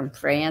be from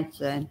France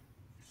then.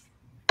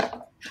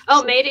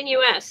 Oh, made in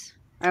U.S.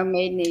 Oh,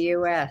 made in the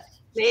U.S.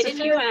 Made in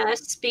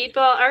U.S.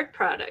 Speedball Art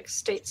Products,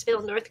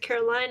 Statesville, North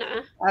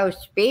Carolina. Oh,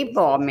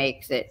 Speedball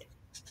makes it.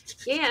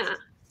 Yeah.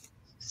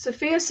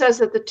 Sophia says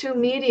that the 2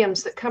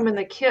 mediums that come in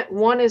the kit,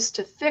 one is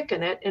to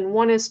thicken it and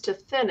one is to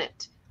thin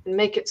it. and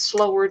make it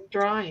slower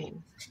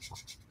drying.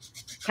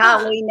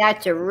 Colleen,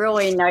 that's a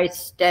really nice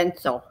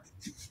stencil.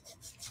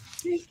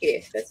 Thank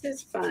you. This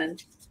is fun.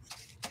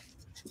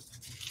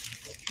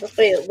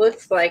 Hopefully it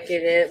looks like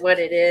it is what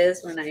it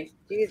is when I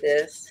do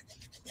this.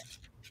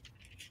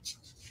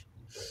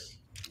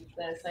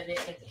 Because I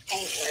didn't get the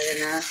paint wet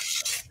enough.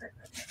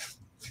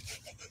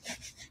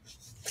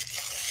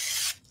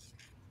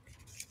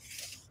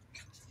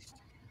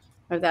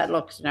 Oh, that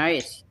looks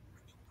nice.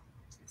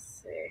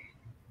 Let's see.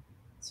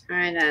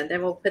 Trying to,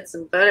 then we'll put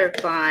some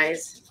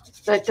butterflies.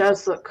 That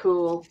does look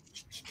cool.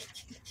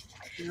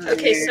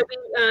 Okay, so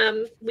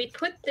we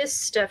put this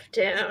stuff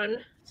down.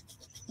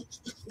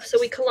 So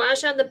we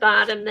collage on the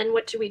bottom. Then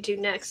what do we do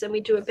next? Then we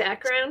do a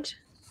background,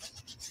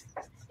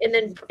 and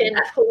then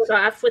pull it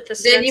off with the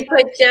stencil. Then you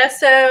put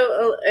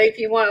gesso, if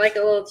you want, like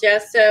a little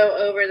gesso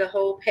over the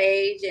whole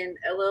page and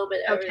a little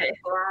bit over the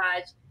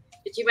collage.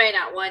 But you may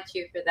not want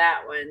to for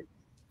that one.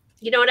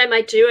 You know what I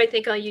might do? I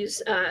think I'll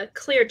use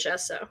clear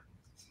gesso.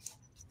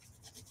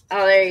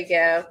 Oh, there you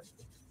go.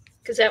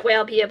 Because that way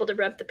I'll be able to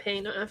rub the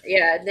paint off.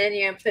 Yeah, and then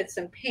you're going to put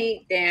some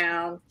paint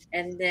down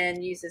and then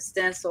use a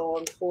stencil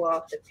and pull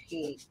off the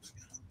paint.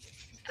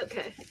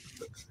 Okay.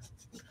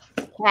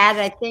 Kat,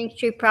 I think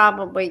she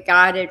probably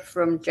got it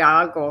from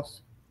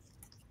Joggles.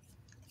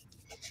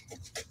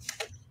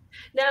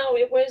 No,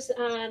 it was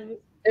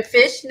the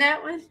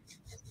fishnet one?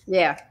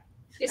 Yeah.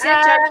 Is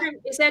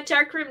that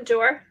darkroom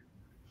door?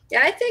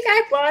 Yeah, I think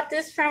I bought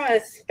this from a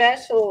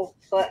special,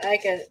 I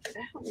don't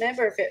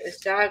remember if it was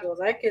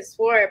Joggles. I could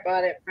swore I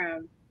bought it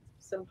from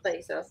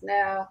someplace else.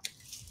 No.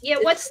 Yeah,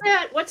 what's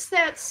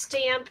that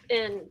stamp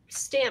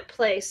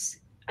place,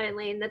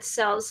 Eileen, that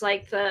sells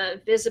like the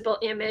visible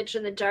image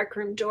and the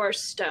darkroom door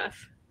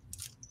stuff?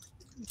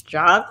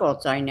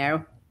 Joggles, I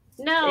know.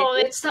 No,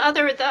 it's the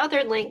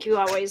other link you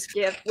always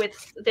give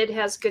that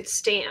has good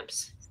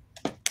stamps.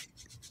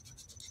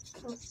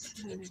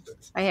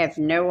 I have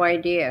no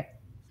idea.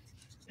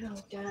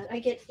 Oh God, I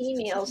get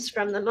emails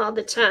from them all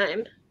the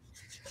time.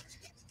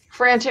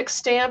 Frantic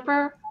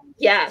Stamper?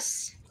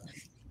 Yes.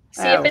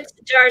 See if it's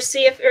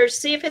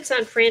see if it's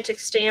on Frantic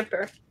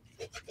Stamper.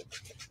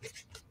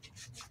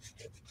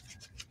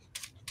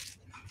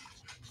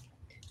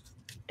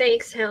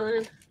 Thanks,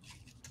 Helen.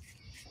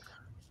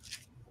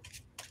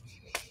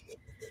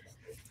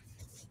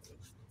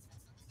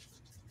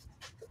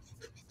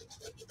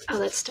 Oh,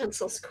 that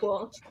stencil's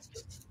cool.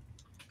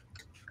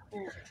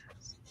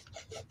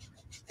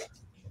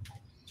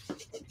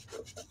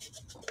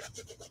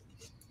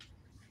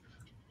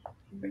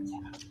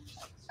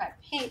 My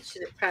paint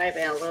should have probably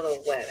been a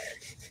little wetter.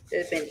 It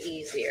would have been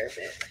easier,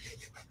 but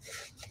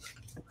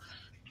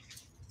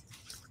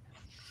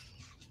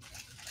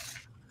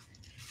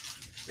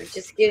I'm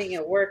just getting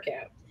a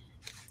workout.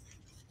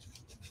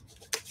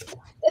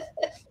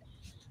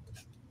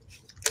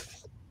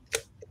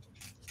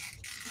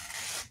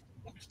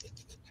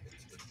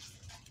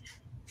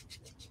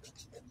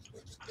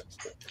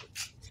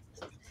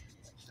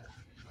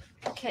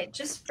 Okay,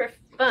 just for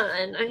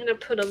fun, I'm going to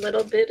put a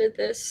little bit of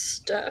this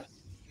stuff.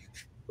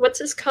 What's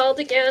this called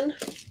again?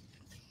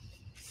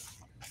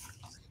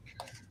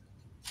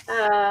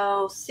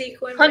 Oh,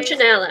 sequin.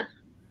 Punchinella.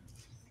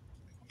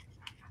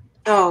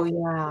 Oh,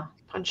 yeah.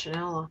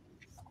 Punchinella.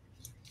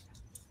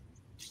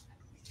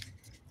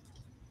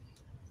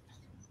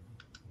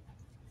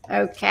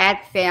 Oh,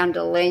 Kat found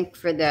a link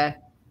for the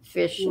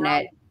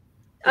fishnet.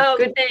 Oh,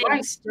 good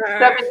thanks.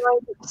 price.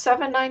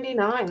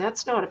 $7.99.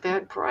 That's not a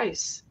bad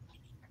price.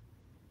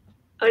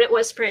 Oh, and it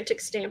was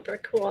Frantic Stamper.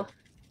 Cool.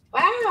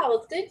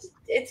 Wow,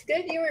 it's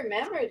good you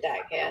remembered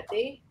that,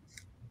 Kathy.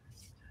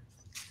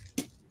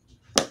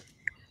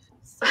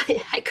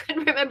 I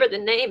couldn't remember the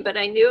name, but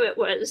I knew it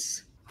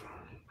was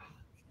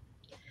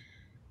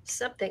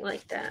something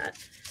like that.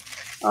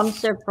 I'm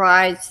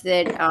surprised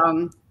that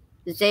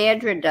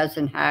Zandra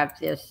doesn't have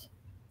this.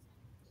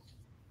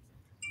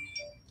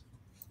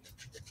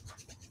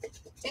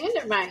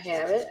 Sandra might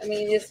have it. I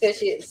mean, just because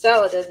she didn't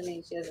sell it doesn't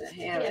mean she doesn't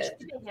have it.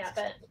 She may have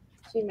it.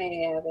 She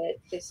may have it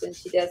because since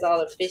she does all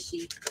the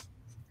fishy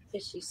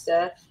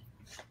stuff.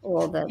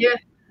 All the Yeah.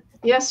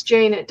 Yes,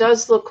 Jane, it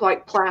does look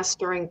like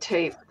plastering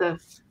tape. The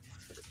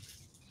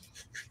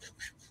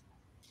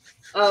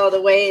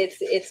way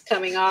it's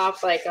coming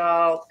off, like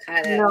all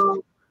kind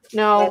of.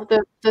 No,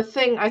 the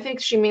thing. I think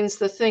she means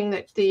the thing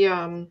that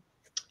the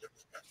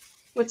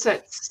what's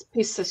that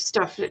piece of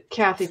stuff that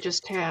Kathy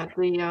just had?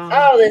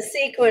 The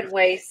sequin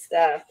waste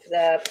stuff,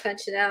 the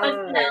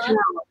punchinella.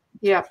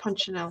 Yeah,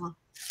 punchinella.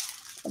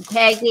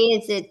 Peggy,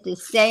 is it the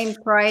same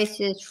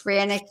price as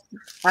Frantic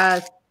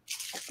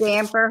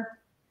Stamper?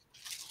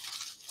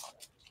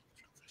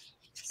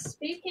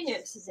 Speaking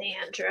of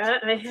Zandra,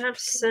 I have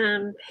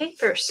some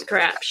paper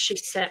scraps she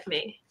sent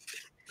me.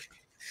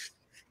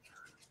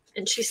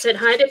 And she said,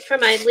 hide it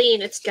from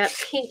Eileen. It's got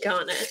pink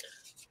on it.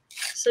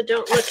 So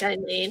don't look,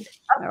 Eileen.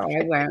 Oh,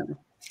 I won't.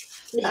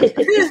 I get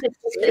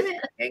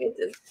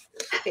this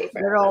paper.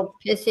 Good old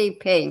pissy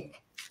pink.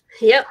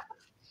 Yep.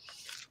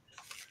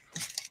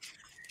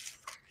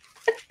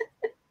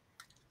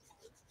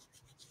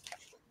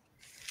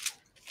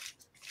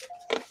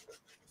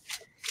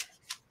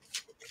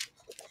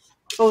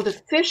 Oh, the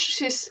fish.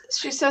 She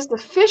says the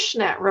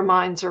fishnet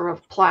reminds her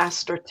of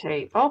plaster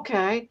tape.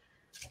 Okay,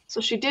 so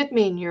she did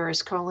mean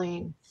yours,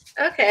 Colleen.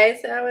 Okay,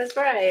 so I was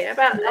right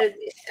about. I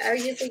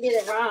usually get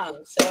it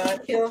wrong, so I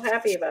feel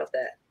happy about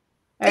that.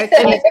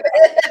 Okay.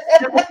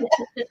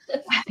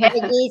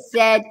 Peggy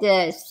said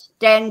the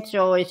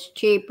stencil is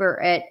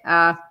cheaper at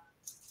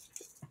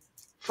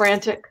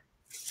Frantic.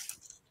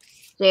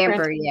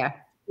 Stamper, yeah.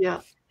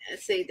 Yeah.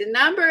 Let's see. The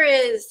number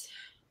is,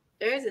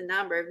 there's a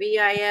number,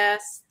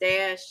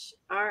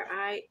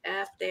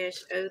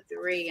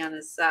 VIS-RIF-03 on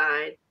the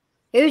side.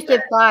 Who's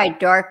to buy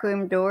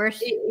darkroom doors?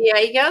 Yeah,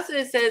 he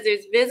also says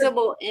there's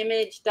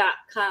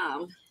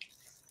visibleimage.com.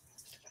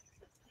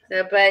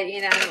 So, but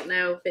I don't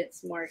know if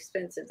it's more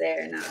expensive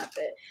there or not.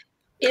 But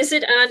Is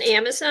it on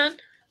Amazon?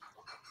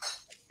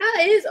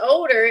 it is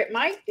older. It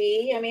might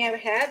be. I mean, I've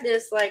had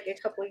this like a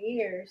couple of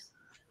years.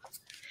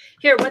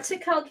 Here, what's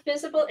it called?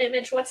 Visible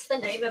Image. What's the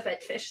name of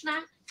it?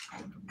 Fishnet?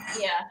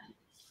 Yeah.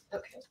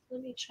 Okay,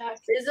 let me check.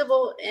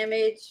 Visible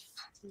Image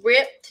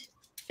ripped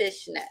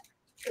fishnet.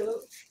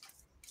 Ooh.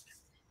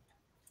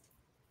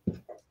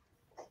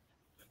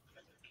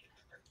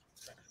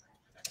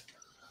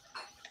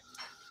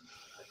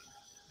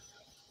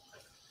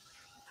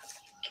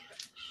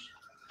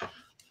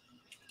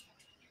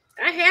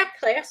 I have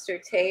plaster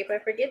tape. I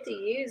forget to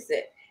use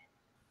it.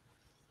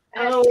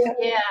 Oh,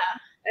 yeah.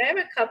 I have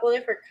a couple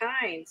different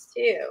kinds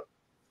too.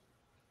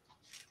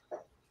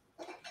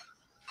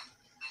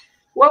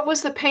 What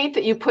was the paint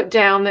that you put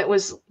down that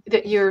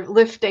you're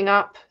lifting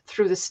up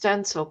through the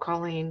stencil,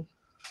 Colleen?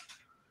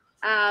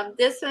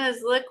 This one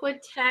is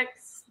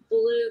Liquitex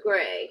Blue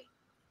Gray.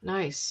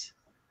 Nice.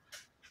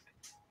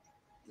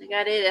 I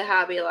got it at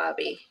Hobby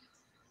Lobby.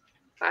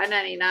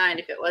 $5.99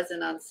 if it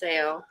wasn't on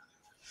sale.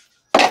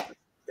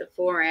 The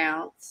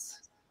 4-ounce.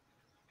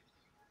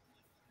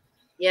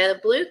 Yeah, the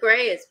blue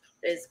gray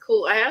is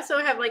cool. I also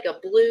have like a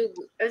blue,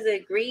 is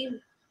it green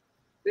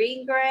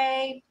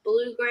gray,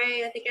 blue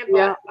gray? I think I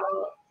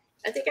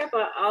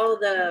bought all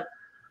the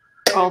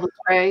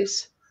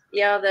grays.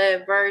 Yeah,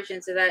 the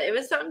versions of that. It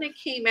was something that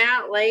came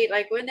out late,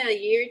 like wasn't it a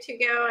year or two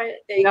ago?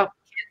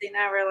 Kathy and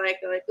I were like,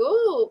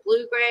 ooh,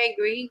 blue gray,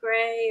 green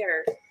gray,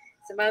 or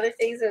some other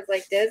things. I was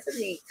like, those are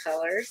neat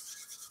colors.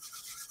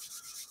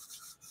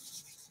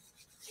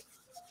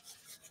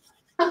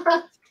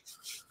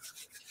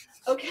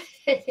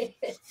 Okay.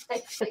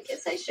 I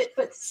guess I should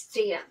put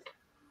stamp.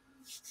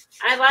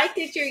 I like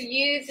that you're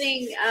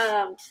using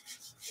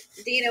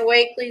Dina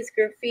Wakely's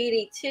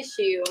graffiti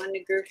tissue on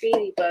the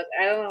graffiti book.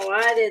 I don't know why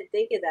I didn't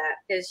think of that,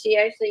 because she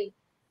actually,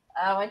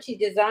 when she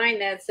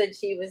designed that, said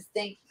she was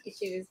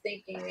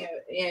thinking of,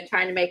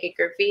 trying to make it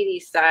graffiti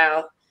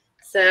style.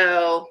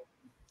 So.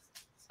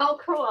 Oh,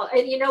 cool!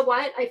 And you know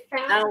what? I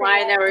found. Oh,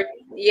 I never.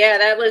 Yeah,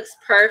 that looks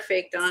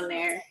perfect on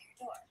there.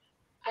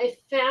 I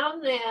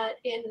found that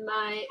in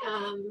my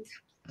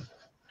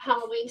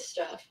Halloween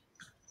stuff.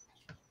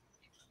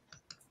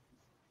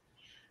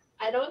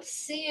 I don't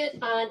see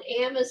it on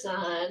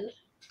Amazon,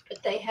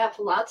 but they have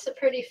lots of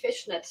pretty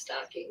fishnet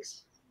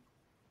stockings.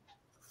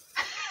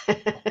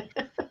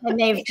 And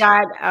they've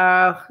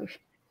got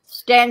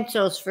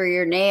stencils for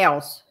your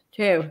nails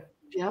too.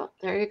 Yeah,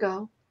 there you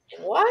go.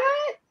 What?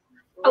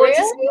 Oh, Really? it's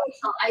a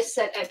stencil. I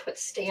said I put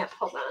stamp.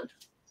 Hold on.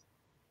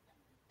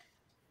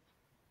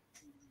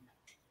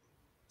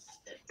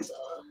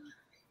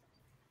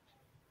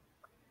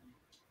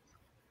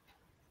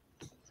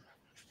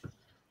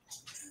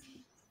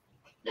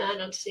 No, I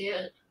don't see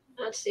it.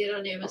 I don't see it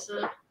on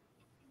Amazon.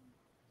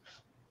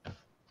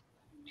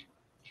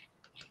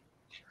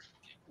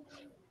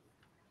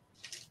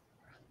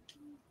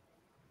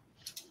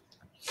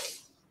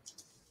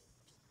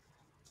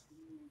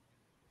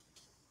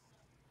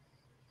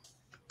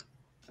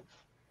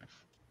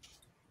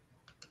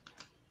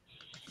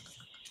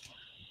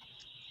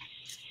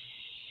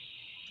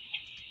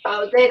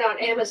 Oh, they don't.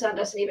 Amazon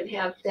doesn't even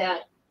have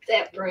that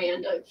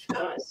brand of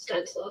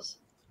stencils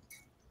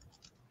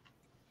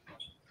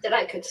that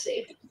I could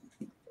see.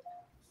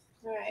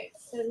 All right.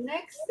 So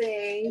next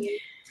thing,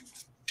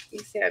 you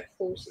see how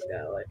cool she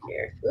got look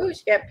here. Ooh,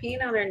 she got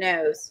paint on her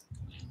nose.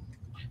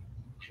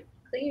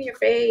 Clean your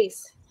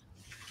face.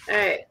 All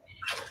right.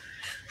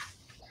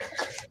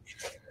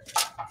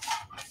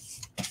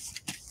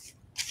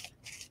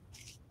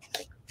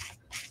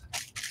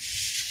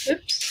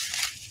 Oops.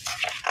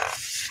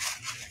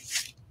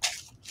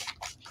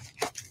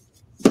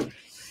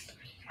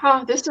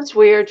 Oh, this is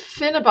weird.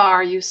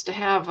 Finnabar used to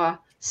have a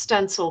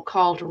stencil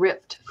called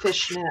Ripped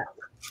Fishnet.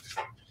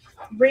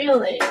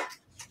 Really?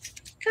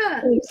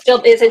 Huh.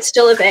 Is it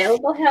still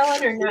available,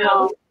 Helen, or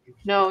no?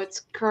 No, it's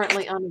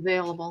currently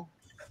unavailable.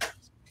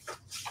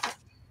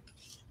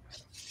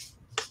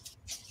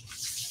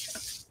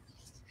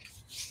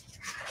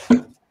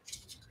 Okay,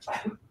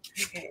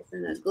 so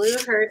I'm gonna glue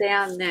her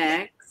down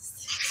next.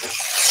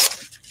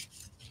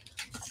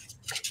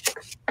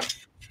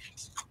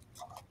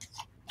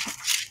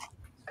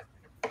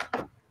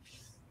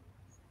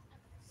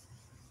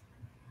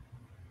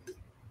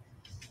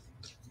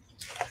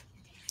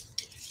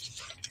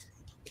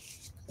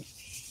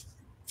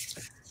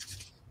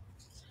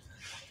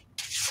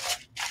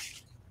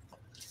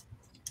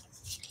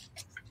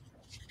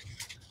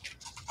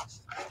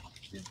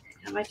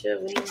 How much of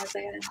a wing was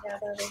I going to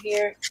have over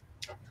here?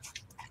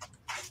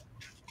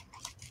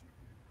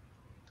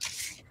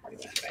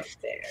 Right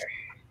there.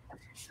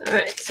 All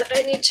right, so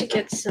I need to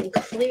get some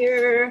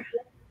clear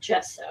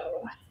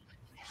gesso.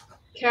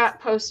 Kat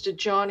posted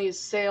Johnny's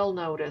sale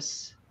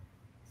notice.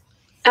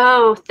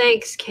 Oh,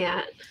 thanks,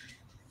 Kat.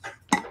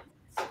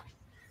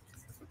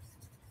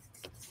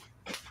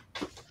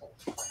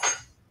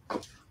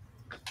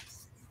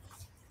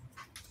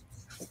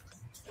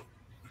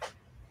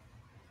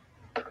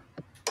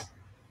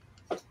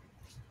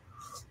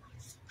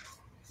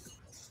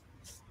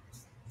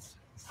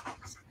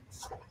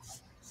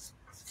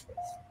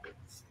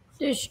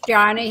 Does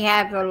Johnny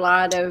have a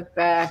lot of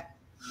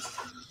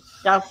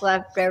stuff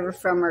left over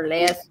from her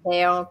last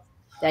sale?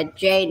 That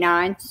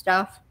J9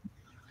 stuff?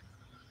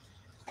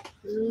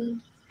 I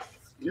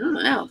don't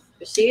know.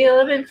 Does she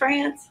live in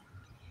France?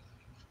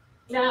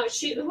 No,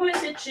 who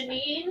is it,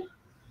 Janine?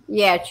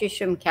 Yeah, she's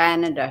from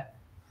Canada.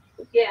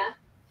 Yeah.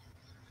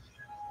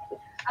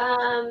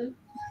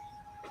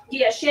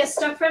 Yeah, she has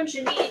stuff from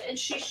Janine, and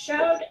she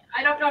showed,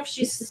 I don't know if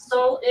she's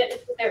sold it,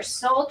 if they're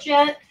sold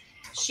yet.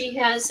 She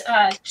has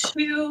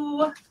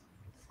two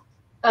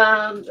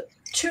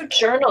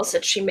journals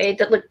that she made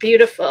that look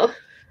beautiful.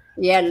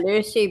 Yeah,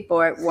 Lucy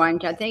bought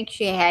one. I think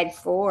she had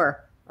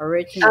 4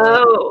 originally.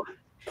 Oh,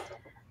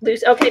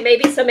 Lucy. Okay,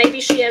 maybe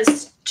she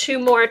has 2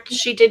 more.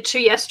 She did 2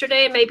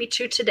 yesterday, and maybe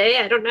 2 today.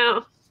 I don't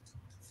know.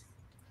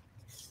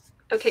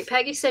 Okay,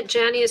 Peggy said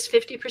Johnny has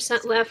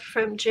 50% left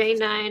from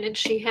J9, and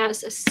she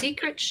has a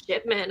secret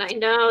shipment. I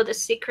know, the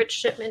secret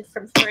shipment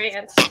from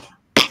France.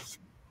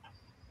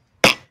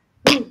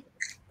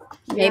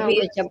 Maybe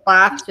it's a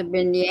box of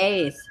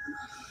beignets.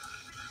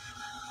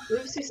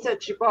 Lucy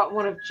said she bought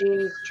one of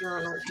Jeannie's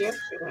journals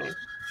yesterday.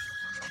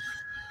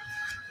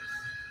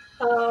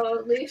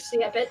 Oh,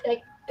 Lucy, I bet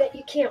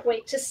you can't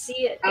wait to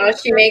see it. Oh,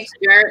 she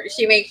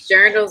makes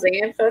journals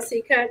and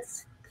fussy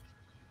cuts.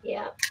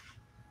 Yeah.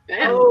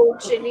 Wow. Oh,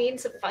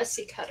 Janine's a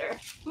fussy cutter.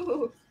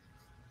 Ooh.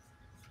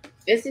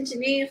 Isn't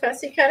Janine a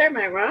fussy cutter? Am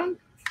I wrong?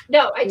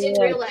 No, I didn't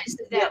Yeah. realize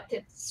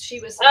that she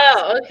was.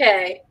 Oh,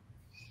 okay.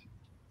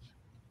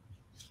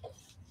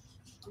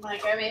 I'm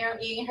like, I mean, I'm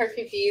getting her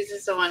confused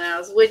with someone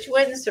else, which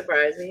wouldn't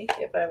surprise me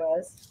if I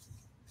was.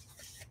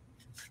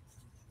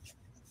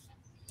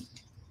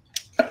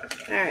 All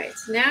right,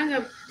 so now I'm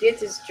going to get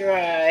this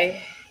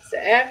dry. So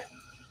after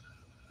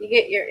you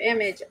get your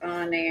image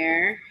on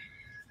there,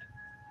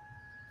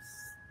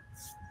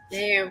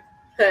 then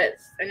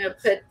I'm going to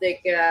put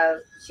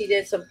the, she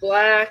did some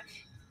black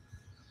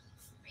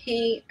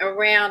paint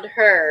around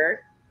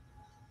her.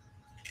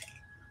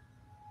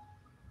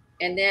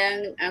 And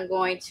then I'm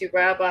going to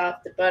rub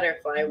off the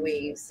butterfly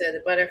wings. So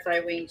the butterfly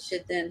wings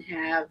should then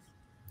have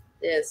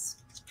this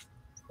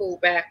cool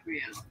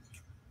background.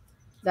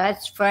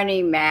 That's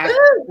funny, Mac.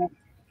 Ooh.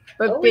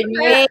 But Holy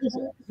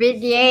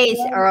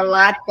beignets are a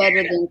lot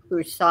better than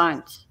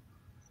croissants.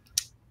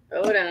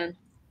 Hold on.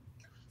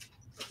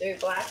 There's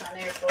black on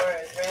there for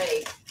us.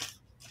 Ready.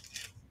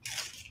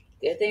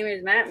 Good thing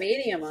there's matte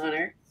medium on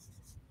her.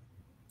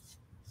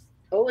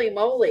 Holy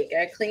moly.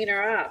 Gotta clean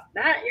her up.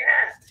 Not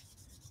yet.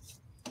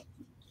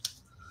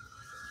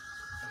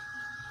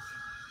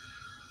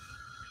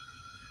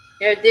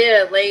 I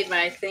did laid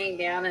my thing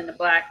down in the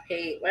black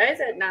paint. Why does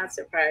that not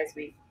surprise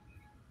me?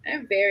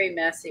 I'm very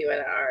messy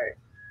with art.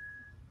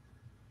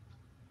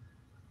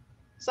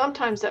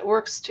 Sometimes that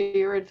works to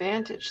your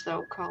advantage,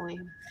 though,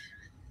 Colleen.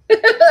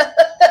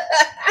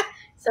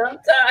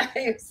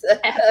 Sometimes.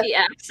 Happy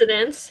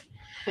accidents.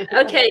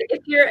 Okay,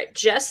 if you're at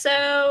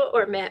gesso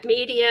or matte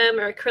medium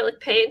or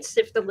acrylic paints,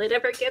 if the lid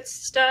ever gets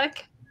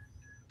stuck,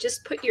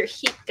 just put your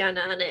heat gun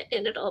on it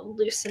and it'll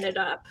loosen it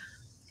up.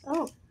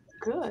 Oh,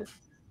 good.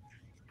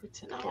 Good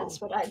to know.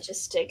 That's what I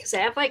just did because I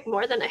have like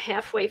more than a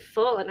halfway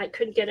full and I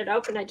couldn't get it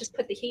open. I just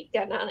put the heat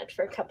gun on it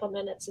for a couple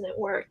minutes and it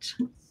worked.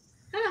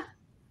 Huh.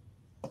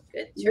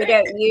 Good You trick.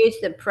 don't use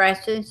the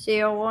press and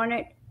seal on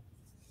it?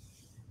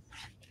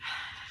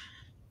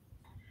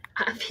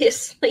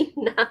 Obviously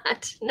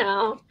not.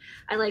 No,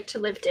 I like to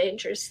live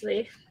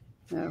dangerously.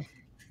 No.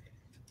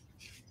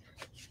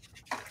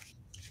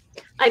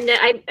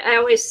 I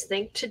always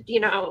think to,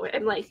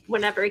 I'm like,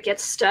 whenever it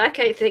gets stuck,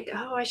 I think,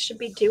 oh, I should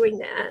be doing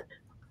that.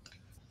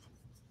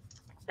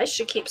 I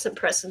should keep some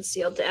press and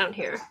seal down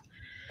here.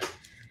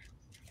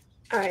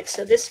 All right,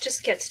 so this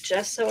just gets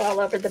gesso all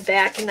over the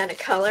back and then a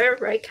color,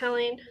 right,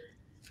 Colleen?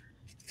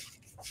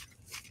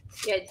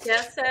 Yeah,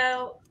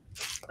 gesso.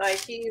 I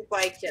use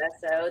white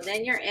gesso.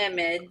 Then your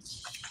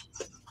image.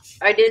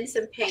 I did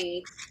some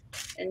paint.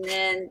 And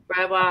then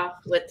rub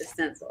off with the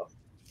stencil.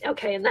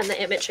 Okay, and then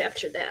the image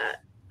after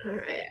that. All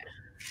right.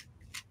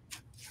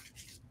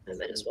 I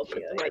might as well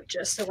put the white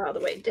gesso all the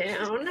way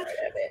down. Part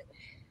of it.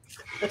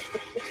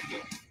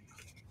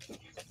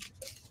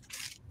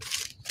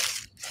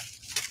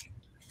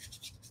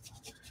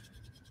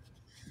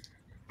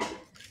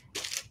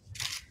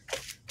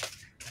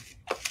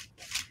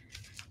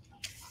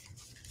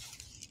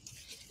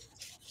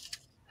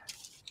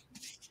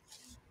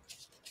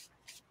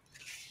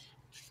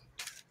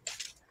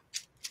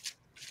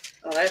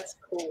 Oh, that's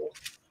cool.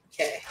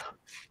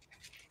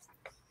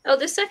 Oh,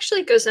 this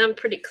actually goes on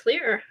pretty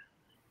clear.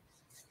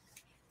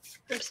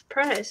 I'm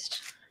surprised.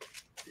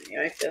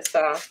 Wipe this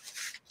off.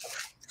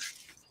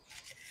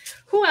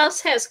 Who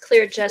else has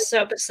clear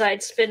gesso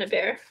besides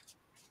Spin-a-Bear?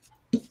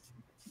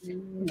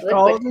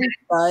 Golden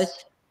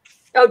does.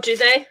 Oh, do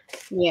they?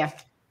 Yeah.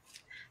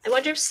 I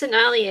wonder if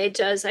Sennelier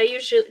does. I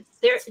usually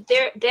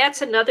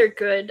that's another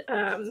good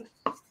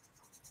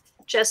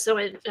gesso,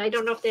 and I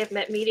don't know if they have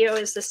Metmedio.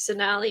 Is the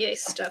Sennelier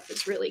stuff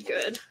is really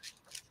good.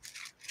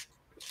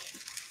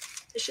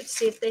 I should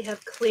see if they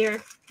have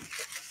clear.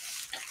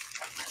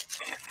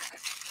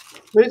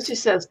 Lucy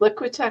says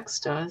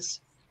Liquitex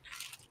does.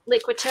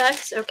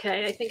 Liquitex?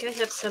 Okay, I think I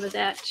have some of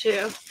that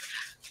too.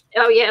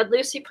 Oh yeah,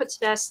 Lucy puts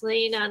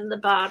Vaseline on the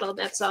bottle.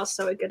 That's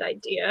also a good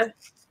idea.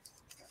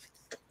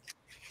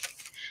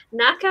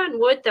 Knock on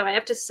wood, though, I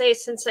have to say,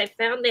 since I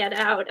found that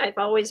out, I've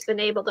always been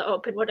able to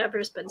open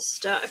whatever's been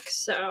stuck.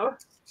 So.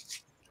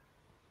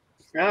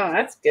 Oh,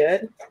 that's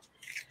good.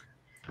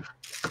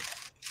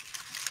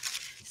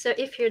 So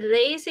if you're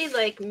lazy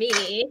like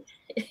me,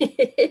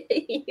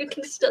 you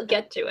can still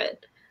get to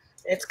it.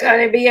 It's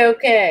gonna be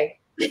okay.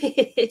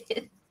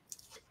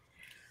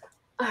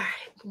 All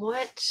right,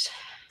 what?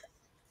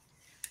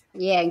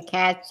 Yeah, and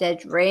Kat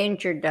says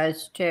Ranger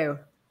does too.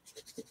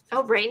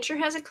 Oh, Ranger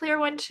has a clear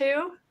one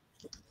too?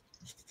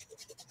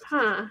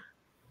 Huh.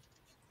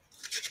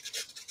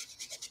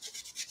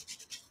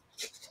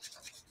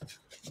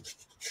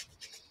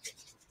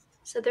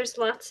 So there's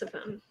lots of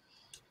them.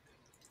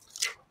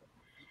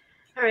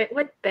 All right,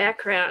 what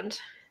background?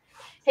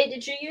 Hey,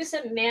 did you use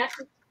a matte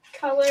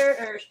color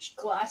or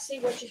glossy?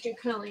 What did you do,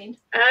 Colleen?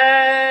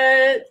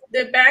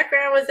 The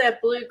background was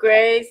that blue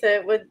gray, so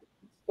it would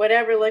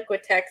whatever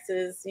Liquitex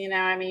is,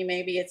 I mean,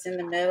 maybe it's in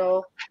the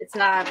middle. It's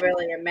not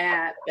really a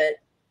matte, but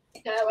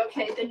oh,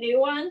 okay, the new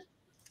one.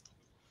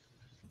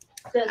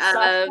 The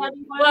soft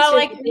one. Well,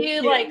 like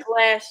new, like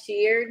last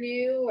year,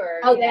 new or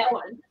oh, that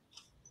one.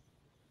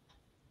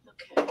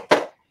 Okay.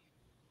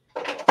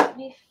 Let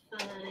me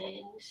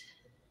find.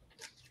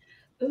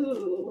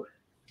 Ooh.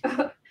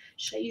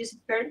 Should I use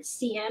burnt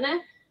sienna?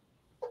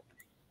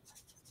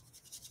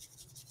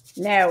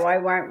 No, I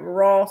want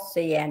raw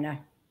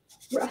sienna.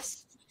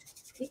 Russ.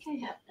 I think I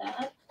have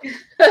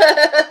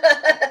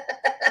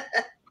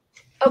that.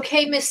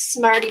 Okay, Miss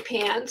Smarty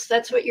Pants.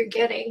 That's what you're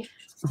getting.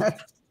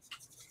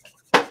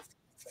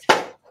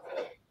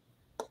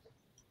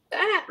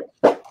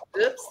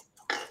 Oops.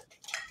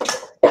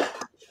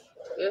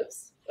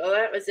 Oops. Oh,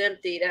 that was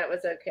empty. That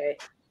was okay.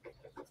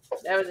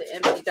 That was an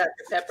empty Dr.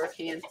 Pepper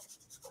can.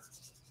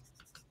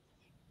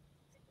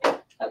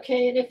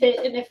 Okay, and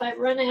if I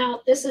run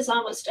out, this is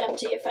almost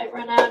empty. If I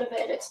run out of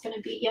it, it's going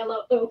to be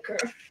yellow ochre.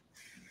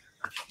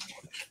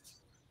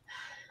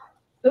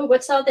 Oh,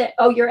 what's all that?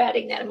 Oh, you're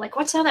adding that. I'm like,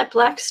 what's all that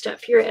black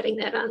stuff? You're adding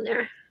that on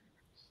there.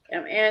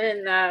 I'm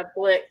adding the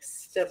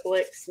Blix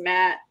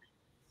matte.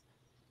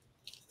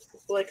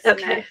 Blix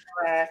Okay. matte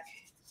black.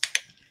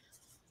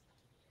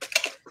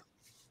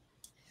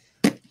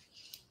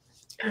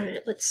 All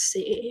right, let's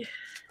see.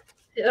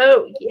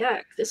 Oh,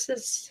 yeah, this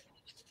is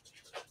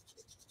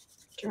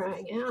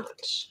drying out.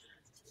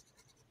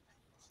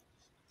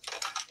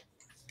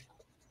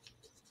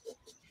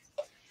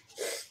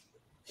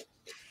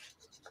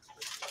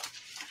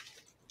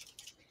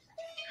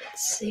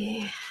 Let's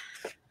see.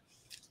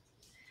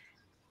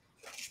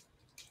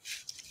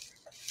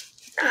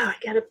 Oh, I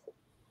gotta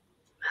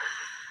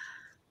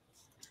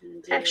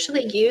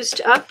actually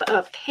used up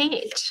a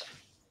paint.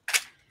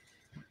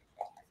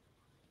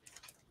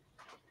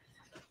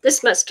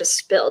 This must have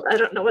spilled. I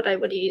don't know what I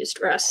would have used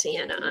raw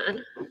sienna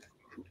on.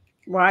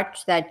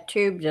 Watch that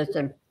tube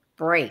doesn't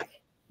break.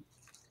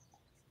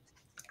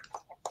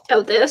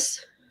 Oh,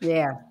 this?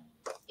 Yeah.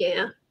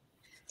 Yeah.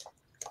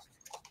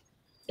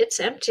 It's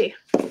empty.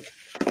 All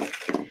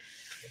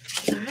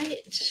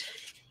right.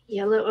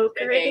 Yellow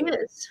ochre Okay. it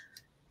is.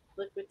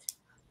 Liquid.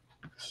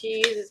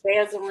 She uses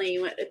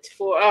Vaseline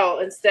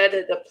instead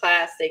of the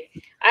plastic.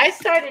 I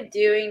started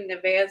doing the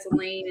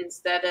Vaseline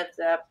instead of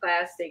the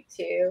plastic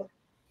too.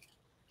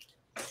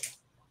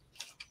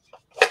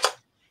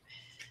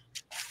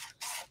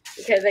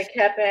 Because I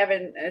kept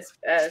having,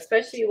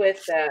 especially with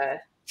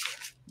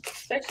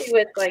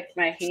like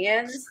my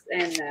hands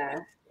and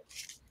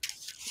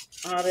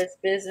all this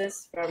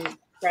business from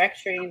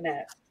fracturing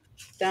that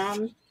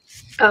thumb.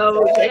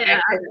 Oh, So, yeah.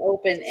 I couldn't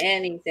open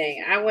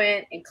anything. I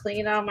went and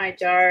cleaned all my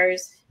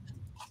jars,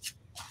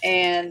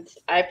 and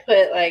I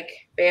put like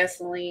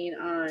Vaseline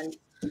on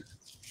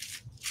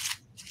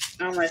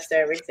almost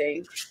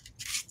everything.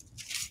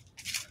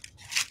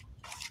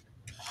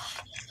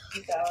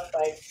 So I was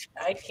like,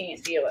 I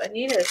can't deal. I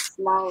need a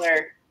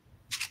smaller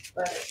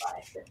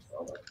butterfly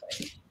pencil.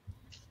 Like.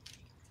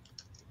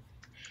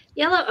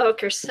 Yellow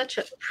ochre is such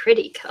a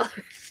pretty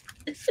color.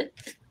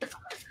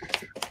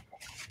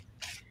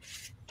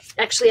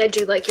 Actually, I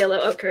do like yellow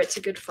ochre. It's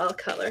a good fall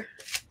color.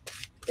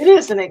 It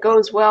is, and it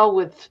goes well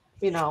with,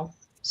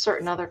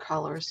 certain other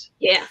colors.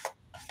 Yeah.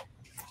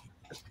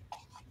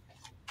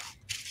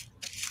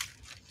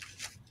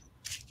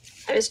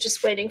 I was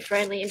just waiting for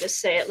Eileen to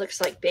say it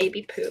looks like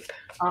baby poop.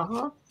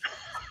 Uh-huh.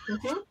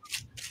 Mm-hmm.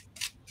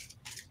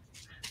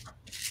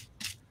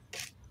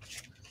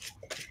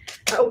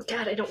 Oh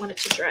God, I don't want it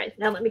to dry.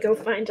 Now let me go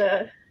find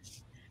a.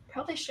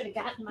 Probably should have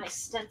gotten my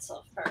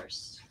stencil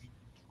first.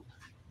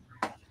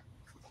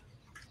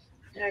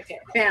 Okay,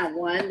 found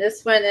one.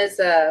 This one is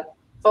a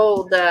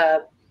old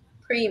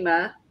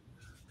Prima.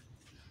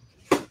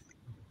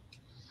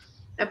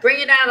 I'm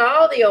bringing out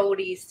all the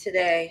oldies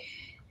today.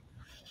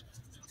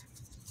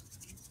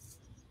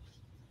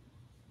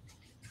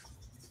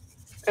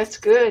 That's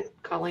good,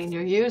 Colleen.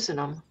 You're using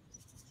them.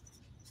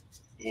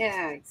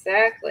 Yeah,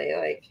 exactly.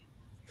 Like,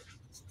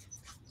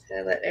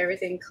 to let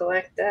everything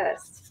collect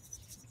dust.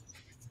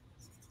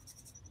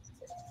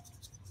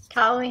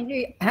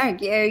 Colleen, are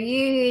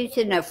you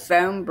using a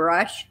foam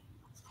brush?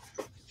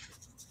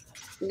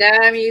 No,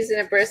 I'm using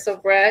a bristle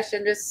brush.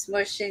 I'm just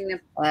smushing the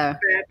crap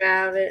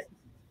out of it.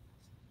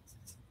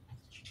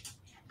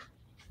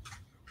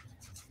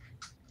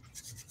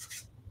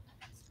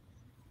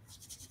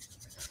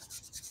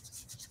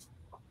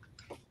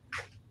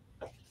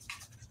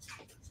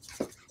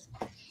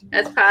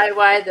 That's probably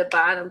why the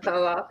bottom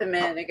fell off a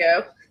minute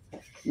ago.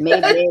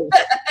 Maybe.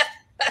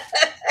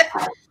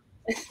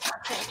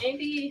 Okay,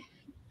 maybe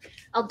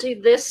I'll do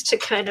this to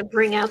kind of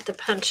bring out the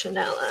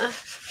punchinella.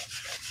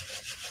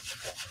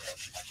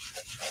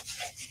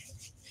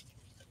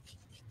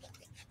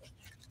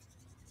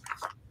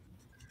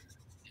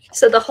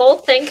 So the whole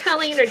thing,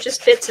 Colleen, or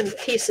just bits and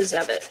pieces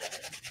of it?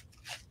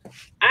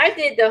 I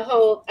did the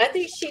whole, I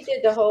think she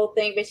did the whole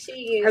thing, but she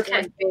used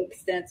one big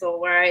stencil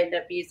where I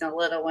ended up using a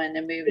little one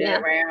to move it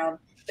around.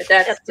 But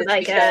that's just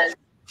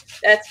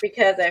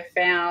because I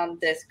found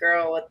this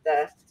girl with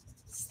the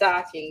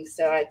stocking,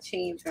 so I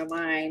changed my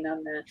mind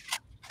on the.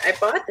 I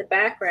bought the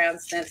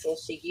background stencil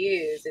she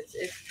used.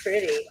 It's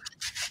pretty.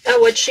 Oh,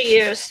 what'd she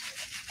use?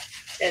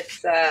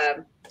 It's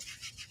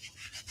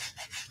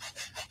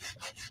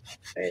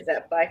where's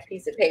that black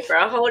piece of paper?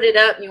 I'll hold it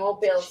up and you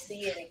won't be able to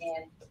see it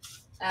again.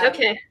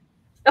 Okay.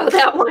 Oh,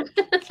 that one.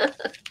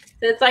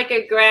 It's like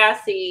a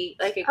grassy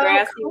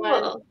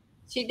one.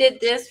 She did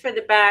this for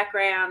the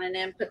background and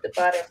then put the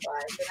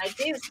butterflies. And I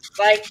do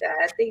like that.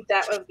 I think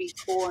that would be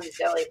cool in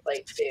jelly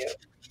plate too.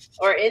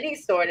 Or any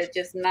sort of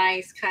just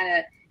nice kind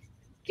of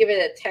give it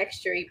a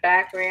textury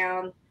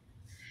background.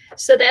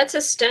 So that's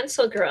a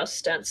Stencil Girl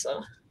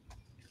stencil.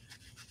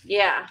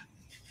 Yeah.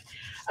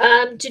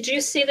 Did you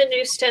see the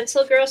new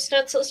Stencil Girl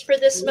stencils for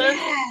this month?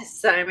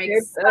 Yes, I'm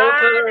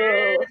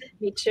excited.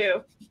 Me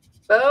too.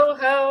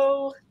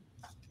 Boho.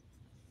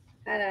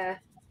 It's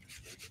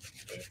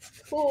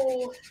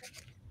cool.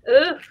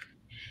 Ooh.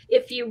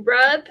 If you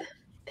rub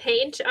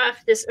paint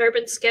off this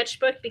urban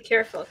sketchbook, be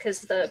careful because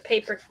the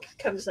paper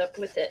comes up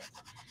with it.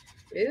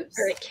 Oops.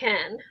 Or it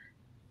can.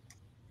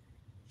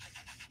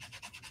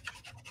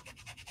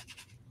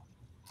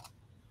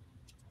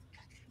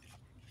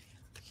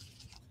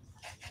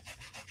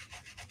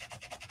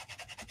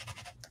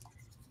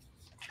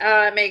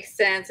 Oh, it makes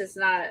sense. It's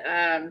not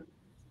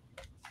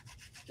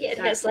yeah, it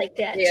has like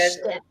that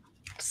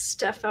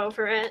stuff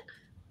over it.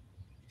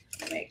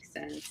 That makes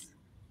sense.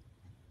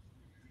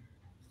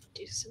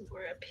 Do some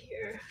more up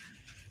here.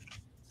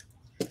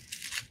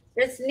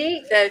 It's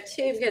neat though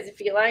too, because if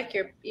you like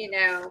your,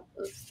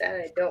 oops, that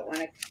I don't want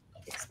to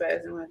expose.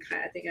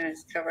 I think I'm gonna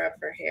just cover up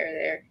her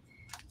hair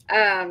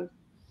there.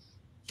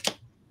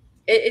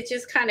 It's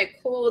just kind of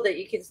cool that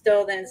you can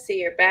still then see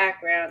your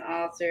background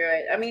all through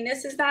it. I mean,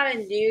 this is not a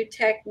new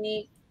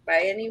technique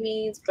by any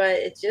means, but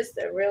it's just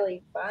a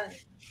really fun.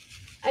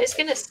 I was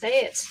gonna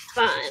say it's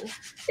fun.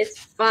 It's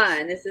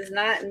fun. This is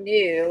not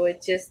new.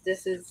 It's just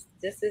this is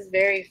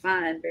very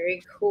fun,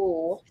 very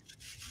cool.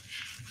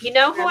 You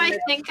know who I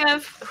think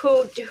of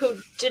who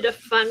did a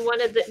fun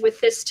one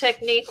with this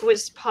technique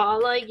was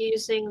Paula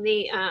using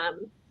the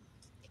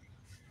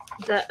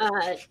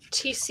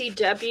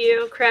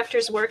TCW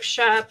Crafters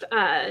Workshop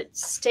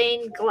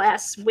stained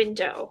glass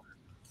window,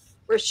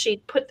 where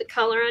she'd put the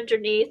color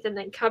underneath and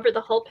then cover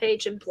the whole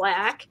page in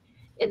black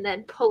and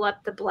then pull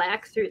up the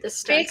black through the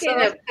stencil.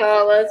 Speaking of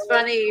Paula, it's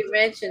funny you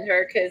mentioned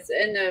her because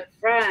in the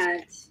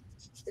front,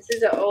 this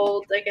is an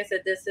old, like I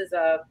said, this is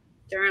a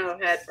journal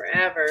I've had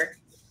forever.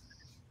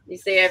 You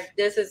see,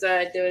 this is what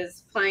I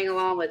was playing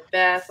along with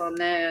Beth on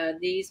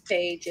these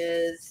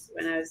pages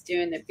when I was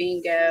doing the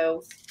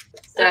bingo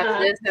stuff.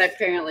 This I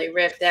apparently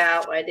ripped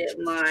out. I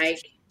didn't like.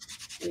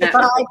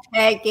 Bye,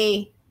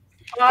 Peggy.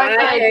 Bye,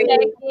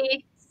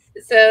 Peggy.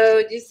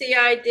 So, do you see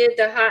I did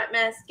the Hot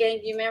Mess Gang?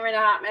 Do you remember the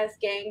Hot Mess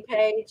Gang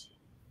page?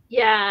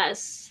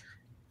 Yes.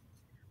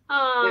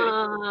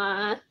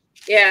 Aww.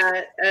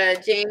 Yeah,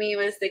 Jamie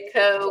was the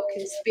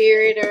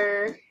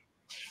co-conspirator.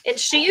 And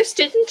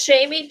didn't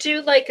Jamie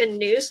do like a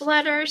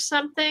newsletter or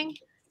something?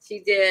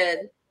 She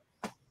did.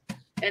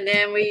 And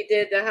then we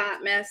did the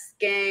Hot Mess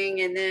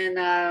Gang, and then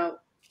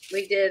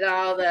we did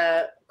all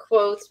the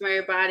quotes from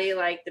everybody,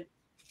 like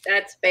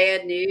that's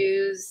bad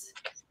news.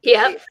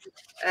 Yep.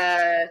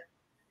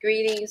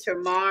 Greetings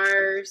from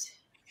Mars.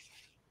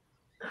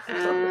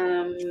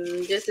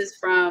 This is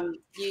from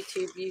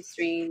YouTube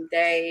Ustream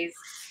days.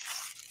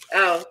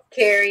 Oh,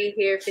 Carrie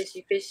here,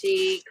 Fishy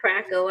Fishy,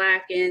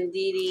 Crack-a-lackin',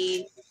 Dee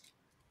Dee,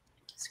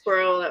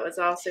 Squirrel, that was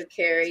also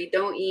Carrie.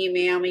 Don't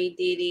email me,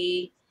 Dee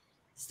Dee.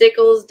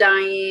 Stickles,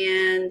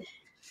 Diane.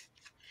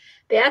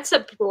 That's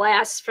a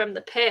blast from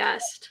the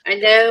past. I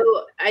know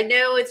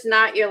it's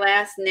not your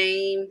last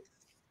name.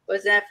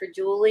 Was that for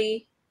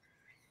Julie?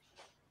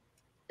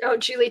 Oh,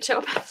 Julie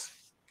Topaz.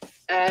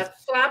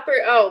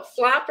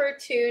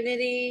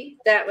 Floppertunity.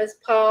 That was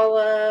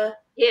Paula.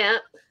 Yeah.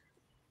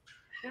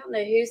 I don't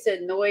know who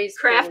said noise.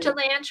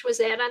 Craftalange, was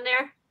that on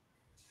there?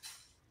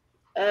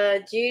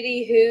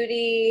 Judy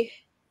Hootie.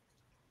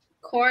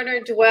 Corner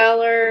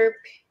Dweller.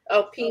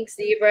 Oh, Pink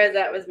Zebra.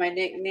 That was my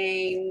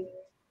nickname.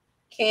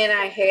 Can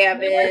I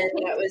have it?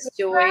 That was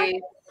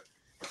Joyce.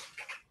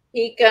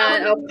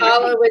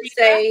 Paula would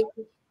say,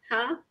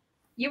 huh?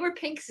 You were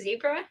Pink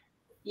Zebra?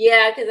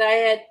 Yeah, because I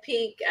had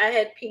pink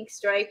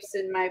stripes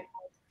in my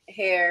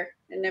hair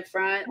in the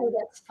front. Oh,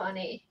 that's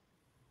funny.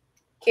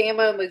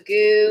 Camo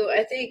Magoo.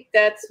 I think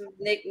that's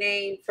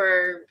nickname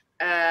for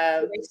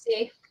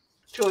Joycey.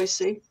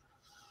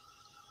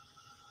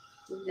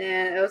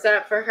 Yeah, was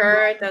that for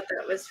her? I thought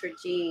that was for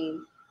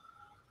Jean.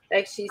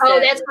 Like she said. Oh,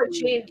 that's what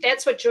Jean.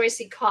 That's what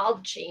Joycey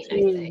called Jean,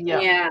 I think.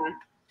 Yeah.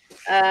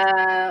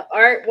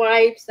 Art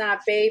wipes,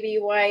 not baby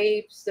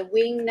wipes. The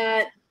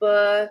Wingnut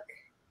book.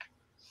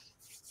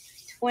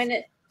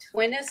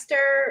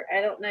 Twinister.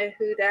 I don't know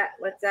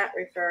what's that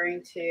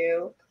referring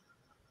to.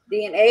 The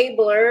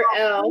Enabler,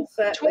 Elf.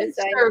 That was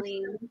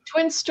Eileen.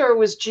 Twinster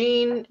was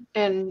Jean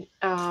and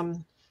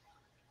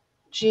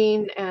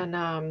Jan.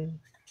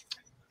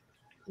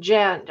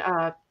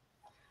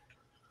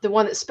 The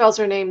one that spells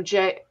her name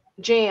Jan,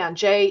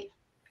 Jaen.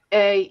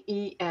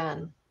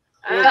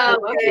 Oh,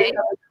 okay.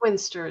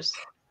 Twinsters.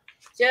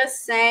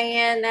 Just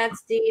saying,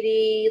 that's Dee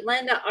Dee.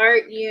 Linda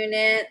Art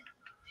Unit.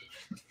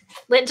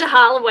 Linda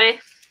Holloway.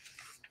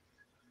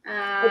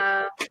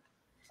 I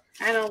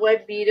don't know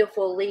what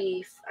Beautiful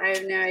Leaf. I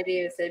have no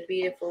idea. It said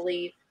Beautiful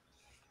Leaf.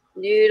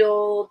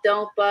 Noodle,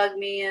 Don't Bug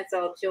Me. That's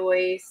all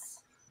Joyce.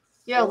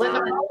 Yeah,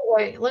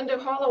 Linda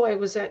Holloway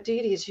was at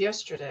Dee Dee's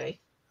yesterday.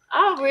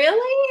 Oh,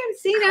 really? I've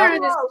seen her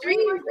in the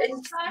stream in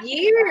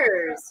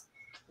years.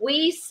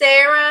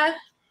 Sarah.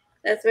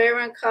 That's what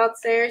everyone called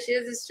Sarah. She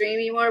doesn't stream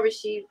anymore, but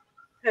she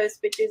posts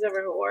pictures of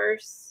her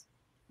horse.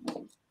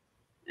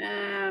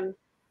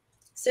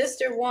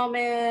 Sister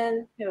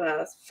Woman. Who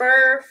else?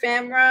 Fur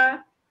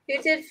Femra.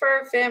 Who did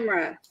Fur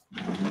Femra?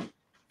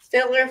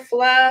 Filler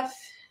Fluff.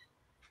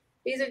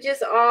 These are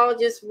just all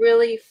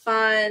really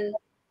fun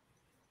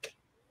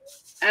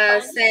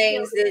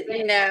sayings that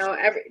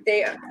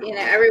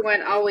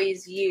everyone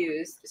always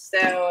used.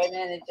 So and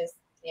then it just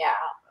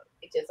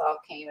all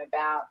came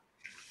about.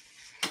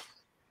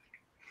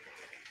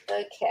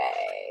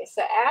 Okay,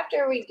 so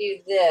after we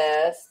do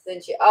this,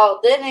 then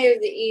here's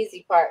the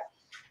easy part.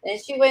 Then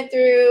she went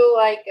through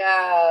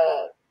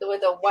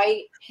with a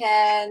white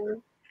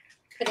pen,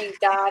 putting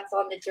dots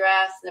on the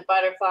dress and the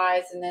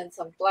butterflies, and then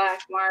some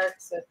black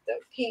marks with the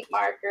pink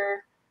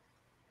marker,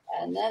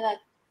 and then I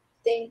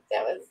think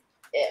that was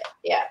it.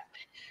 Yeah.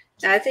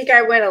 Now I think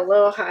I went a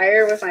little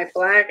higher with my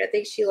black. I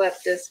think she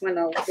left this one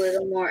a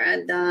little more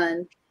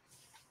undone.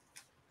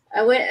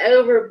 I went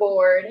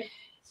overboard.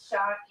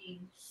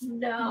 Shocking.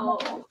 No.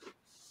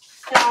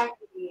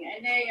 Shocking. I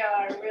know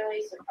y'all are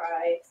really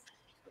surprised.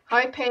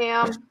 Hi,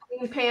 Pam.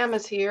 Queen Pam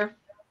is here.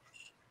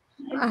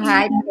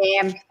 Hi,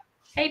 Pam.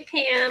 Hey,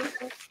 Pam.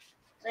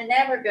 I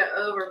never go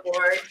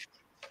overboard.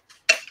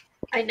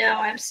 I know.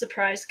 I'm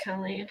surprised,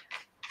 Colleen.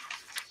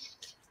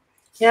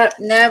 Yep,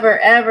 never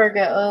ever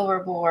go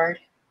overboard.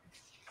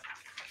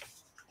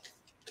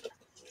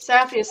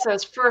 Safia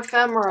says Fur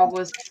Ephemera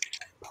was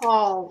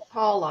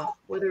Paula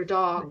with her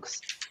dogs.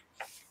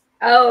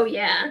 Oh,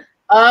 yeah.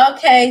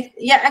 Okay.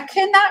 Yeah, I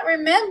could not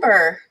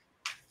remember.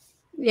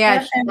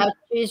 Yeah,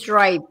 she's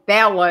right.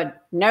 Bella,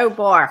 no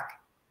bark.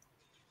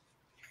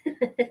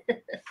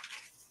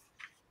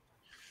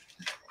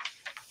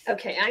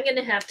 Okay, I'm going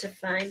to have to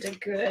find a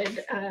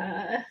good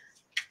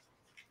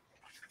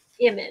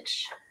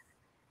image.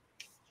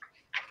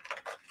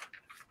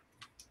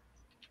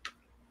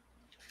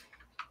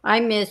 I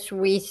miss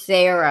wee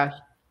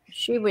Sarah.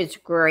 She was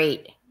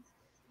great.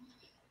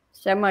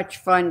 So much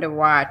fun to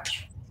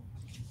watch.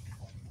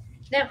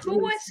 Now, who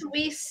was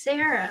wee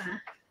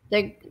Sarah?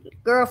 The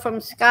girl from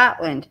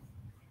Scotland.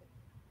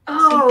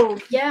 Oh,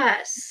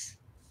 yes.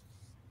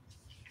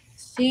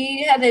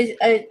 She had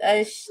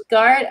a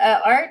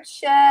art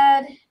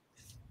shed.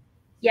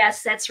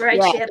 Yes, that's right.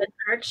 Yeah. She had an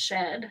art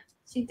shed.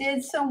 She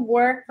did some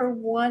work for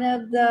one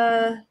of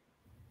the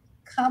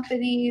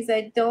companies.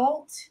 I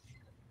don't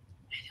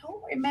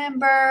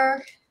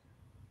remember.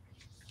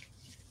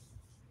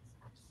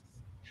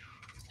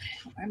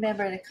 I don't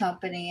remember the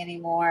company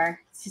anymore.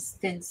 It's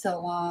just been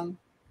so long.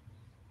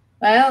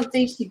 I don't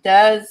think she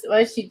does.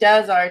 Well, she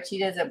does art. She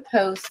doesn't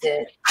post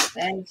it.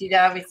 And she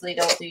obviously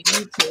don't do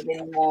YouTube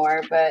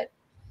anymore. But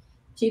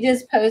she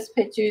just posts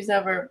pictures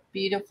of her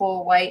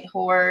beautiful white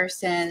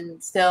horse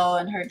and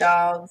her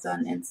dogs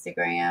on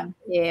Instagram.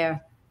 Yeah.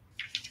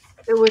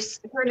 It was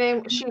her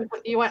name.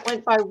 You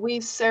went by Wee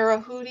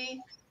Sarah Hootie.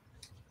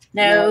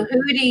 No,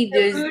 Hootie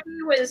Hootie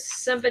was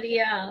somebody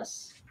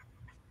else.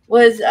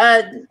 was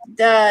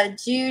the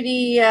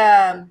Judy,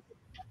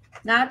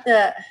 not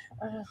the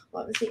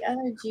what was the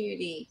other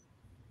Judy?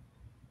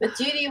 But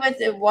Judy with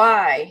the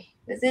Y.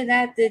 Was it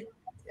not the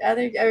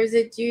other, or is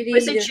it Judy?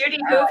 Was it Judy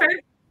Hoover?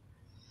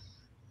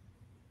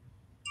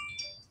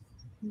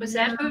 Was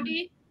that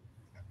Hootie?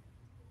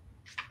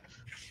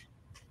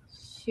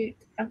 Shoot,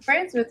 I'm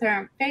friends with her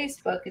on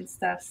Facebook and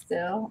stuff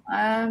still.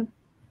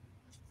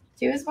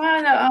 She was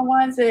one of the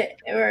ones that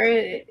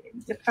were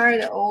the part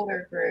of the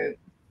older group.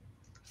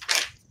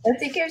 I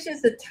think it was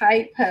just a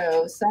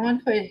typo.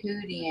 Someone put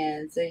Hootie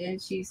in, so then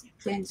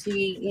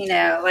she, you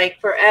know, like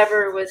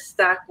forever was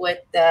stuck with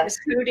the. It was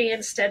Hootie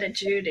instead of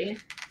Judy.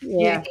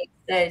 Yeah. Judy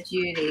instead of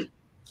Judy,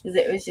 because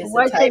it was just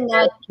Wasn't a typo.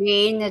 that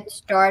Jean that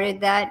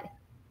started that?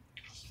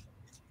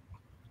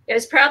 It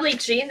was probably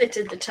Jean that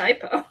did the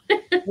typo.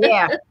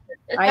 Yeah,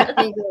 I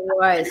think it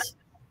was.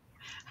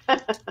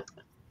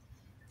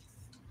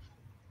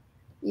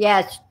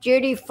 Yes,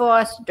 Judy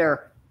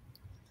Foster.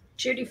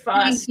 Judy Thank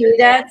Foster. you.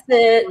 That's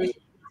it.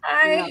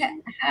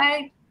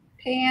 Hi,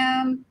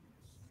 Pam.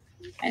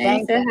 I know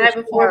you said hi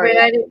before, but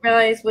I didn't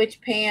realize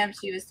which Pam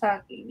she was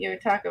talking. You were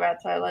talking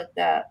about, so I looked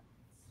up.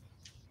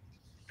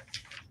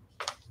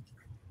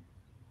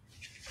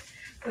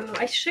 Oh,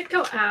 I should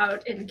go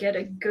out and get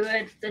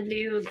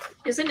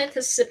isn't it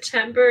the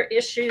September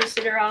issues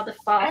that are all the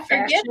fall I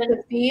forget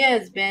fashion? Sophia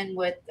has been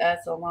with us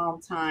a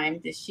long time.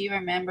 That she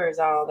remembers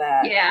all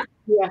that. Yeah.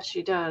 Yeah,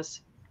 she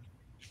does.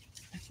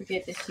 I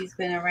forget that she's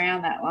been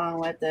around that long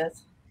with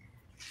us.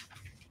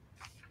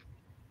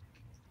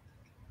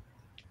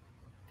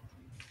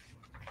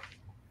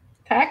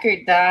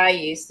 Packard Dye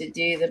used to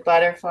do the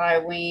butterfly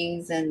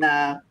wings and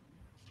the.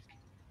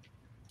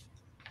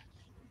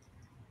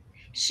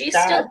 She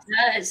still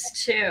does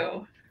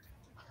too.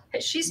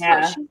 She's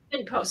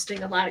been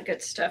posting a lot of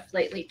good stuff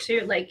lately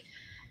too, like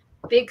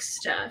big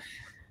stuff.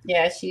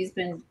 Yeah, she's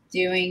been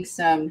doing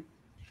some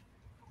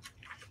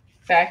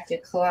back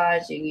to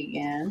collaging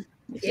again,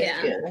 which is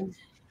good.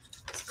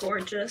 It's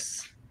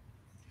gorgeous.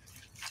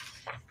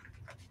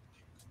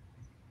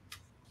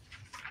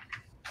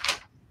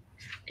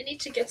 I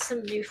need to get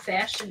some new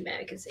fashion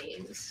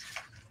magazines.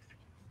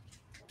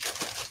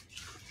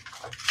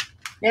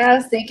 Yeah, I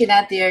was thinking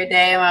that the other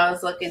day when I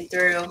was looking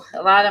through.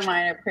 A lot of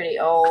mine are pretty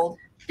old.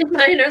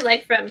 Mine are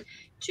like from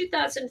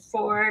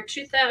 2004,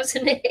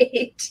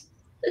 2008.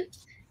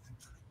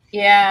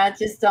 Yeah, I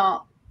just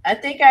don't. I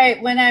think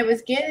when I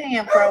was getting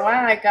them for a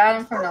while, I got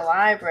them from the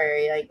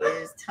library. Like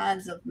there's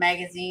tons of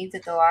magazines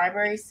at the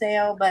library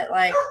sale, but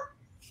like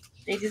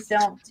they just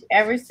don't.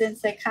 Ever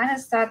since they kind of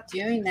stopped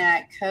doing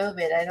that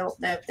COVID, I don't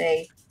know if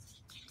they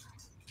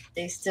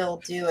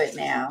still do it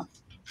now.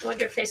 I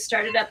wonder if they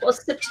started up. Well,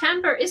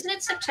 September, isn't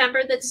it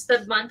September? That's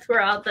the month where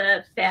all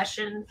the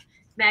fashion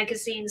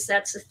magazines,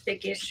 that's a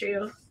thick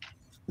issue.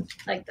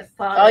 Like the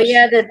fall. Oh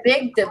yeah, the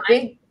big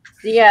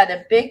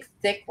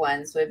thick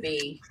ones would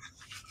be,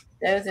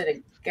 those are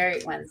the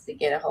great ones to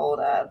get a hold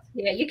of.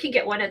 Yeah, you can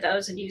get one of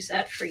those and use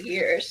that for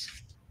years.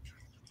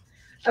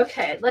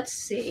 Okay, let's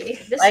see.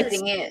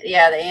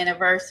 The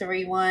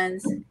anniversary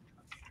ones.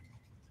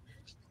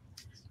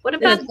 What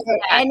about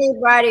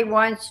anybody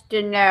wants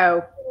to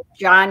know?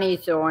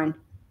 Johnny's on.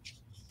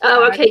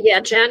 Oh, okay, yeah,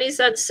 Johnny's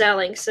on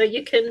selling. So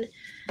you can,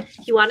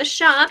 if you want to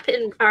shop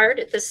and art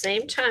at the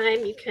same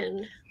time, you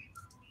can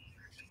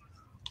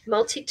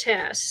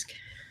multitask.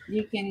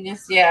 You can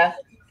just,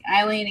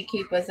 Eileen to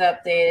keep us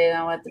updated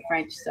on what the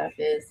French stuff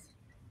is.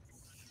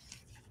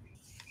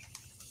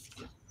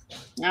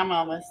 I'm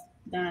almost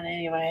done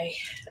anyway.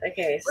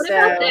 Okay, what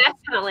about that,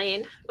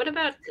 Colleen? What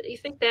about, you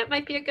think that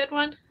might be a good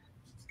one?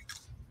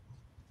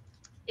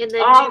 And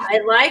then I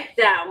like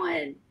that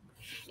one.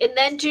 And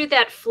then do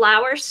that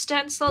flower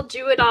stencil.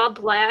 Do it all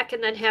black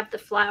and then have the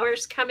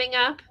flowers coming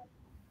up.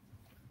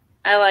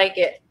 I like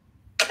it.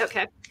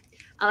 Okay.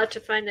 I'll have to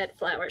find that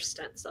flower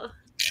stencil.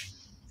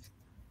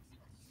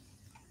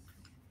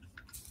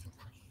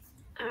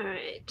 All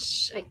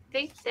right. I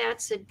think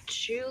that's a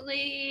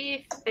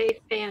Julie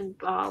Fan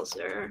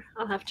Balzer.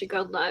 I'll have to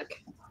go look.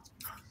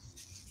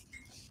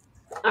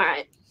 All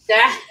right.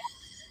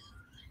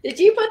 Did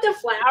you put the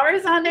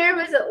flowers on there?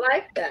 Was it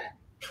like that?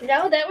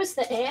 No, that was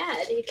the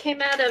ad. It came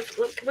out of,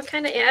 what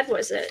kind of ad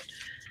was it?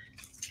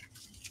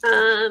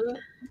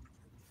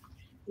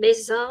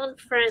 Maison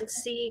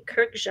Francie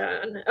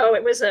Kirkjean. Oh,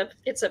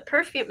 it's a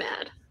perfume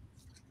ad.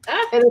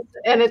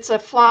 And it's a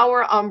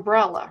flower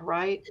umbrella,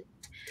 right?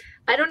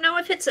 I don't know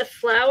if it's a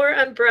flower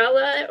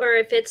umbrella or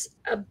if it's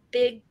a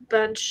big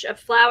bunch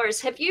of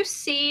flowers. Have you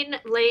seen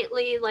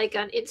lately, like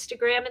on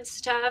Instagram and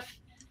stuff,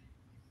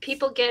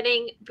 people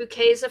getting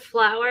bouquets of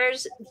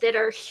flowers that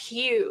are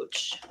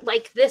huge,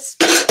 like this?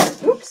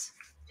 Oops.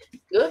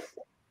 I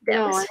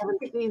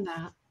haven't seen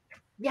that.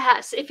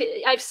 Yes,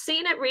 I've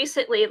seen it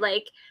recently.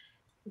 Like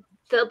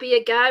there'll be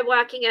a guy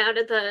walking out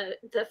of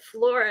the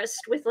florist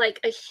with like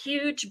a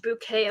huge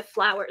bouquet of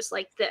flowers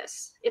like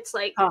this. It's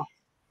like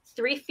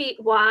 3 feet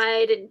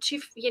wide and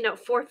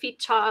 4 feet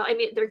tall. I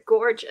mean, they're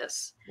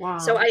gorgeous. Wow.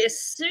 So I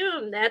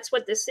assume that's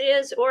what this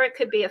is, or it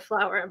could be a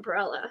flower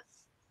umbrella.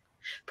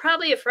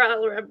 Probably a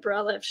flower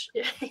umbrella.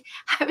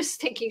 I was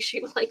thinking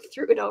she like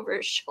threw it over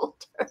her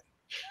shoulder.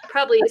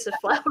 Probably is a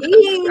flower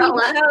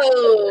umbrella.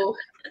 No.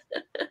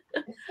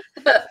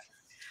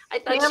 I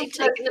thought she'd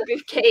taken the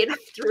bouquet and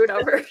threw it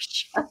over her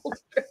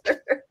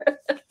shoulder.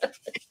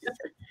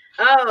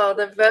 Oh,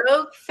 the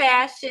Vogue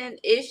fashion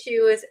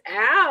issue is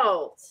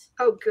out.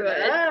 Oh,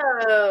 good.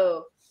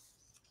 Oh,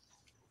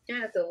 you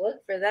have to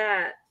look for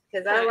that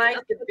because I like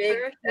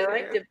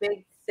the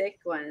big thick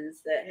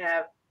ones that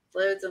have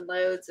loads and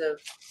loads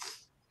of.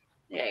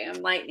 Yeah,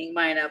 I'm lightening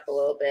mine up a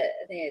little bit.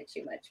 I think I had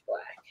too much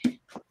black.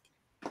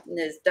 And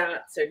those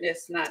dots are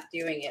just not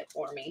doing it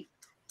for me.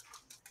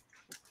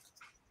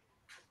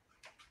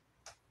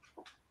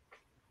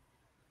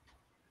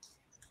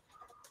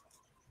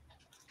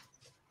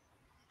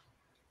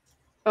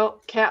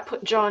 Oh, Kat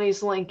put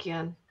Johnny's link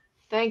in.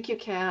 Thank you,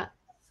 Kat.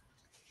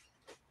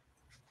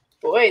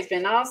 Boy, it's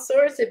been all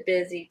sorts of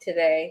busy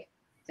today.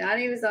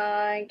 Johnny was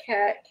on,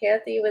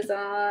 Kathy was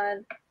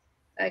on,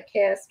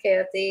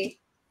 Kathy,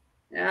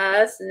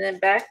 us, and then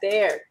back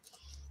there.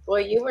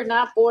 Boy, you were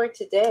not bored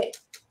today.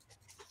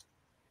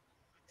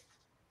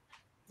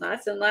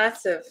 Lots and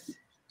lots of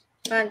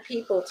fun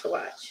people to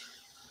watch.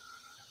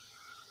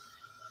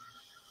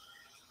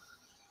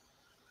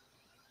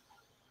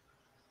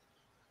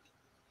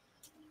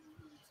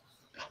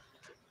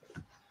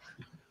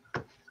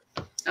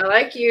 I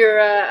like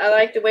I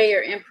like the way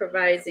you're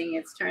improvising.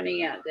 It's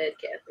turning out good,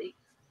 Kathy.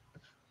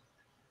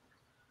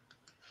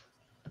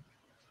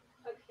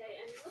 Okay,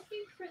 I'm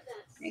looking for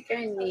that. I think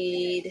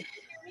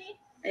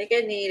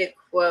I need a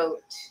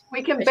quote.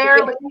 We can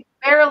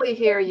barely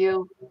hear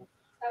you.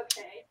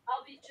 Okay,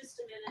 I'll be just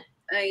a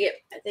minute.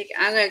 I think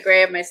I'm gonna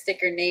grab my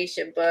Sticker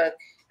Nation book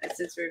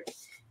since we're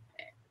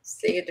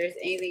see if there's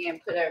anything I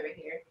can put over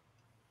here.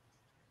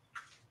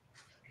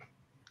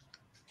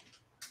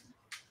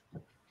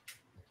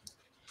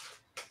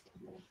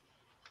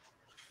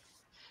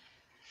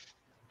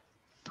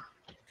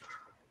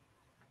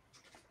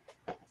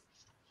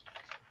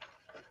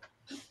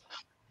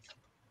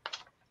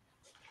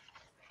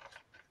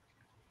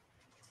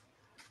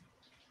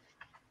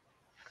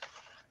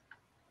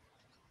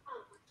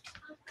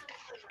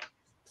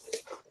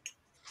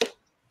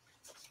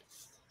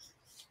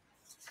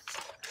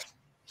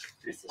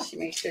 She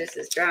makes sure this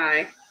is dry.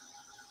 I'm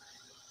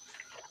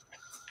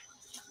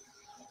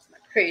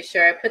pretty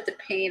sure I put the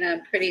paint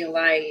on pretty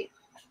light.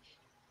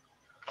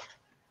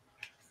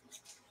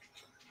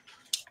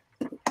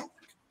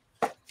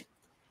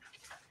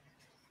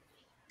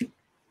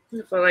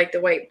 If I like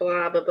the white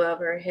blob above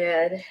her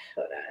head.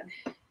 Hold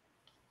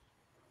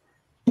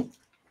on.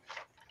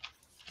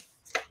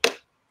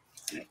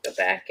 Let me go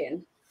back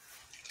and.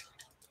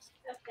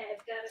 Okay,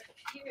 I've got a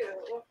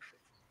few.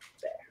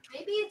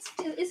 Maybe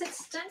is it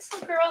Stencil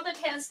Girl that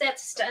has that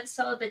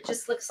stencil that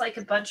just looks like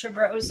a bunch of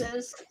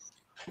roses?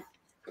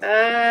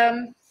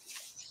 Because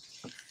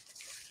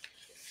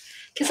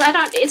I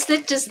don't.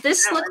 Does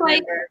this look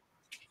like?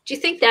 Do you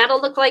think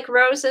that'll look like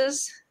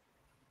roses?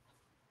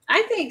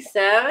 I think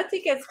so. I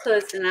think it's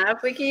close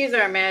enough. We can use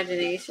our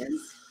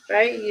imaginations,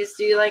 right? You just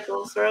do like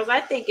little swirls.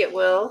 I think it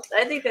will.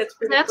 I think that's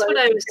pretty. That's what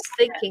I was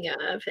thinking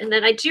of. And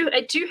then I do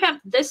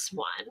have this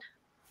one.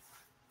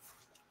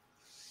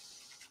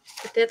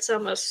 But that's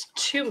almost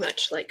too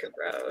much like a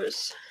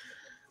rose.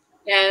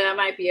 Yeah, that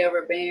might be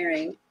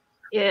overbearing.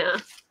 Yeah.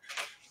 And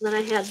then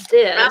I had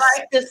this. I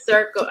like the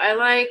circle. I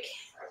like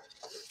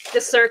the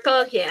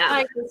circle. Yeah. I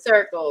like the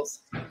circles.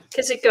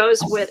 Because it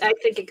goes with, I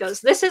think it goes,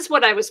 this is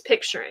what I was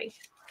picturing.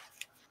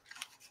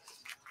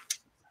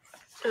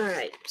 All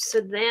right.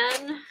 So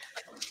then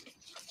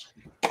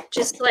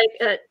just like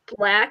a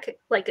black,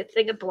 like a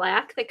thing of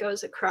black that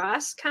goes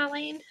across,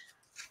 Colleen.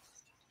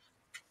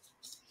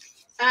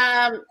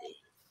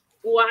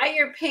 While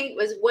your paint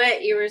was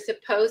wet, you were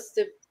supposed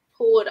to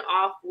pull it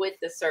off with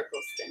the circle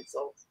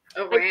stencil.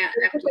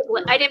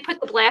 I didn't put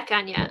the black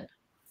on yet.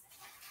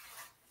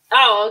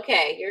 Oh,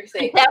 okay. You're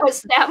saying that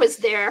was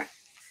there.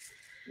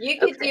 You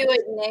could do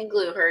it and then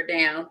glue her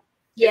down.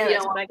 Yeah, you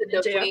don't want to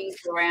put the wings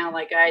around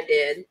like I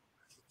did.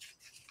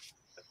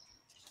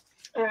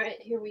 All right,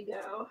 here we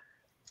go.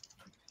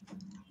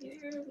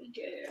 Here we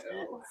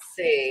go. Let's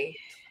see.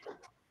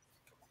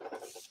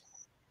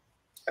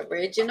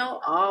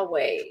 Original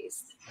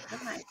always.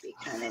 That might be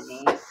kind of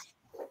neat.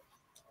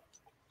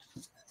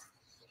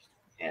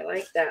 I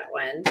like that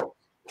one.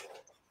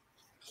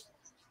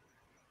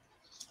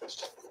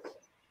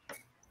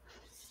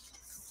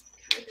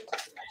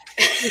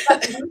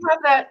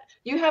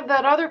 You have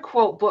that other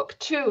quote book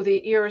too,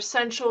 your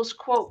Essentials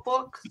quote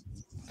book,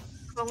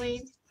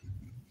 Colleen.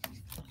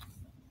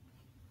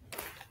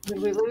 Did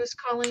we lose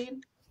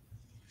Colleen?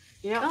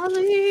 Yeah.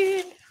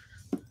 Colleen.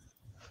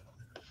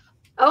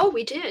 Oh,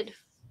 we did.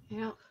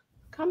 Yeah.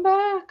 Come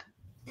back.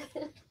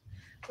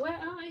 Where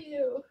are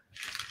you?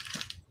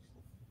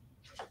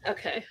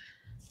 Okay.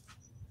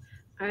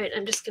 All right,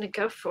 I'm just going to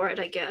go for it,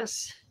 I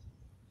guess.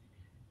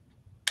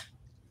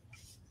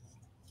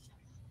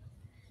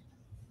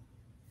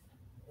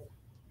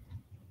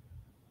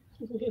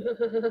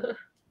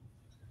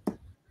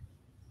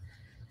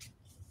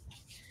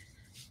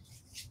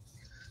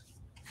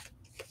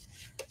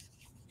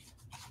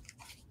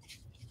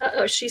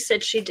 Uh-oh, she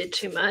said she did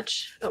too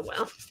much. Oh,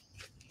 well.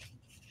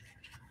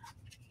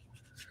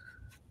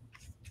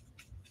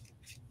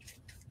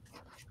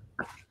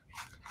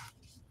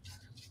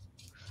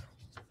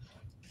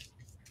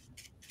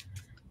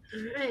 All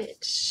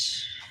right.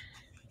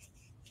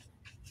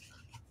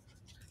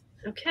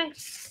 Okay.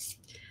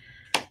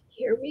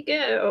 Here we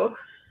go.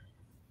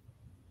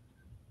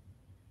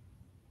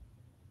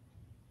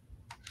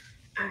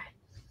 All right.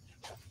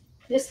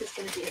 This is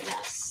going to be a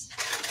mess.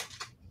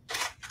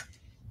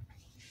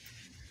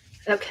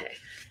 Okay.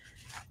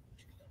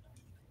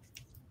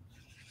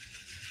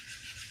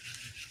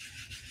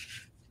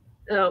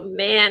 Oh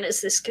man, is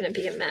this going to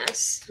be a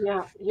mess?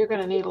 Yeah, you're going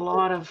to need a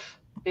lot of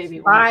baby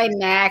Bye, wipes.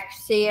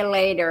 Max. See you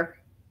later.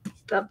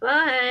 Bye-bye.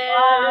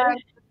 Bye,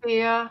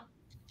 Sophia.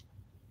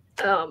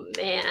 Oh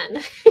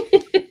man.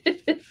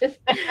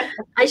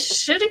 I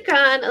should have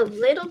gone a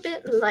little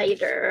bit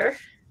lighter.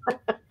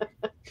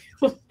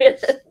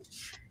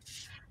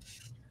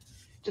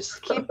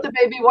 Just keep the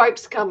baby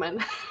wipes coming.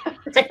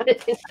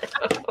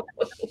 Oh,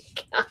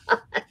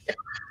 God.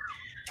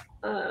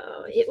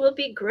 Oh, it will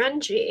be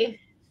grungy.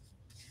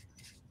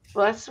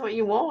 Well, that's what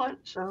you want.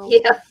 So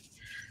Yeah.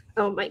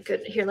 Oh my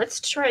goodness. Here, let's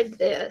try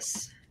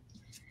this.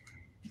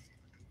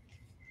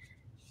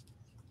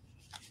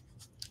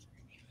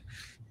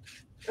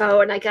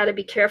 Oh, and I got to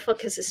be careful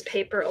because this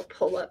paper will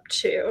pull up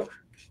too.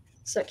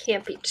 So it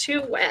can't be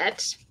too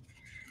wet.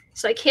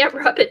 So I can't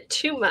rub it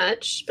too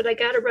much, but I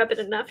got to rub it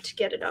enough to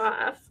get it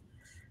off.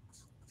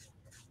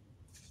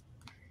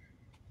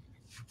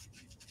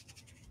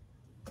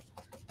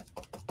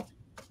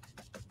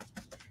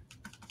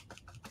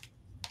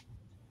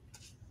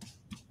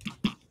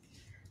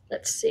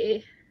 Let's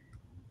see.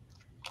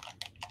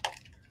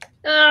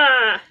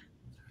 Ah!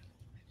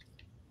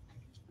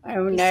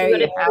 Oh, You no, see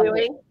what I'm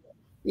doing?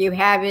 you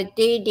have a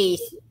Dee Dee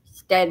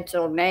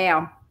stencil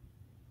now.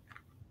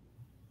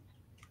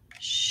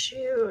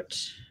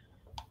 Shoot.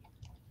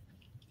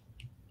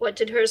 What,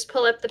 did hers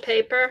pull up the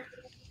paper?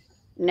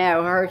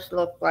 No, hers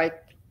looked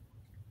like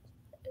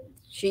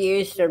she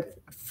used them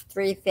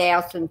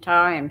 3,000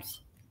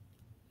 times.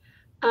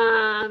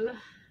 Darn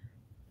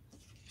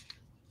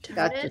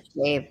That's a it.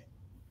 shame.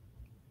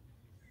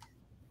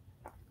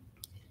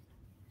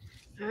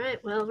 All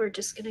right, well, we're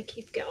just gonna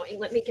keep going.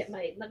 Let me get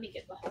my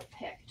whole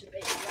pack to baby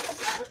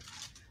wipes out.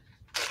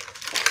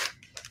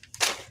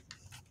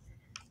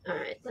 All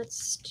right,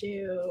 let's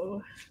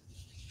do.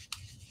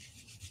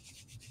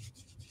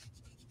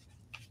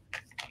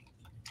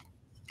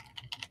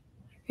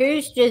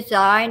 Whose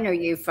design are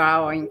you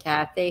following,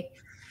 Kathy?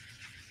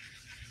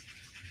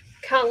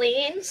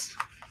 Colleen's.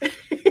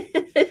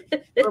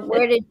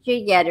 Where did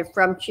she get it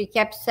from? She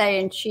kept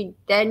saying she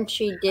did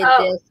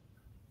Oh. this.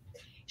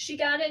 She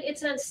got it.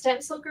 It's on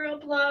Stencil Girl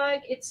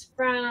blog. It is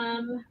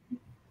from.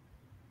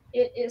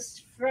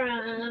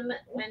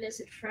 When is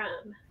it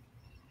from?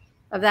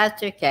 Oh,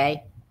 that's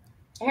okay.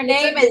 Her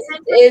name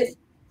is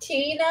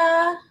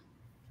Tina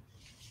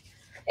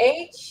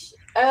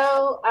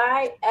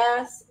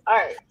HOIS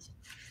Art.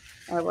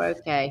 Oh,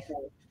 okay.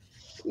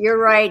 You're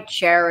right,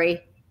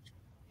 Sherry.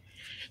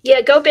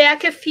 Yeah, go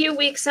back a few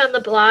weeks on the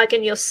blog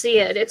and you'll see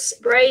it. It's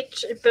right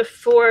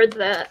before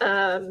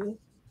the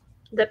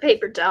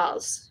paper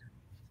dolls.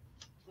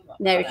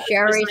 No,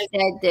 Sherry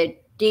said that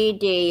Dee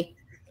Dee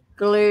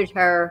glued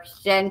her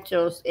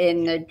stencils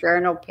in the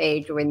journal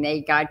page when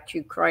they got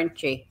too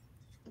crunchy.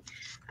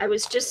 I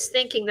was just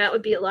thinking that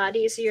would be a lot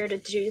easier to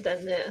do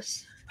than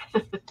this.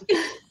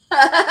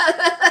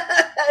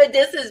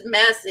 This is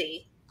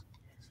messy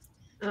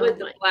with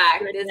the my black.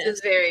 goodness. This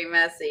is very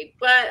messy.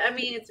 But, I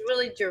mean, it's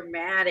really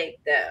dramatic,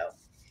 though.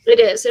 It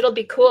is. It'll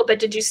be cool. But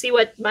did you see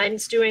what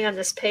mine's doing on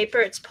this paper?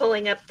 It's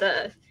pulling up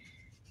the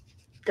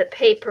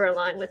paper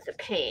along with the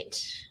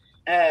paint.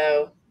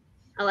 Oh.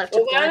 I'll have to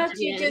Well, why blend don't it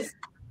you in. just...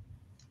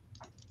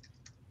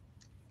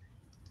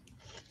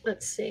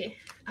 Let's see.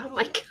 Oh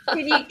my God.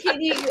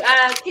 Can you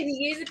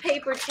use a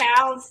paper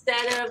towel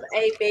instead of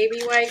a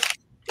baby wipe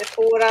to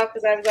pull it off?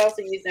 Because I was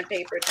also using a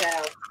paper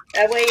towel.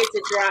 That way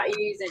it's you're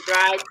using a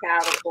dry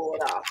towel to pull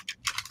it off.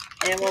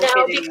 And it won't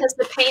No, get in. because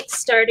the paint's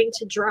starting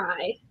to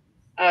dry.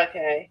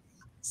 Okay.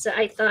 So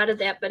I thought of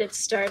that, but it's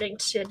starting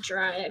to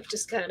dry. I've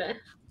just gotta.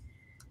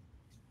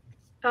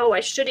 Oh,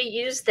 I should have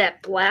used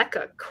that black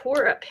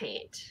Acora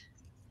paint.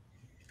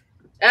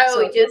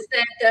 Oh, So- just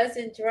that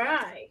doesn't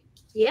dry.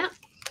 Yeah.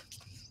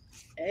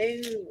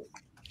 Oh.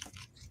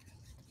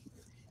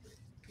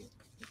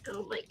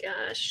 Oh my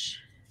gosh.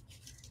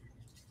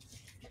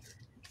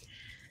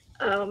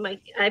 Oh my,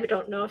 I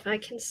don't know if I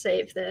can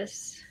save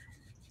this.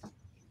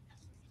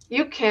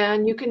 you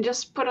can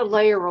just put a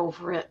layer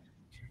over it.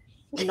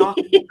 Knock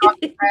it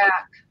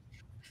back.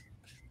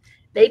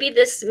 Maybe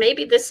this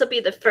will be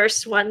the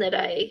first one that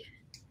I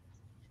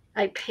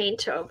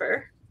paint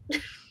over.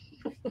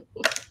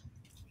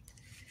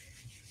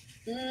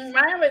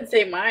 I wouldn't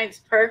say mine's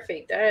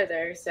perfect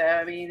either. So,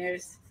 I mean,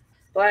 there's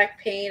black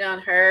paint on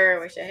her. I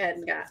wish I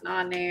hadn't gotten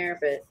on there,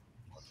 but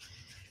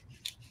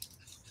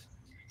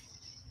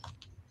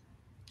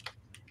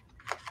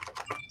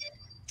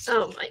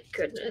Oh my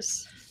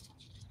goodness.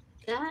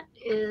 That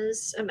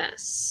is a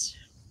mess.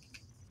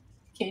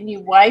 can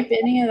you wipe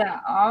any of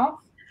that off?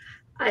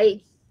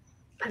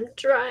 I'm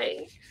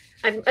trying.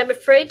 I'm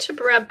afraid to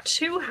rub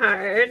too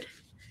hard,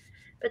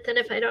 but then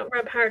if I don't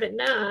rub hard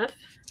enough,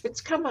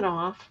 It's coming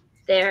off.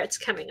 there, it's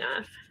coming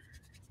off.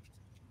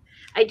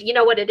 You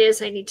know what it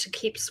is? I need to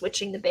keep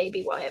switching the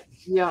baby wipe.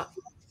 Yeah.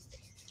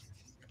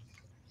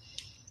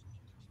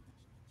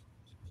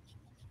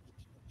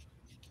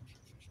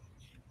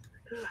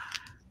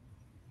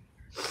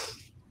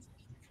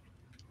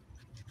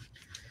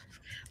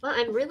 Well,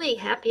 I'm really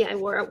happy I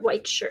wore a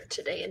white shirt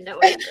today and no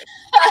apron.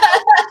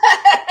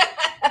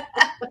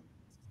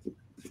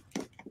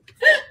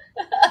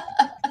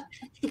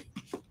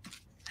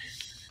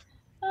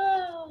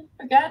 Oh,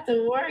 forgot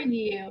to warn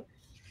you.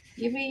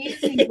 You'll be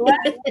using black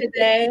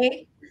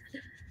today.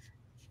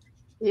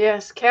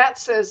 Yes. Kat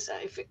says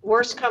if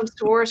worst comes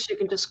to worst, you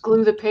can just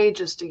glue the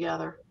pages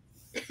together.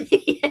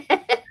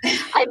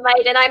 I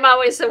might, and I'm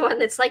always the one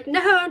that's like,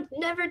 no,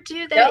 never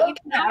do that. Don't You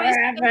can always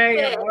cover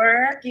fix your it.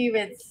 work,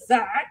 even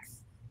socks.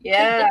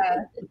 Yeah,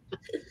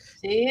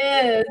 she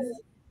is.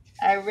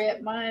 I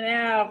ripped mine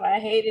out. I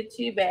hate it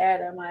too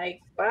bad. I'm like,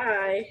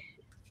 bye.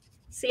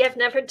 See, I've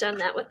never done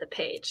that with the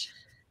page.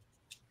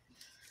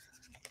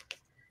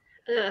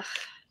 Ugh.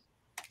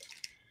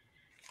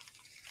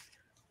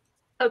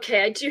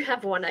 Okay, I do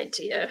have one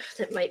idea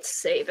that might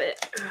save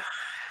it.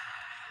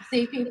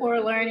 See, people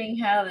are learning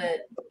how to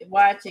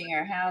watching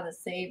or how to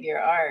save your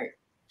art.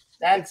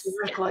 That's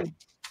Exactly.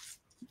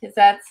 because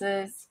that's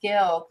a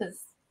skill.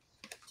 Because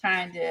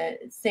trying to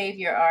save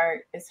your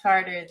art is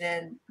harder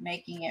than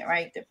making it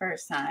right the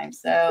first time.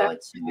 So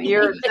it's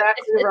You're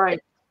exactly right.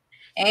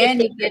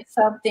 and you get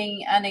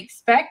something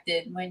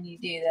unexpected when you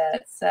do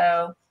that.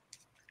 So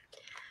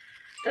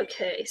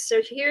Okay,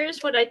 so here's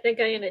what I think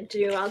I'm going to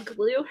do. I'll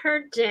glue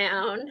her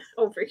down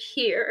over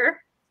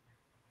here.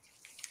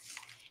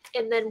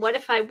 And then what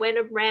if I went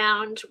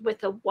around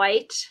with a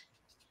white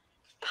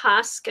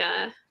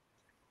Posca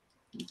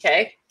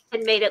okay.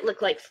 and made it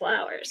look like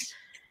flowers?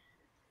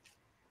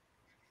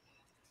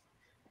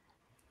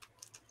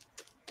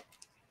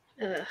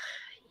 Ugh,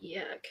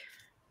 yuck.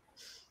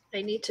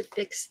 I need to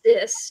fix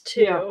this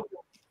too.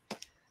 Yeah.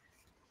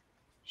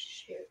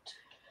 Shoot.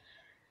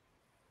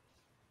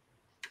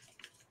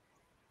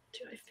 Do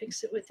I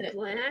fix it with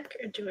black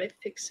or do I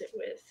fix it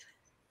with...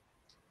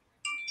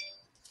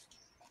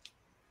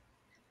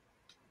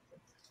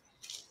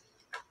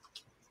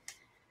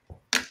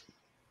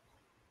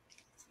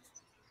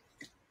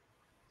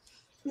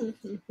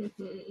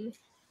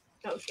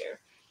 Oh, here.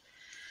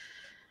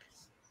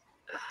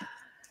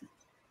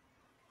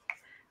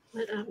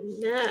 What a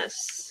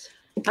mess.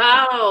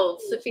 Oh,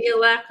 Sophia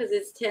left because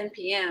it's 10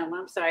 p.m.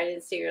 I'm sorry, I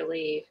didn't see her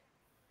leave.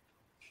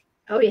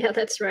 Oh, yeah,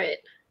 that's right.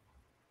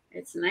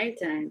 It's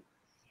nighttime.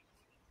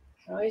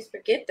 I always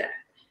forget that.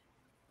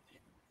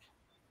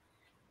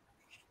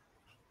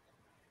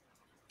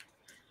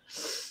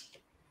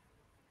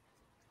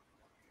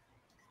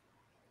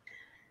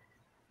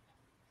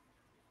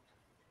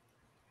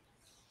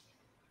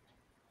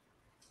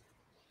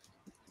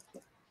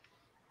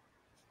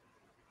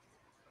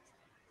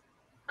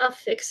 I'll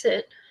fix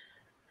it.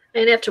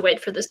 I'd have to wait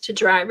for this to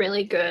dry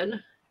really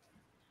good.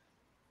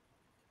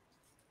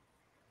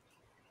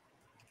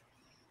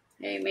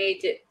 They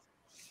made it.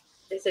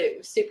 Is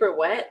it super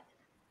wet?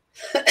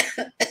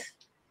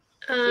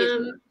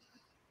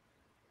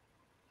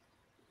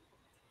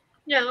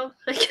 No,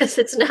 I guess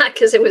it's not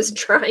because it was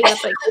drying up.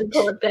 I couldn't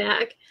pull it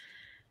back.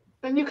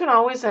 And you can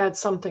always add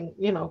something,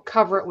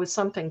 cover it with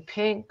something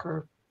pink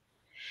or.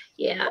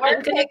 Yeah, Or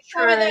I'm gonna take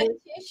some of try. that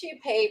tissue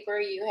paper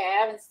you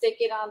have and stick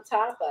it on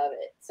top of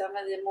it. Some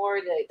of the more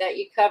that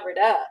you covered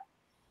up.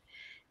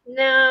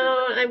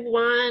 No, I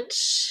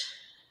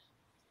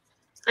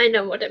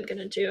know what I'm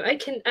gonna do. I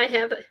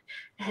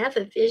have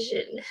a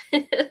vision.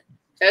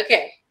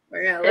 Okay,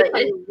 we're gonna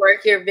let you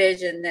work your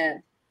vision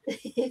then.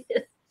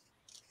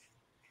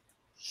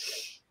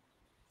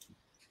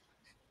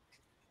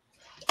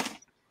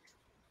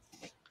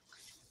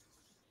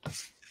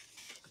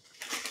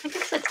 I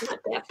guess that's not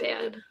that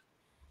bad.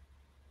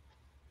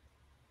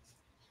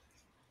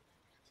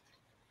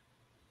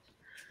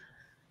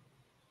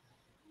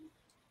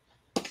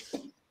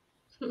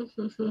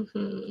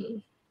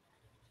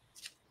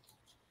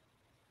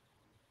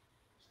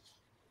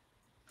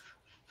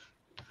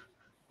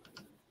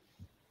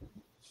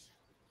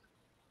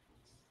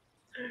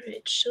 All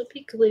right, she'll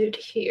be glued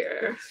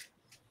here.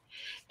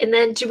 And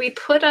then do we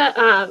put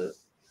a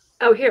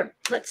oh, here,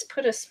 let's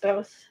put us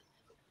both.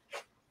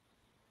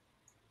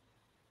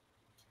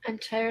 I'm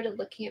tired of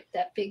looking at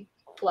that big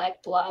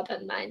black blob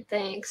on mine.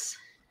 Thanks.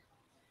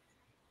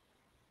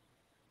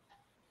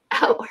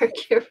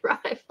 Outwork your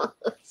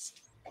rivals.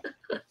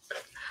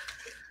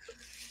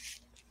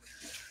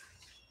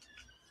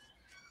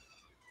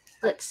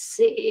 Let's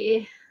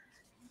see.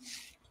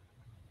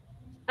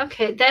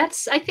 Okay,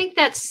 I think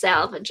that's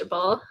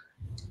salvageable.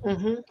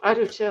 I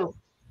do too.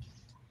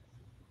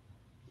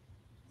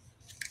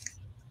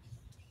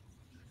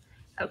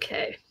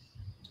 Okay.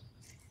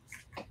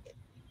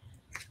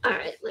 All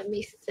right, let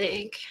me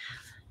think.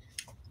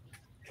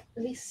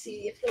 Let me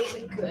see if they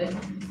even good.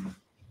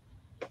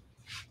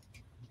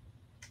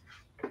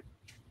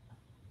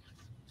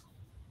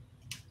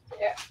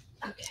 There.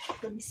 Okay,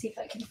 let me see if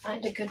I can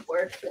find a good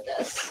word for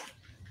this.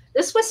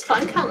 This was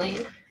fun,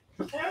 Colleen.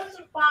 That was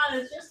fun.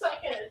 It's just like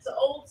it's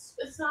old.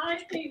 It's not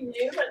anything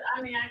new, but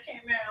I mean, I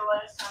can't remember the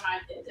last time I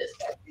did this.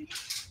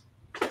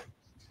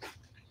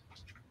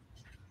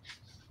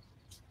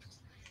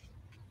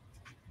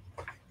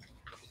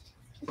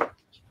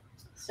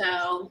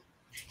 So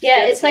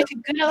yeah, it's like a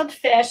good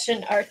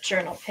old-fashioned art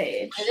journal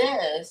page.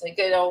 It is a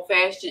good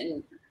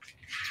old-fashioned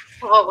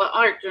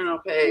art journal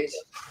page.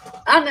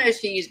 I don't know if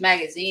she used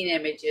magazine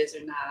images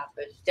or not,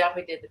 but she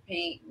definitely did the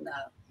paint and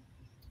the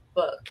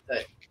book.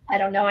 But I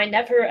don't know. I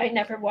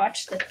never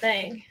watched the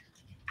thing.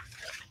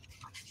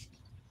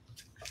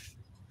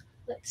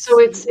 So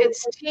it's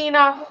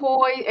Tina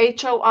Hoy,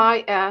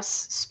 HOIS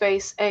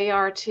space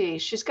ART.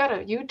 She's got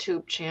a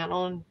YouTube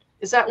channel. And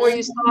is that where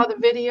you saw the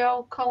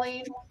video,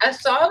 Colleen? I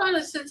saw it on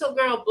the Stencil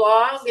Girl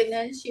blog, and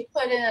then she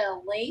put in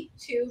a link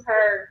to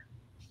her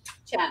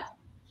channel.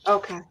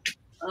 Okay.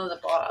 On the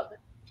blog.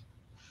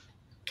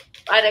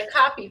 I had to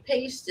copy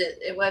paste it.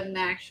 It wasn't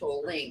an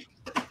actual link.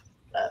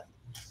 But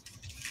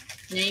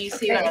then you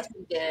see what else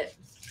we did.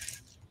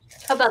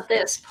 How about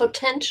this?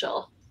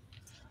 Potential.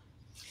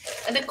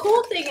 And the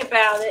cool thing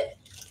about it,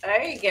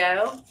 there you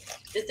go,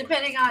 is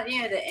depending on,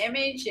 the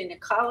image and the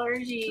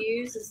colors you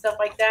use and stuff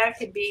like that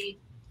could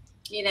be,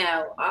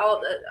 all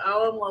of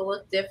them will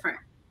look different.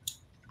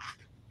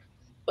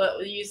 But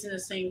we're using the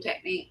same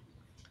technique.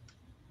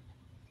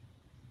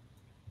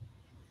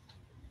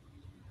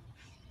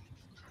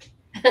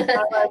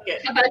 I like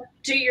it. How about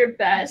do your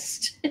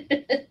best?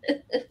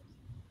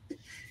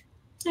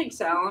 Thanks,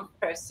 Alan,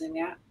 for posting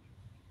that.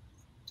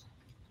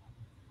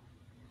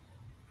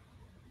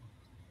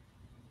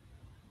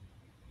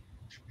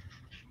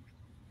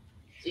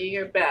 Do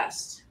your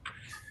best.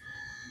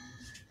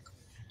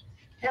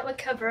 That would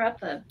cover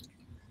up a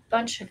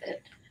bunch of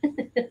it.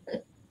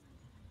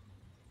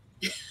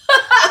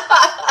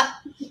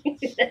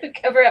 That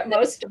would cover up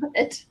most of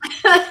it.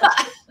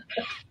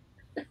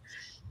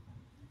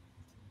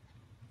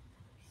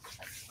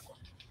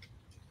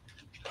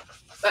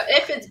 But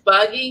if it's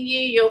bugging you,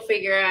 you'll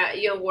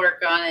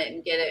work on it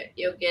and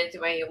you'll get it the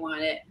way you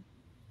want it.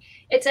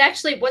 It's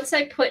actually once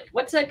I put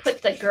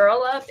the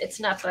girl up, it's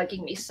not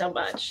bugging me so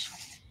much.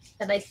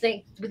 And I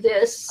think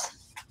this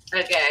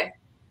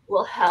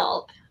will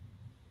help.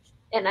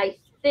 And I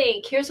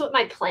think here's what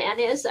my plan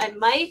is.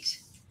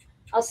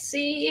 I'll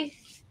see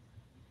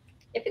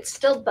if it's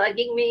still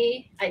bugging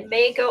me. I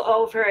may go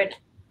over and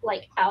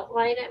like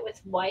outline it with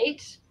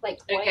white,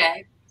 white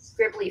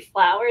scribbly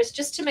flowers,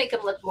 just to make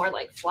them look more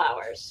like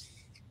flowers.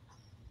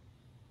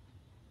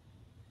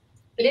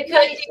 But you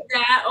could do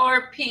that,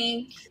 or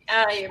pink,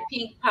 your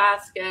pink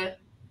Posca.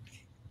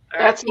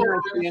 That's an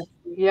idea.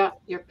 Yeah,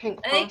 your pink.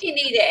 I think you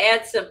need to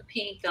add some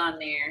pink on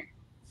there,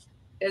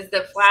 because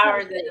the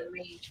flowers are the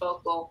main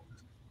focal.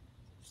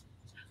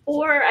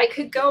 Or I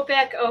could go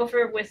back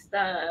over with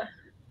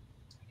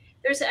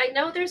I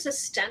know there's a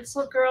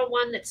Stencil Girl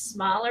one that's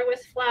smaller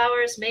with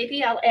flowers.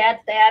 Maybe I'll add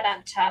that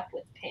on top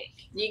with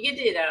pink. You can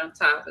do that on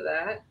top of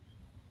that.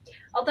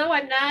 Although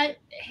I'm not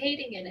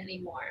hating it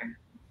anymore.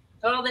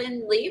 Well,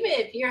 then leave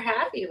it if you're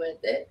happy with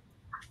it.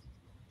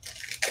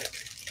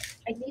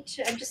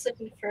 I'm just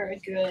looking for a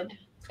good.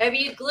 Have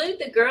you glued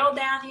the girl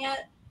down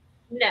yet?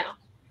 No.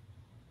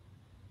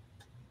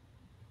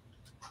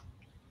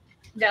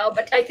 No,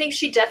 but I think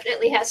she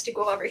definitely has to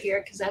go over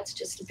here because that's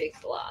just a big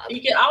blob.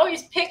 You can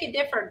always pick a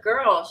different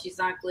girl if she's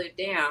not glued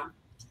down.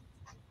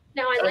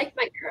 No, I like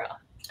my girl.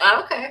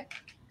 Oh, okay.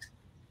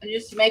 I'm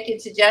just making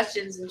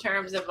suggestions in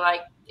terms of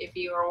like if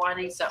you were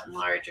wanting something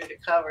larger to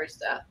cover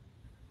stuff.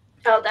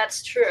 Oh,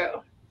 that's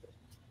true.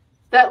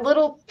 That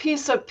little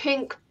piece of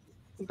pink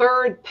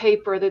bird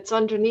paper that's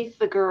underneath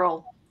the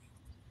girl.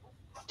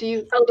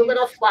 The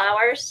little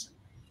flowers?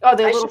 Oh,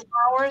 the little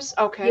flowers?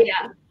 Okay.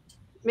 Yeah.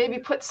 Maybe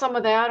put some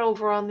of that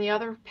over on the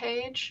other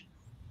page.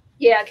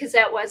 Yeah, because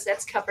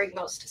that's covering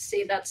most.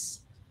 See,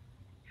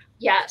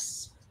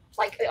 yes,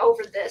 like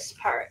over this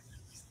part,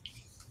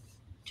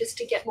 just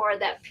to get more of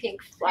that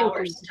pink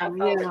flower stuff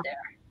over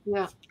there.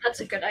 Yeah,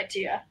 that's a good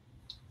idea.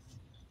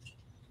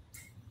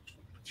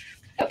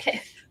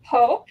 Okay,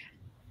 hope.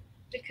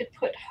 We could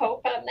put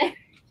hope on there.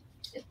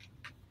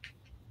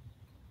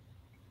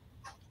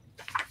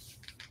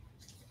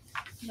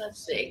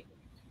 Let's see.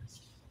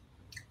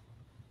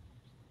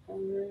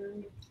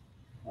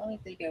 Let me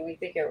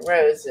think of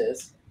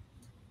roses.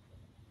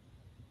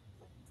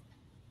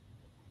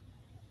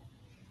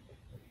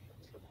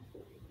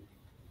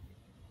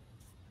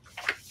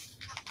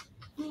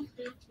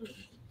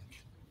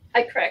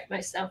 I cracked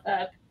myself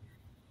up.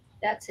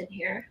 That's in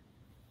here.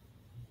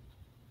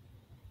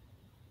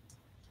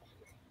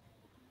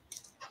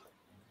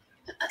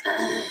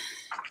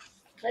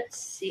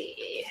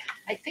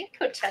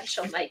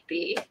 potential might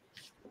be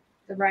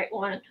the right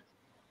one.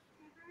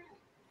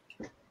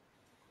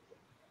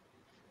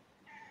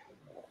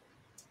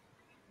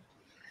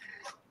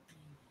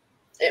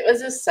 It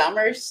was a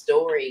summer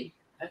story.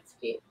 That's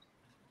cute.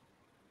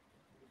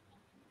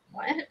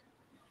 What?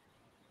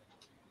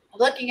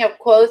 Looking up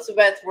quotes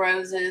about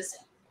roses.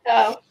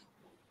 Oh.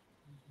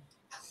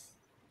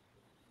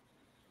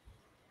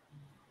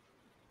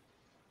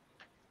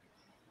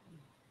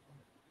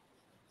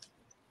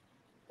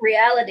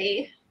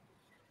 Reality.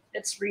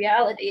 It's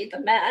reality, the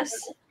mess.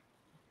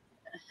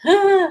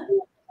 Laugh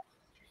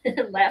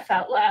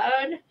out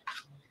loud.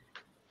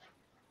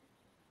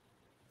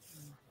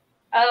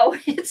 Oh,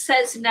 it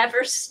says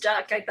never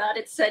stuck. I thought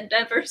it said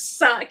never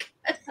suck.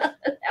 That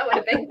would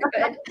have been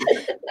good.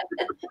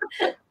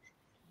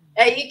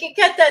 Hey, you can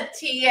cut that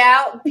T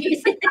out and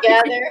piece it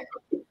together.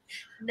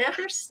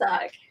 Never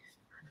suck.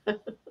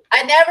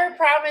 I never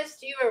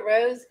promised you a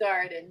rose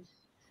garden.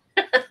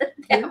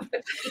 And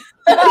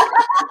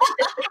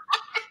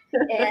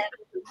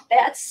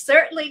that's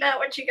certainly not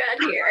what you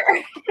got here.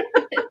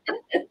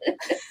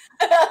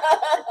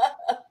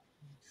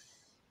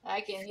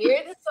 I can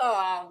hear the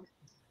song.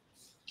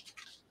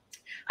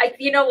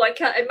 You know what?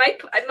 I'm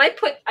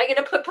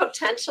gonna put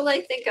potential,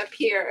 I think, up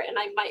here, and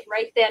I might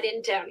write that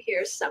in down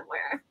here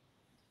somewhere.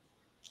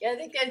 Yeah, I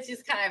think that's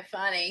just kind of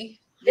funny.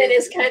 It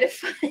is kind of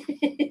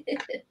funny.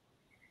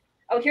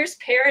 Oh, here's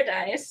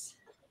paradise.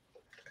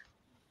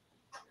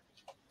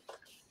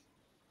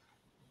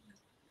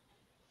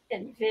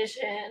 And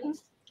vision.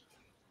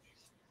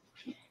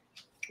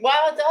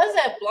 Well, it does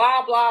have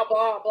blah, blah,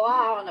 blah,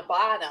 blah on the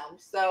bottom.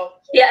 So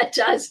yeah, it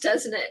does,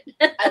 doesn't it?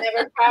 I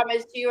never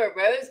promised you a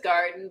rose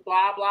garden,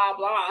 blah, blah,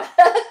 blah.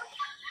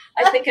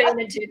 I think I'm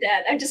going to do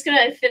that. I'm just going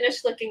to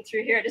finish looking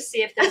through here to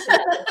see if there's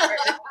another word.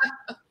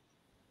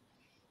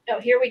 Oh,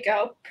 here we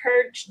go.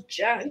 Purge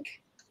junk.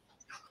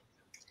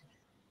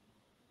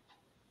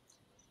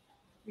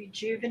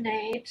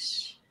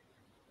 Rejuvenate.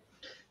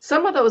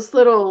 Some of those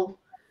little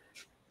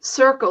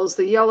circles,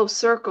 the yellow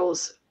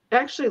circles,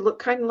 actually look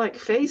kind of like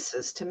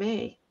faces to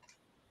me.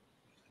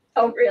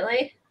 Oh,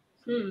 really?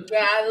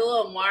 Yeah, the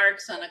little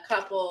marks on a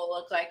couple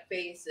look like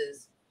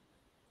faces.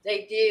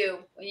 They do.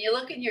 When you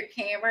look in your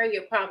camera,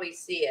 you'll probably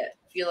see it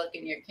if you look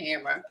in your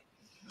camera.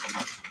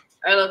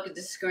 Or look at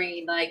the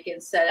screen like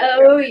instead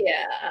of. Oh,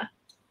 yeah.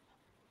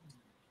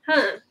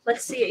 Huh.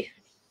 Let's see.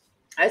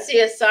 I see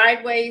a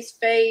sideways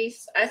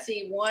face. I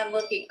see one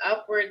looking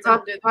upwards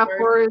under the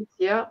upwards,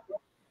 yeah.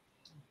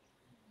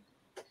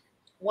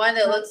 One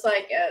that looks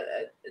like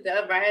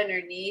the right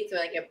underneath,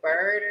 like a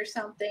bird or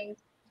something.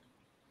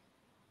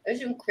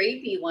 There's some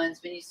creepy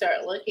ones when you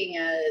start looking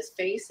at it as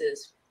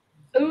faces.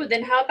 Ooh,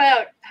 then how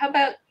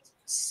about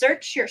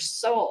search your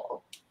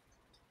soul?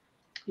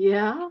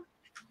 Yeah,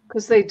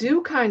 because they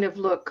do kind of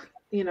look,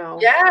 you know.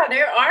 Yeah,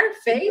 there are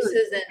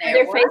faces in there.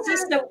 There are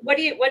faces. So what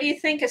do you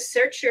think of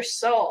search your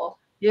soul?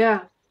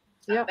 Yeah,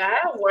 yeah.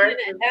 That'll work.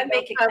 That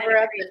make it cover kind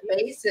of up the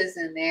faces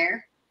in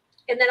there.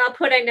 And then I'll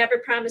put I never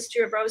promised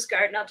you a rose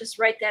garden. I'll just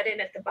write that in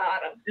at the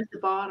bottom. At the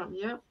bottom,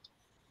 yeah.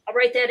 I'll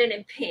write that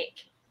in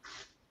pink.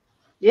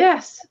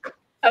 Yes.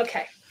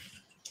 Okay.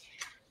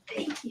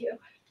 Thank you.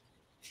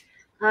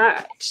 All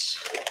right.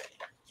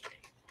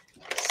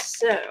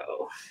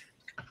 So.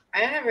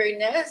 I never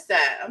noticed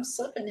that. I'm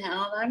slipping,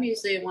 Helen. I'm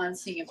usually the one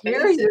seeing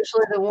faces. You're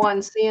usually the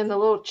one seeing the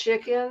little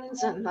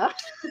chickens and the.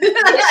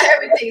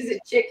 Everything's a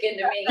chicken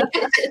to me.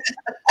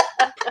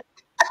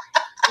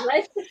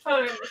 Life's a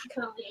farm,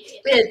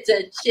 Colleen. It's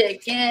a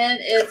chicken.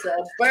 It's a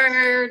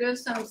bird of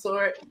some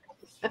sort.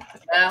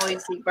 I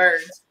always see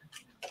birds.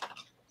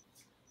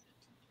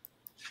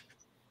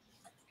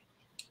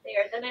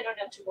 There, then I don't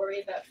have to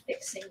worry about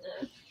fixing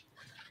the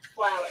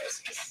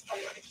flowers because I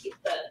want to keep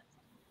the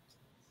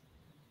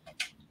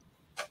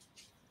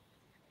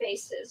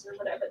faces or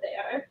whatever they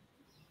are.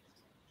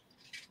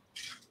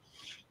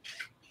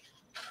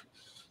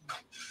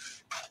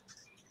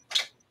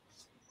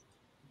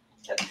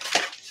 Okay.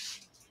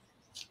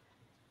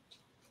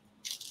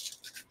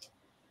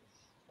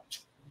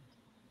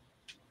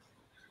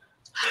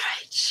 All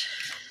right.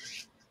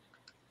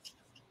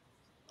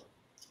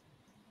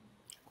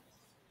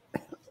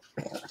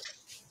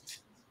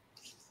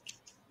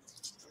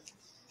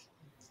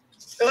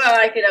 Oh, I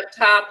like it up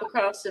top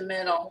across the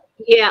middle.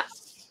 Yeah.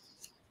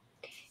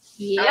 I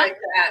Yeah. like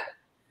that.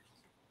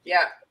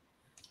 Yeah.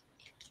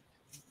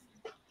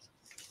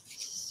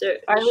 So,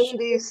 Eileen,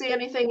 do you see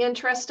anything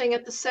interesting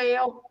at the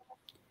sale?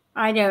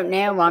 I don't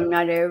know. I'm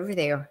not over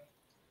there.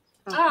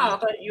 Oh, I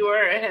thought you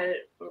were ahead.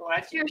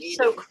 Watching you're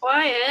so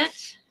quiet.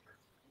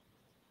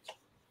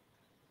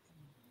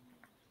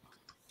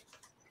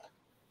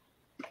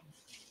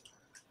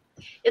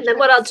 And then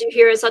what I'll do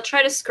here is I'll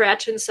try to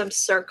scratch in some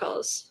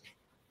circles.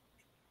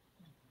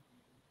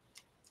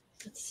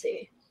 Let's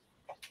see.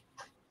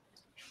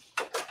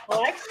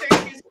 Well, I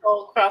can just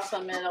go across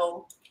the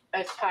middle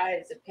as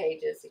ties the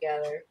pages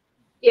together.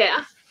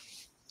 Yeah.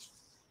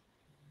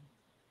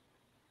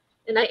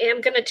 And I am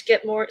going to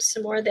get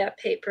some more of that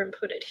paper and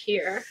put it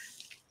here.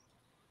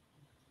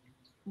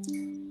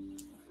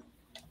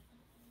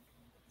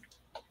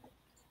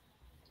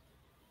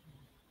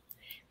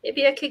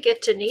 Maybe I could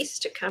get Denise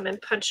to come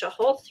and punch a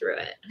hole through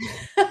it.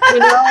 You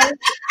know,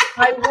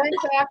 I went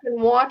back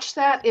and watched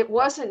that. It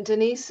wasn't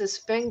Denise's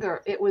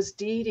finger. It was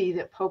Dee Dee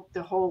that poked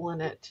the hole in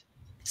it.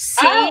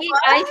 See,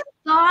 I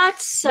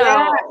thought so.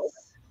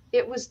 Yes,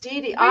 it was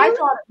Dee Dee. I Really?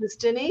 thought it was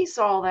Denise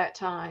all that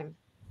time.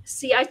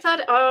 See, I thought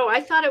it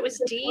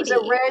was It Dee was Dee.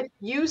 a red.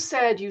 You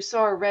said you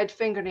saw a red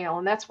fingernail,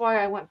 and that's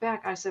why I went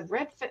back. I said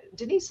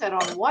Denise had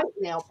on white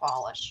nail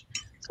polish.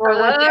 So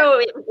I went back. Oh,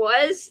 it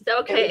was?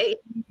 Okay.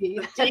 Dee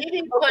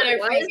Dee put her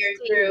finger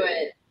through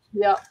it.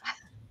 Yep.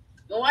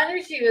 No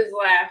wonder she was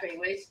laughing.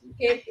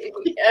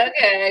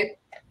 Okay.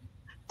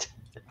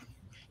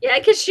 Yeah,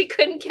 because she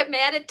couldn't get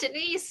mad at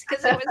Denise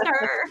because it was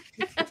her.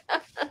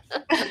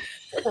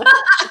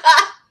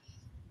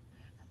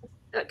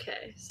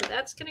 Okay, so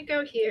that's gonna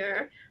go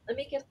here. Let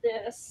me get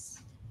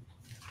this.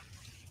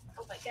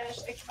 Oh my gosh!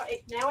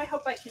 Now I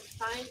hope I can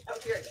find. Oh,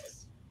 here it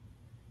is.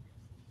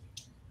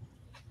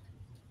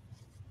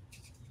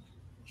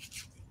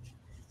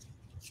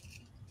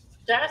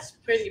 That's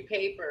pretty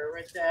paper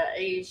with the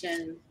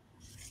Asian.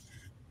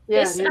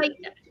 Yeah.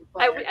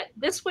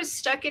 This was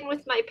stuck in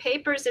with my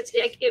papers.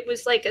 It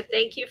was like a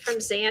thank you from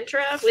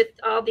Xandra with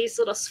all these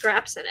little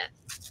scraps in it.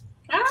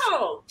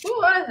 Oh, cool!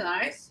 That's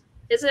nice.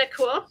 Isn't it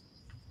cool?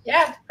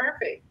 Yeah,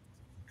 perfect.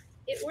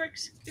 It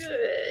works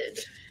good.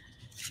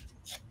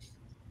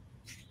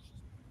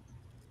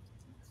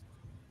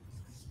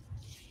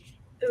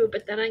 Ooh,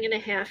 but then I'm gonna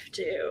have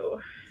to.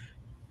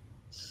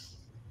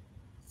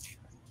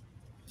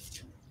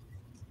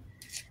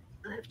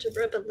 I'll have to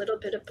rub a little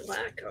bit of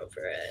black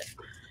over it.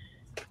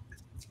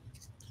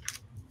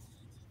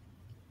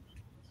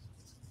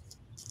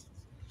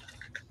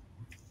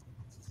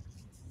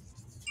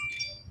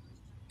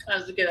 That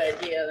was a good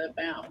idea. The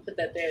bounce, put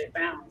that there to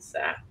balance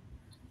that.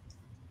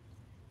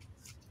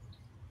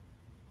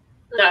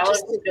 That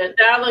looks good.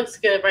 That looks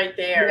good right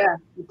there. Yeah,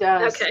 it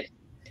does. Okay.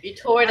 You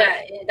tore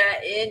that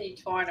in. You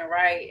tore on the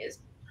right is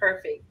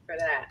perfect for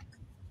that.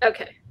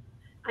 Okay.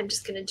 I'm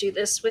just gonna do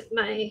this with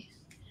my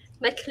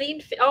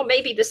clean. Oh,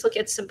 maybe this will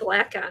get some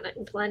black on it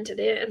and blend it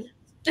in.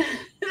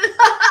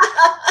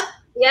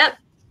 Yep.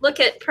 Look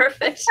at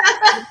perfect.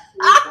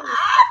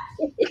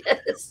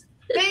 Yes.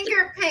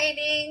 Finger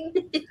painting.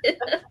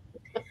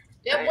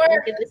 It All right,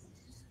 works.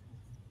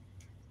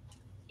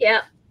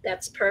 Yeah,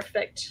 that's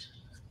perfect.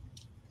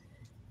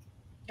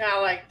 I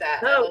like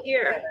that. Oh, That looks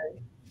here. better.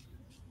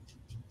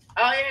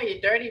 Oh yeah, your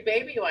dirty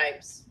baby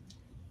wipes.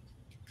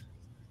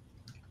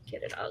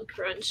 Get it all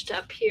crunched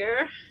up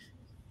here.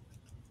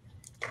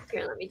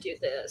 Here, let me do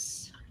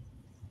this.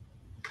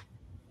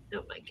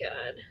 Oh my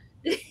God.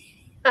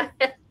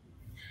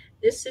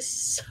 This is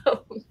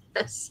so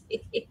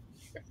messy.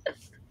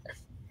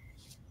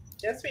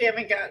 Guess we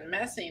haven't gotten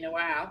messy in a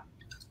while.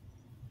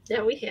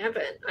 No, we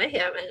haven't. I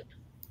haven't.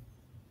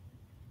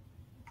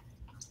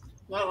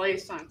 Well, at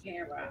least on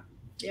camera.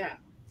 Yeah.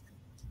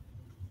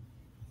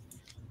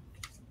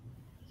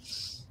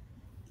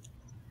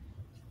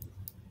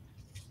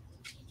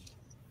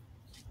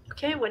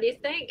 Okay, what do you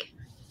think?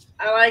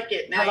 I like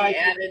it. Now I like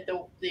you it. added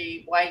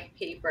the white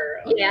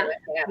paper on Yeah.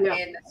 the other half,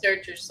 and the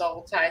Searcher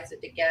Soul ties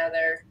it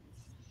together.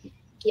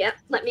 Yeah,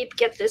 let me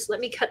get this. Let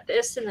me cut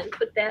this and then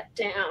put that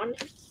down.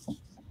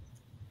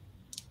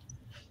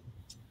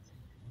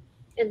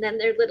 And then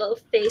their little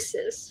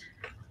faces.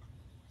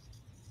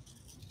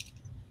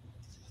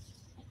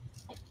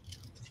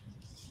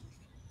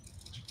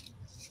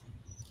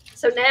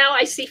 So now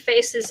I see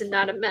faces and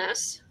not a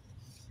mess.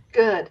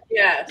 Good.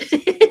 Yes.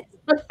 That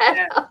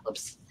Yeah.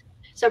 helps.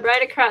 So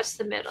right across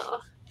the middle.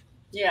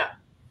 Yeah.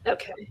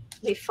 Okay,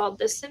 let me fold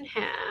this in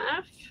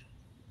half.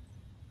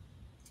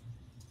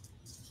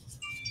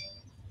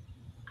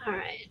 All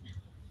right.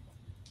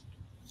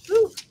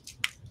 Ooh.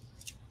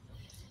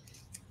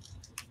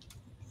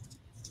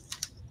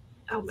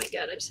 Oh my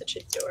God, I'm such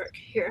a dork.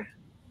 Here.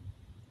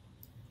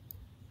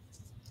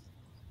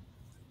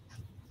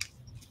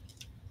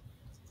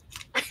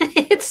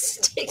 It's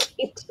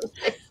sticking to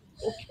my finger.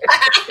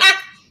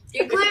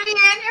 You're gluing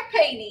and you're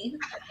painting.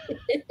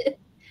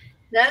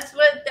 That's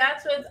what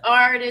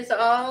art is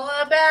all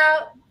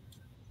about.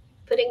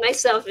 Putting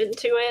myself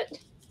into it.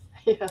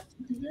 Yeah,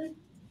 Mhm.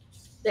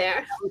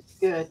 There. it's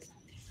good.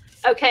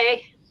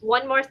 Okay,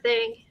 one more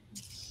thing.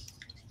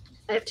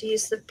 I have to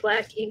use the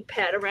black ink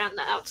pad around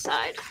the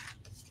outside.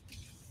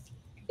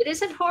 It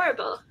isn't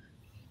horrible.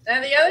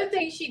 Now the other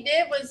thing she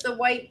did was the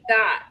white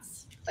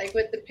dots, like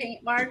with the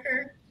paint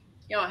marker.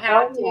 You don't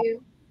have Oh,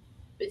 to,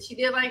 but she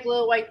did like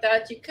little white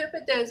dots. You could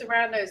put those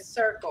around those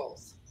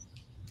circles.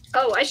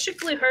 Oh, I should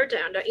glue her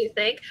down, don't you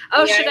think?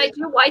 Oh, Yeah. should I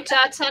do white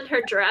dots on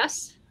her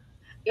dress?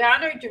 Yeah,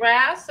 on her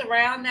dress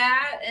around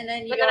that, and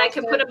then you. And then I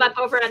can put them up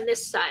over on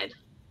this side.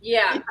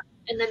 Yeah.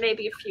 And then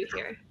maybe a few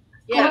here.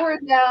 Yeah. Glue her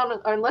down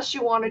unless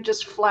you want to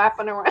just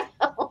flapping around.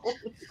 Woo!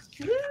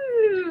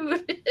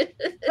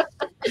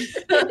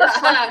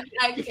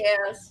 I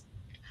guess.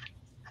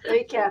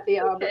 Hey,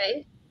 Kathy.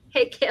 Okay.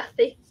 Hey,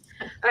 Kathy.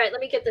 All right, let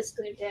me get this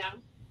glued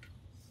down.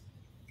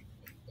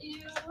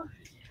 Ew.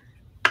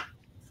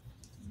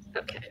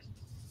 Okay.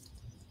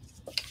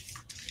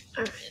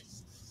 All right.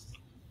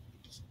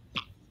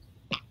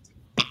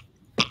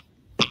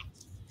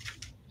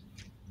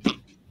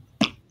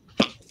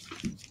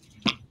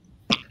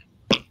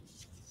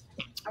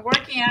 I'm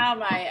working out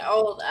my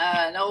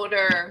an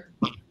older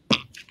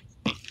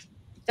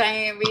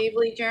Diane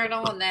Reevely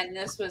journal, and then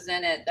this was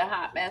in it, the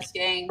Hot Mess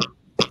Gang.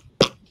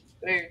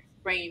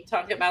 We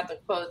talked about the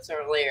quotes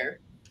earlier.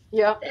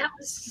 Yep. That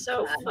was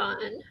so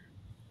fun.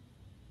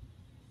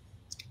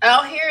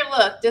 Oh, here,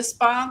 look, the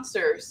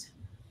sponsors.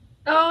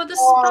 Oh, the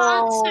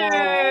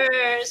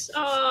sponsors.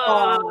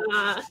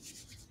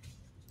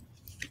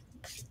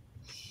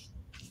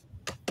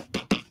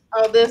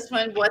 Oh, this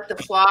one, What the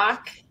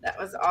Flock. That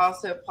was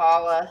also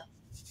Paula.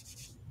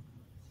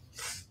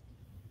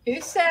 Who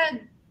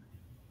said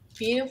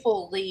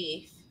Beautiful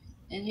Leaf?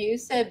 And who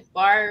said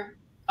Barb?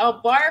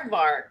 Oh,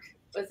 Barbark.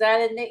 Was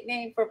that a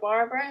nickname for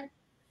Barbara?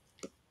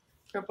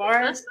 For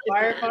Barb?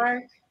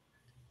 Barbark?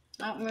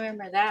 I don't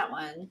remember that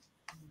one.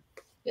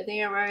 Good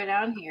thing I wrote it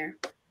on here.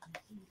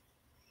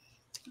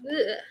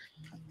 Ugh.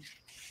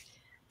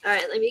 All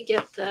right, let me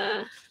get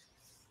the...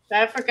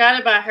 I forgot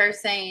about her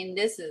saying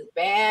this is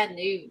bad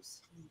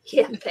news.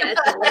 Yeah, bad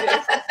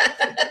news.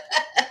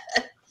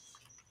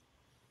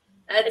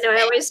 I know,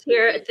 I always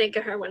think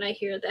of her when I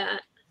hear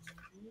that.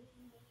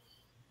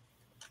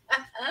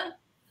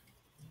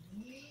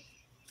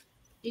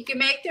 You can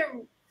make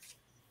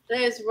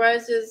those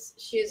roses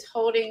she's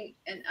holding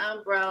an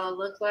umbrella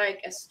look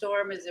like a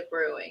storm is a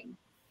brewing.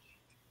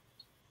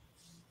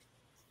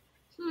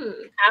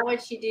 How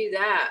would she do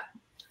that?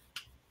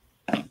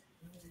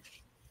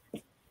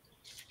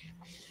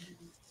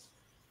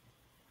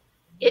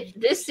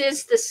 This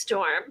is the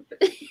storm.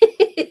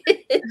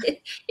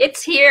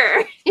 It's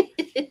here.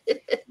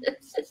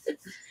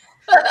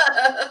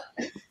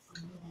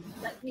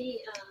 Let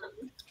me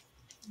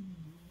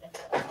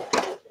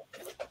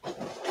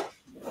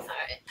all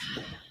right.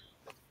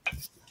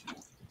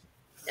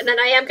 And then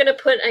I am going to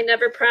put I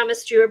never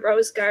promised you a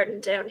rose garden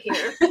down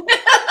here.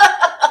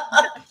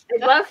 I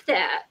love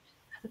that.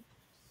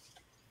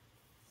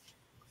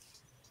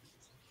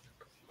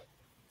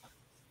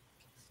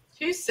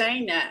 Who's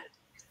saying that?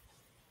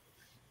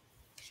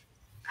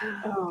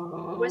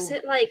 Oh. Was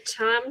it like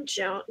Tom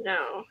Jones?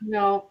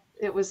 No,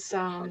 it was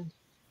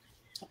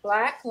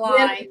Black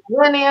Line.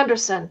 Lynn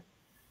Anderson.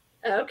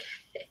 Okay.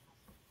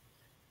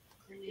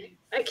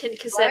 I can,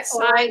 because that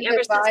song,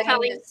 ever since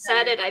Colleen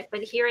said it, I've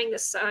been hearing the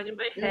song in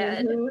my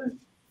head. Mm-hmm.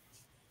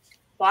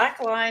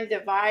 Black line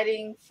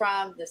dividing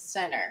from the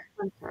center.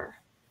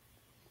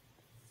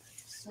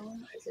 So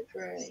is it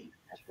gray?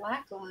 A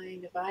black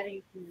line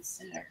dividing from the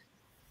center.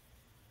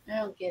 I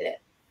don't get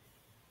it.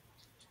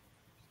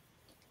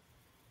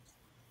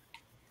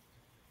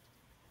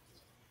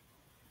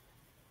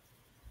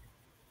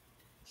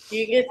 Do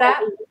you get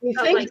that? We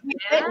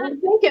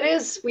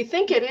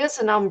think it is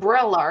an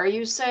umbrella. Are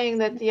you saying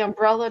that the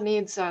umbrella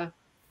needs a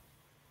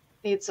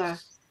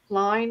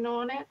line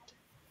on it?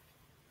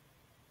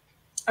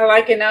 Or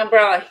like an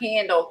umbrella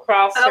handle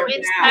across her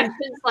it's back.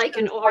 sections like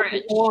an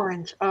orange.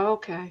 Orange. Oh,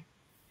 okay.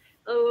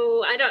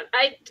 Oh,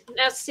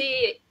 now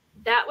see,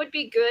 that would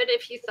be good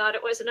if you thought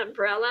it was an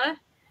umbrella.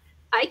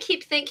 I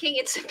keep thinking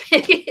it's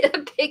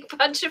a big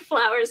bunch of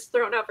flowers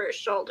thrown over her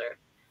shoulder.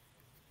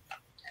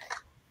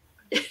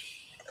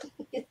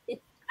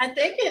 I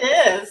think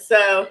it is.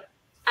 So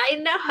I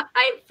know,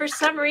 for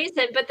some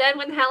reason, but then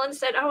when Helen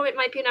said, "Oh, it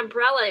might be an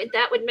umbrella,"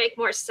 that would make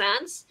more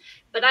sense.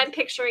 But I'm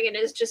picturing it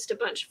as just a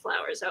bunch of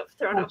flowers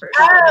thrown over her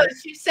shoulder. Oh,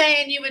 she's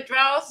saying you would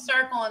draw a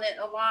circle and it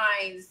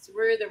aligns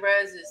through the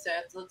roses, so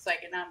it looks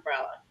like an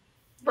umbrella.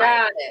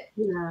 Right. Got it.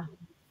 Yeah.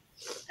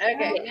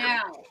 Okay,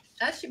 now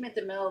that she meant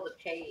the middle of the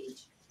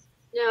page.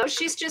 No,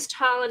 she's just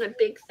hauling a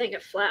big thing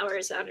of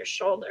flowers on her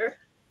shoulder.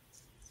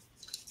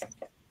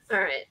 All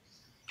right.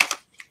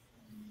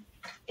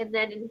 And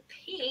then in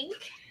pink,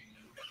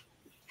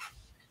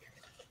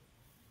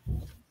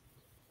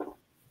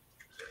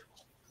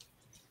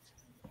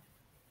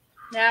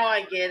 now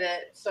I get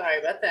it. Sorry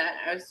about that.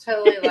 I was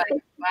totally like,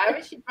 why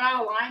would she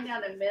draw a line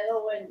down the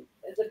middle when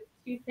it's a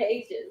few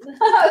pages?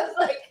 I was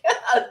like,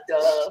 oh,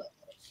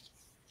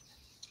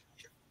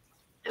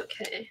 duh.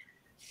 okay.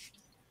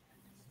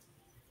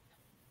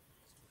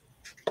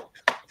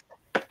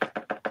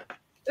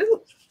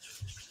 Ooh,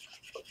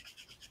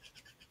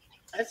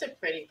 That's a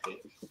pretty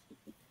pink.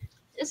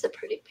 it's a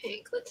pretty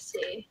pink. Let's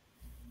see.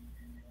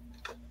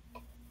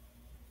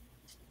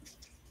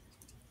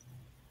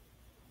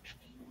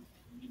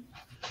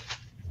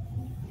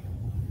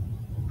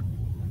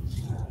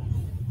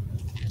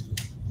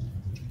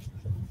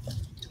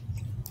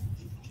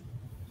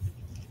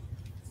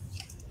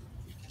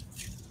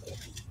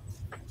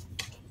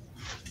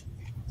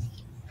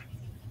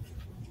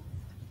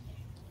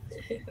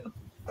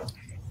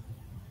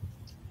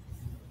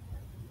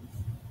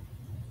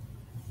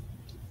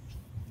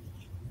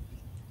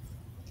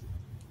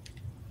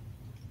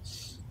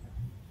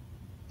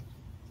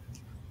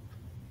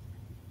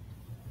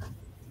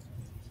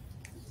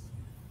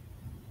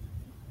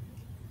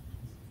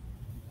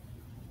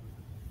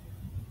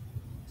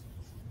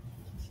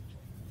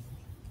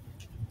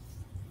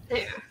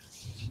 There.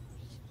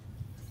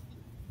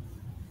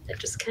 That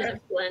just kind of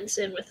blends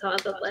in with all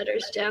the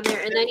letters down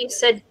there. And then you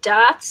said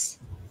dots?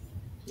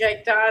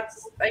 Like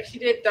dots, like she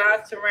did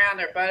dots around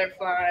her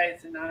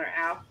butterflies and on her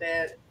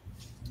outfit.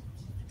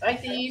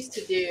 Like they used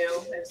to do.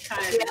 It's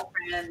kind of a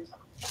trend,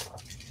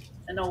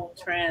 an old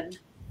trend.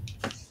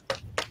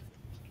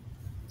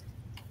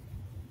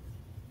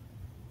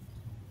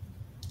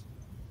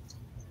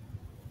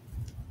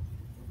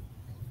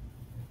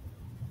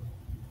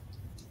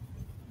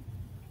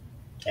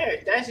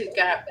 There, that she's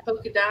got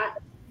polka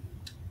dot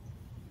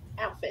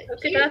outfit.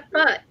 Polka dot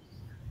butt.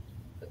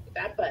 Polka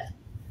dot butt.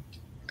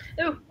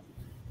 Ooh.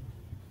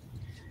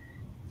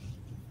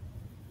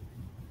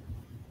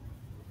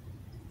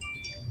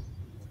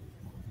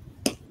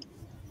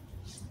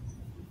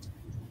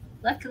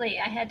 Luckily,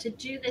 I had to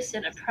do this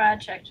in a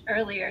project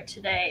earlier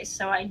today,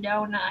 so I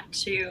know not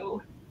to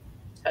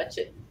Touch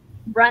it.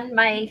 run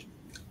my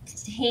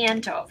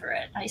hand over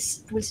it. I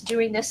was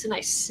doing this and I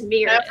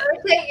smeared Now, it.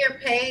 rotate your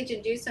page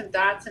and do some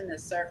dots in the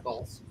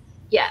circles.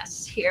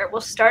 Yes, here.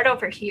 We'll start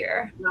over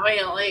here. No,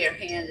 you don't lay your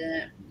hand in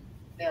it.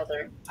 The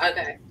other.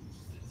 Okay.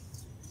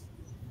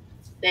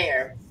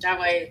 There. That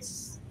way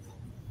it's.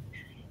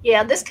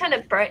 Yeah, this kind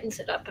of brightens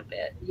it up a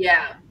bit.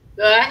 Yeah.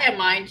 Well, I had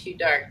mine too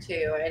dark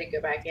too. I had to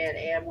go back in and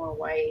add more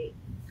white.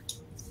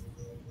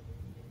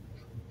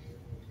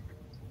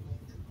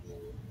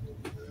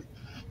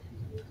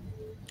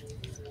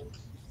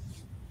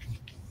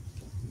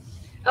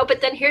 Oh,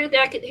 but then here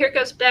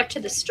goes back to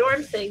the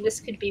storm thing. This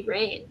could be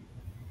rain.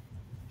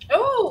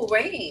 Oh,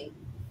 rain.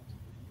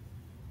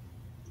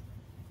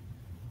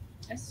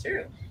 That's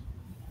true.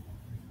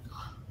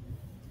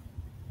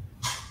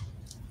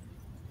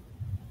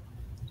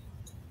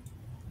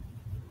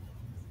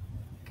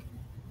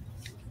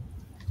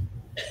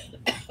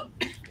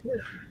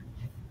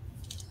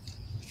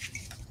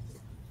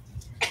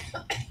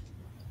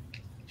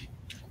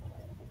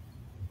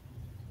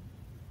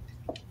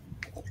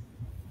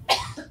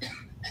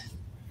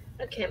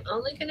 Okay, I'm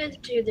only going to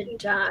do the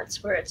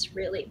dots where it's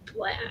really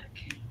black.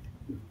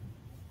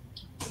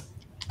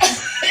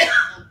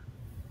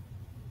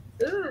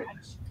 Ooh.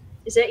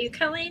 Is that you,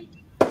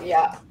 Colleen?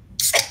 Yeah.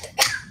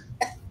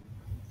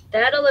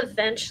 That'll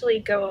eventually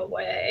go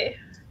away.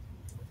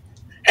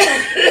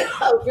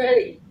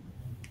 Already.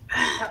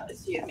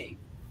 Excuse me.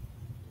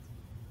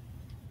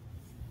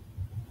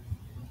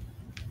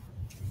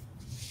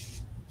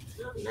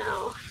 Oh,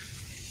 no.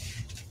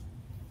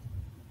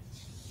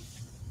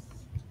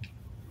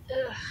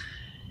 Ugh.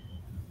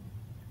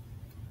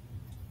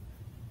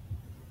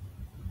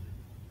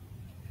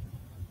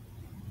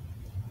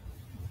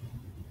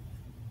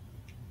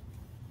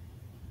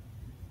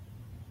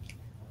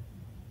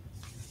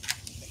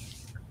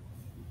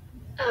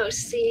 Oh,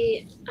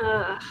 see,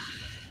 I'm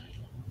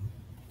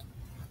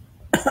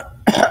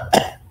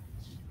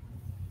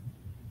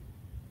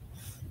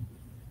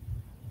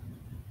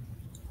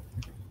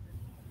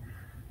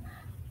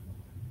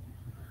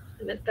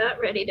about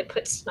ready to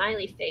put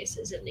smiley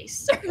faces in these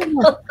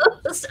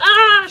circles.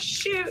 Ah,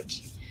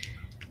 shoot.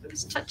 I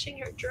was touching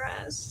her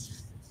dress.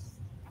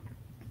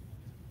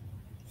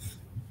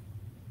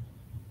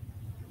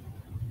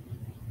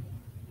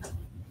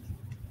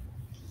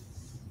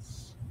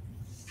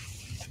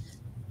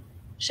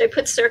 Should I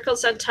put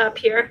circles on top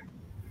here?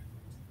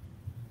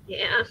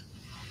 Yeah.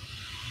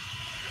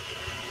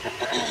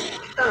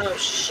 Oh,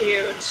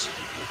 shoot.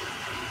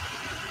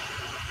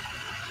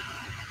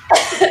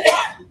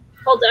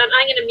 Hold on,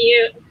 I'm going to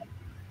mute.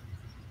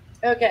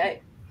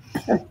 Okay.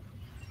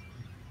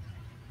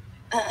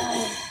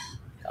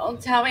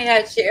 Don't tell me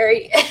that,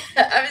 Sherry.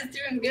 I was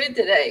doing good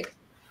today.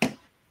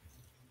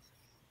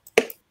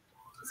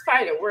 It's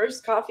probably the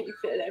worst coffee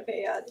fit I've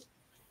had.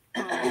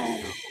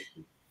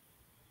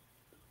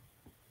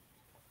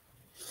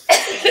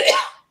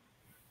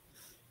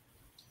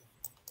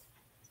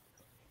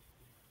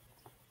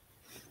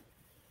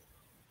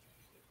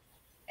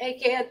 Hey,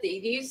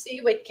 Kathy, do you see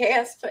what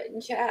Cass put in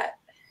chat?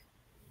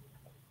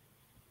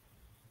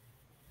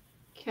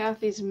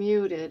 Kathy's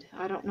muted.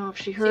 I don't know if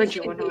she heard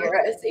you or not.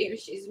 I see if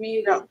she's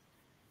muted.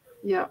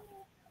 Yeah.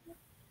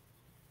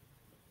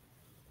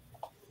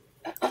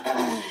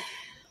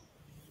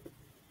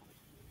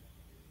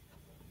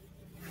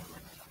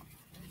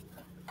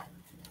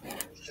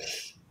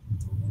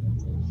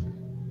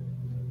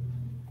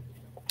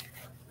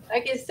 I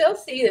can still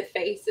see the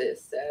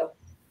faces, so.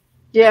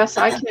 Yes,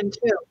 I can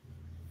too.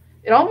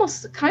 It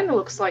almost kind of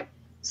looks like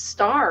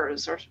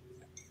stars or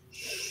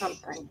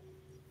something.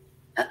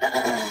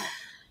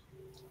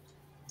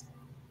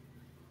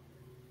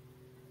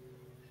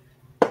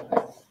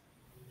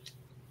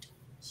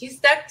 She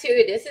stuck to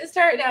it. This is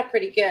starting out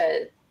pretty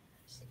good.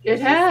 It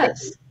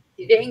has.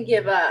 She didn't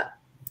give up.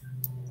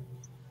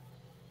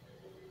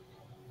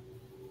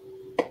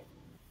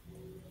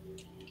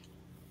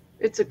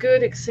 It's a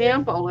good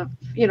example of,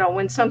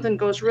 when something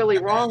goes really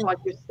wrong, like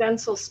your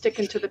stencil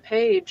sticking to the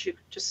page, you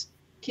just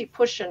keep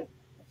pushing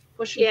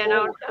Yeah,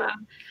 no, forward.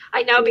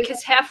 I know,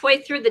 because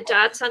halfway through the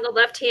dots on the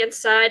left-hand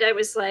side, I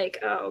was like,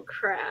 oh,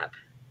 crap.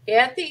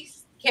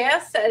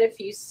 Cass said if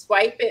you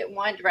swipe it in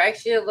one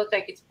direction, it look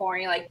like it's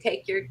pouring. Like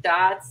take your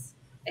dots,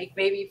 like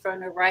maybe from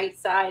the right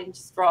side, and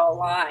just draw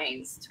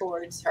lines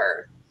towards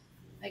her.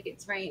 like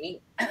it's raining.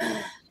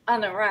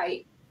 On the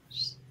right,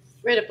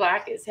 red of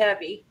black is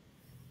heavy.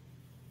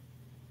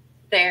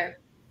 There,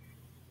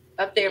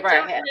 up there I where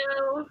don't I have.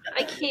 know.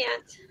 I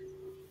can't.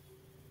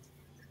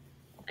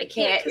 I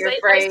Can't, can't you're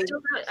because afraid.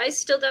 I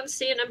still don't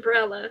see an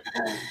umbrella.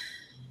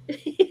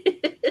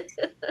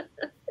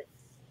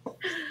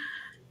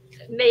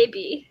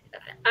 Maybe.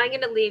 I'm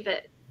gonna leave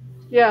it,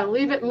 Yeah,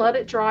 leave it and let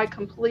it dry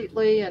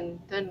completely, and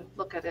then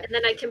look at it. and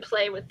then I can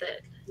play with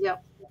it.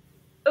 Yep.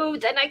 Oh,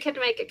 then I can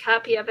make a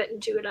copy of it and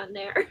do it on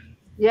there.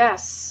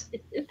 Yes.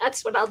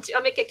 That's what I'll do.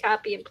 I'll make a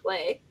copy and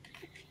play.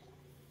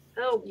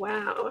 Oh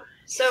wow.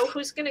 So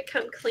who's gonna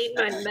come clean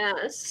my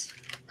mess?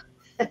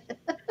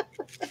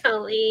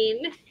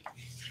 Colleen,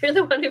 you're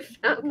the one who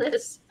found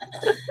this.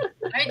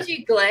 Aren't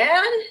you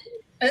glad?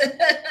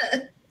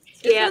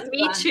 Yeah,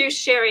 me too,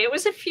 Sherry. It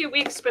was a few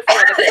weeks before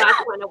the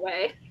cough went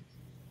away.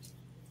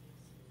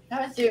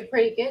 I was doing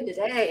pretty good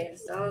today, and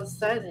so all of a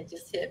sudden it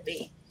just hit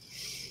me.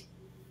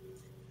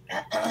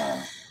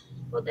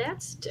 Well,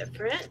 that's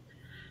different.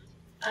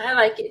 I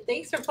like it.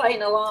 Thanks for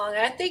playing along.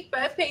 I think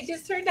both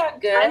pages turned out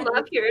good. I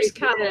love yours, Pretty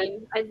good.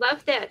 Colleen. I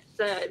love that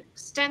the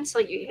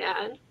stencil you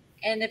had.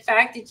 And the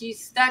fact that you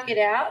stuck it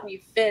out and you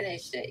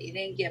finished it, you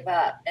didn't give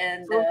up.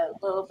 And a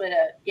little bit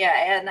of,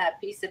 and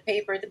that piece of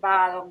paper at the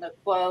bottom, the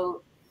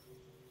quote.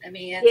 I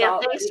mean, it's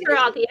all. Thanks for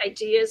all the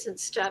ideas and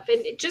stuff.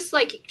 And just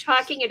like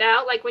talking it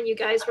out, like when you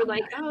guys were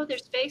like, oh,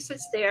 there's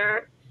faces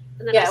there.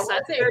 And then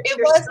it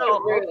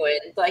wasn't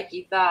ruined like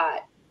you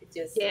thought. It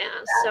just,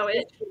 so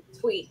it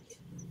tweaked.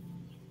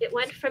 It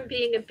went from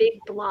being a big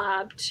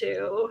blob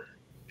to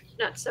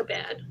not so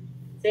bad.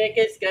 So it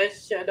just goes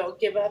to show, don't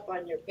give up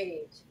on your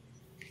page.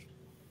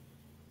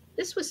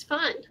 This was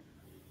fun.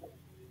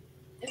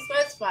 This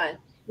was fun.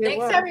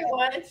 Thanks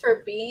everyone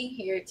for being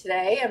here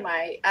today at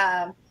my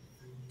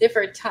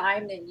different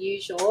time than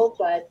usual,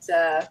 but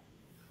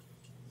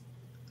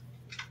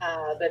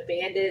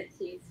Bandit,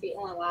 he's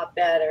feeling a lot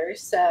better,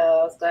 so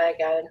I was glad I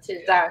got him to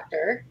the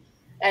doctor.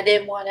 I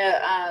didn't want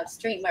to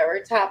stream over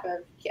top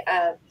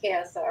of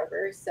Chaos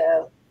Arbor,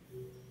 so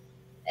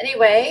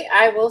anyway,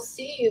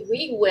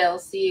 we will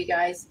see you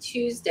guys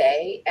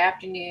Tuesday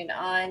afternoon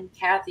on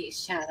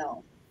Kathy's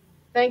channel.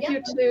 Thank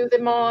you to the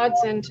mods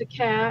and to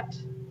Kat.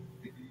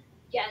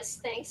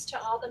 Yes, thanks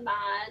to all the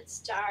mods.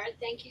 Dar,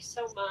 thank you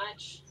so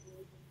much.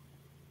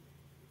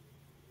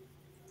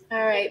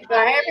 All right,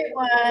 bye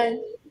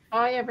everyone.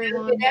 Bye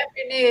everyone. Good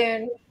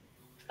afternoon.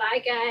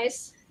 Bye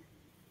guys.